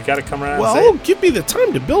 You got to come around. Well, and say it. give me the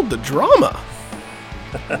time to build the drama.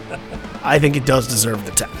 I think it does deserve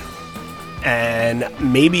the 10. And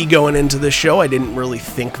maybe going into this show, I didn't really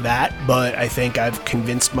think that, but I think I've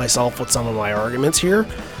convinced myself with some of my arguments here.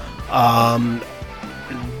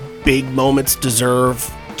 Big moments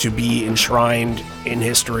deserve to be enshrined in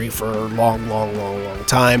history for a long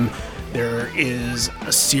time. There is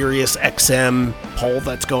a Sirius XM poll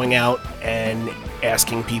that's going out and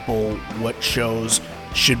asking people what shows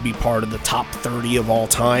should be part of the top 30 of all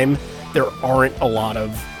time. There aren't a lot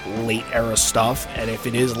of late era stuff, and if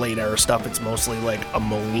it is late era stuff, it's mostly like a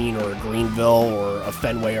Moline or a Greenville or a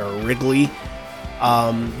Fenway or a Wrigley.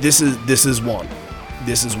 This is one.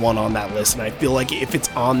 This is one on that list, and I feel like if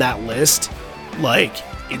it's on that list, like,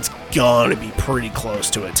 it's gonna be pretty close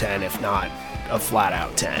to a 10, if not a flat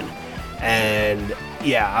out 10. And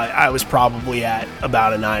yeah, I was probably at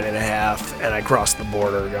about a 9.5, and I crossed the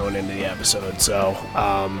border going into the episode. So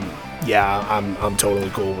yeah, I'm totally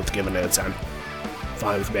cool with giving it a 10.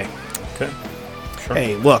 Fine with me. Okay. Sure.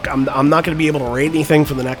 Hey, look, I'm not going to be able to rate anything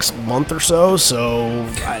for the next month or so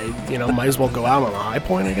I might as well go out on a high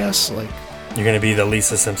point, I guess. Like, you're gonna be the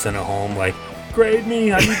Lisa Simpson at home, like, grade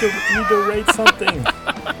me. I need to rate something.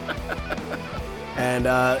 And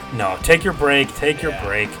no, take your break. Take your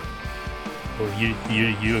break. Well, you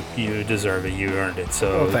deserve it. You earned it.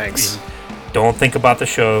 So thanks. Don't think about the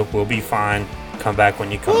show. We'll be fine. Come back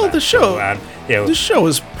when you come back. The show. The show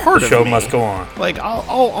is part of me. The show must go on. Like,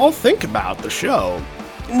 I'll think about the show.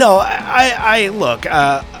 No, I look.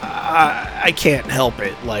 I can't help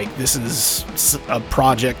it. Like, this is a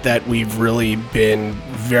project that we've really been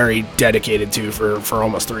very dedicated to for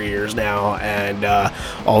almost 3 years now. And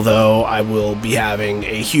although I will be having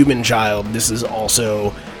a human child, this is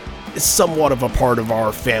also somewhat of a part of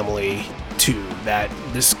our family too, that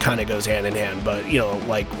this kind of goes hand in hand. But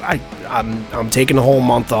like, I'm taking a whole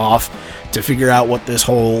month off to figure out what this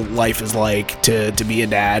whole life is like to be a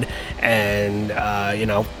dad, and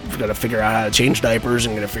gonna figure out how to change diapers,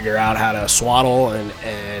 and gonna figure out how to swaddle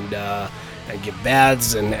and give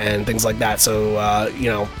baths and things like that. So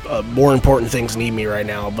more important things need me right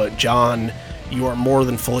now. But John, you are more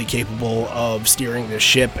than fully capable of steering this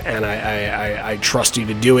ship, and I trust you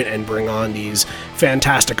to do it and bring on these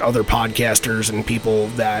fantastic other podcasters and people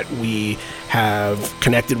that we have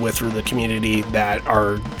connected with through the community that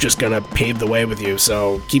are just going to pave the way with you.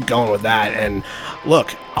 So keep going with that. And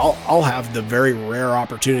look, I'll have the very rare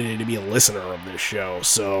opportunity to be a listener of this show.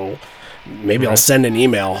 So maybe I'll send an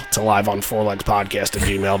email to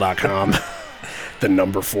liveonfourlegspodcast@gmail.com. The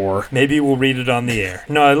number 4. Maybe we'll read it on the air.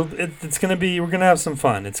 No, it's gonna be. We're gonna have some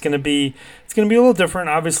fun. It's gonna be a little different,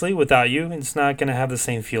 obviously, without you. It's not gonna have the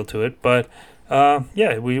same feel to it, but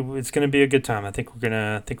it's gonna be a good time. I think we're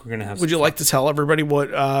gonna have. Would you like to tell everybody what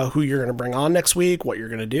who you're gonna bring on next week? What you're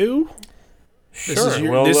gonna do?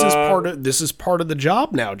 Sure. This is part of the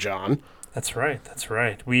job now, John. That's right.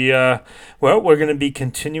 We're gonna be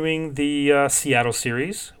continuing the Seattle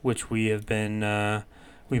series, which we've been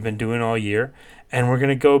doing all year. And we're going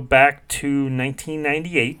to go back to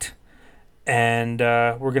 1998, and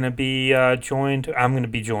we're going to be joined. I'm going to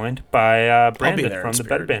be joined by Brandon from the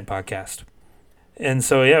Better Band podcast. And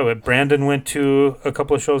so, yeah, Brandon went to a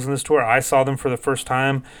couple of shows on this tour. I saw them for the first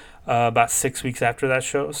time about 6 weeks after that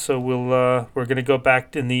show. So we're going to go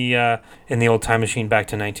back in the old time machine back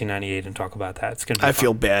to 1998 and talk about that. It's going to be fun.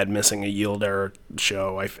 Feel bad missing a Yield Era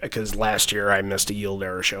show because last year I missed a Yield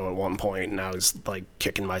Era show at one point, and I was like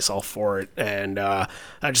kicking myself for it. And that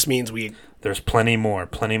just means we There's plenty more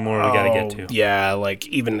we got to get to. Yeah, like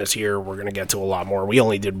even this year, we're going to get to a lot more. We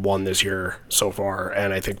only did one this year so far,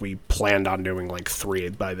 and I think we planned on doing like 3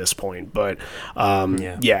 by this point. But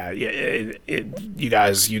you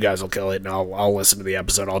guys will kill it, and I'll listen to the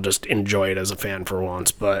episode. I'll just enjoy it as a fan for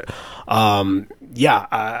once. But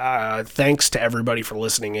thanks to everybody for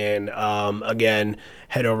listening in. Again,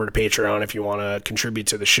 head over to Patreon if you want to contribute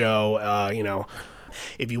to the show.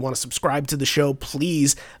 If you want to subscribe to the show,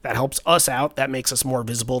 please. That helps us out. That makes us more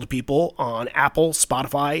visible to people on Apple,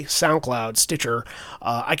 Spotify, SoundCloud, Stitcher.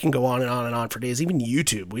 I can go on and on and on for days. Even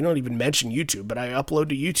YouTube. We don't even mention YouTube, but I upload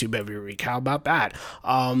to YouTube every week. How about that?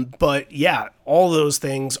 But yeah, all those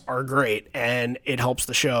things are great, and it helps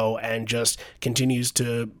the show and just continues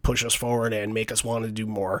to push us forward and make us want to do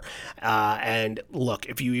more. And look,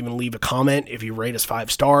 if you even leave a comment, if you rate us 5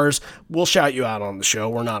 stars, we'll shout you out on the show.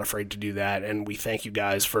 We're not afraid to do that, and we thank you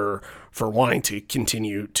guys for wanting to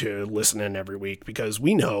continue to listen in every week, because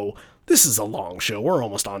we know this is a long show. We're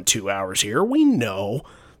almost on 2 hours here. We know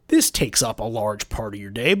this takes up a large part of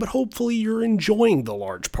your day, but hopefully you're enjoying the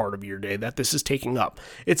large part of your day that this is taking up.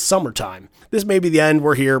 It's summertime. This may be the end.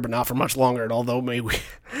 We're here, but not for much longer. And although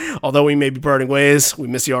we may be parting ways, we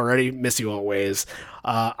miss you already. Miss you always.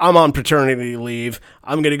 I'm on paternity leave.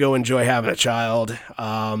 I'm going to go enjoy having a child.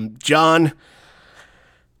 John.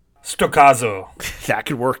 Stoccazo. That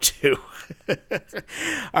could work too.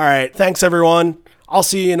 All right. Thanks, everyone. I'll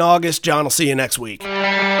see you in August. John will see you next week.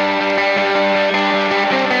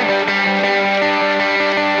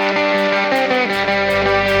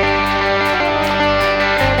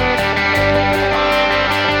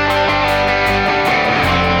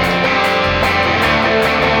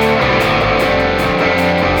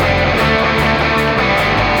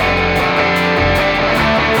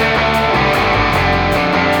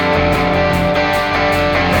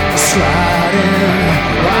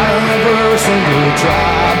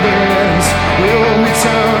 Will we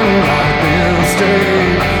turn right and stay?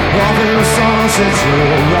 All the sunset's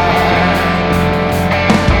right.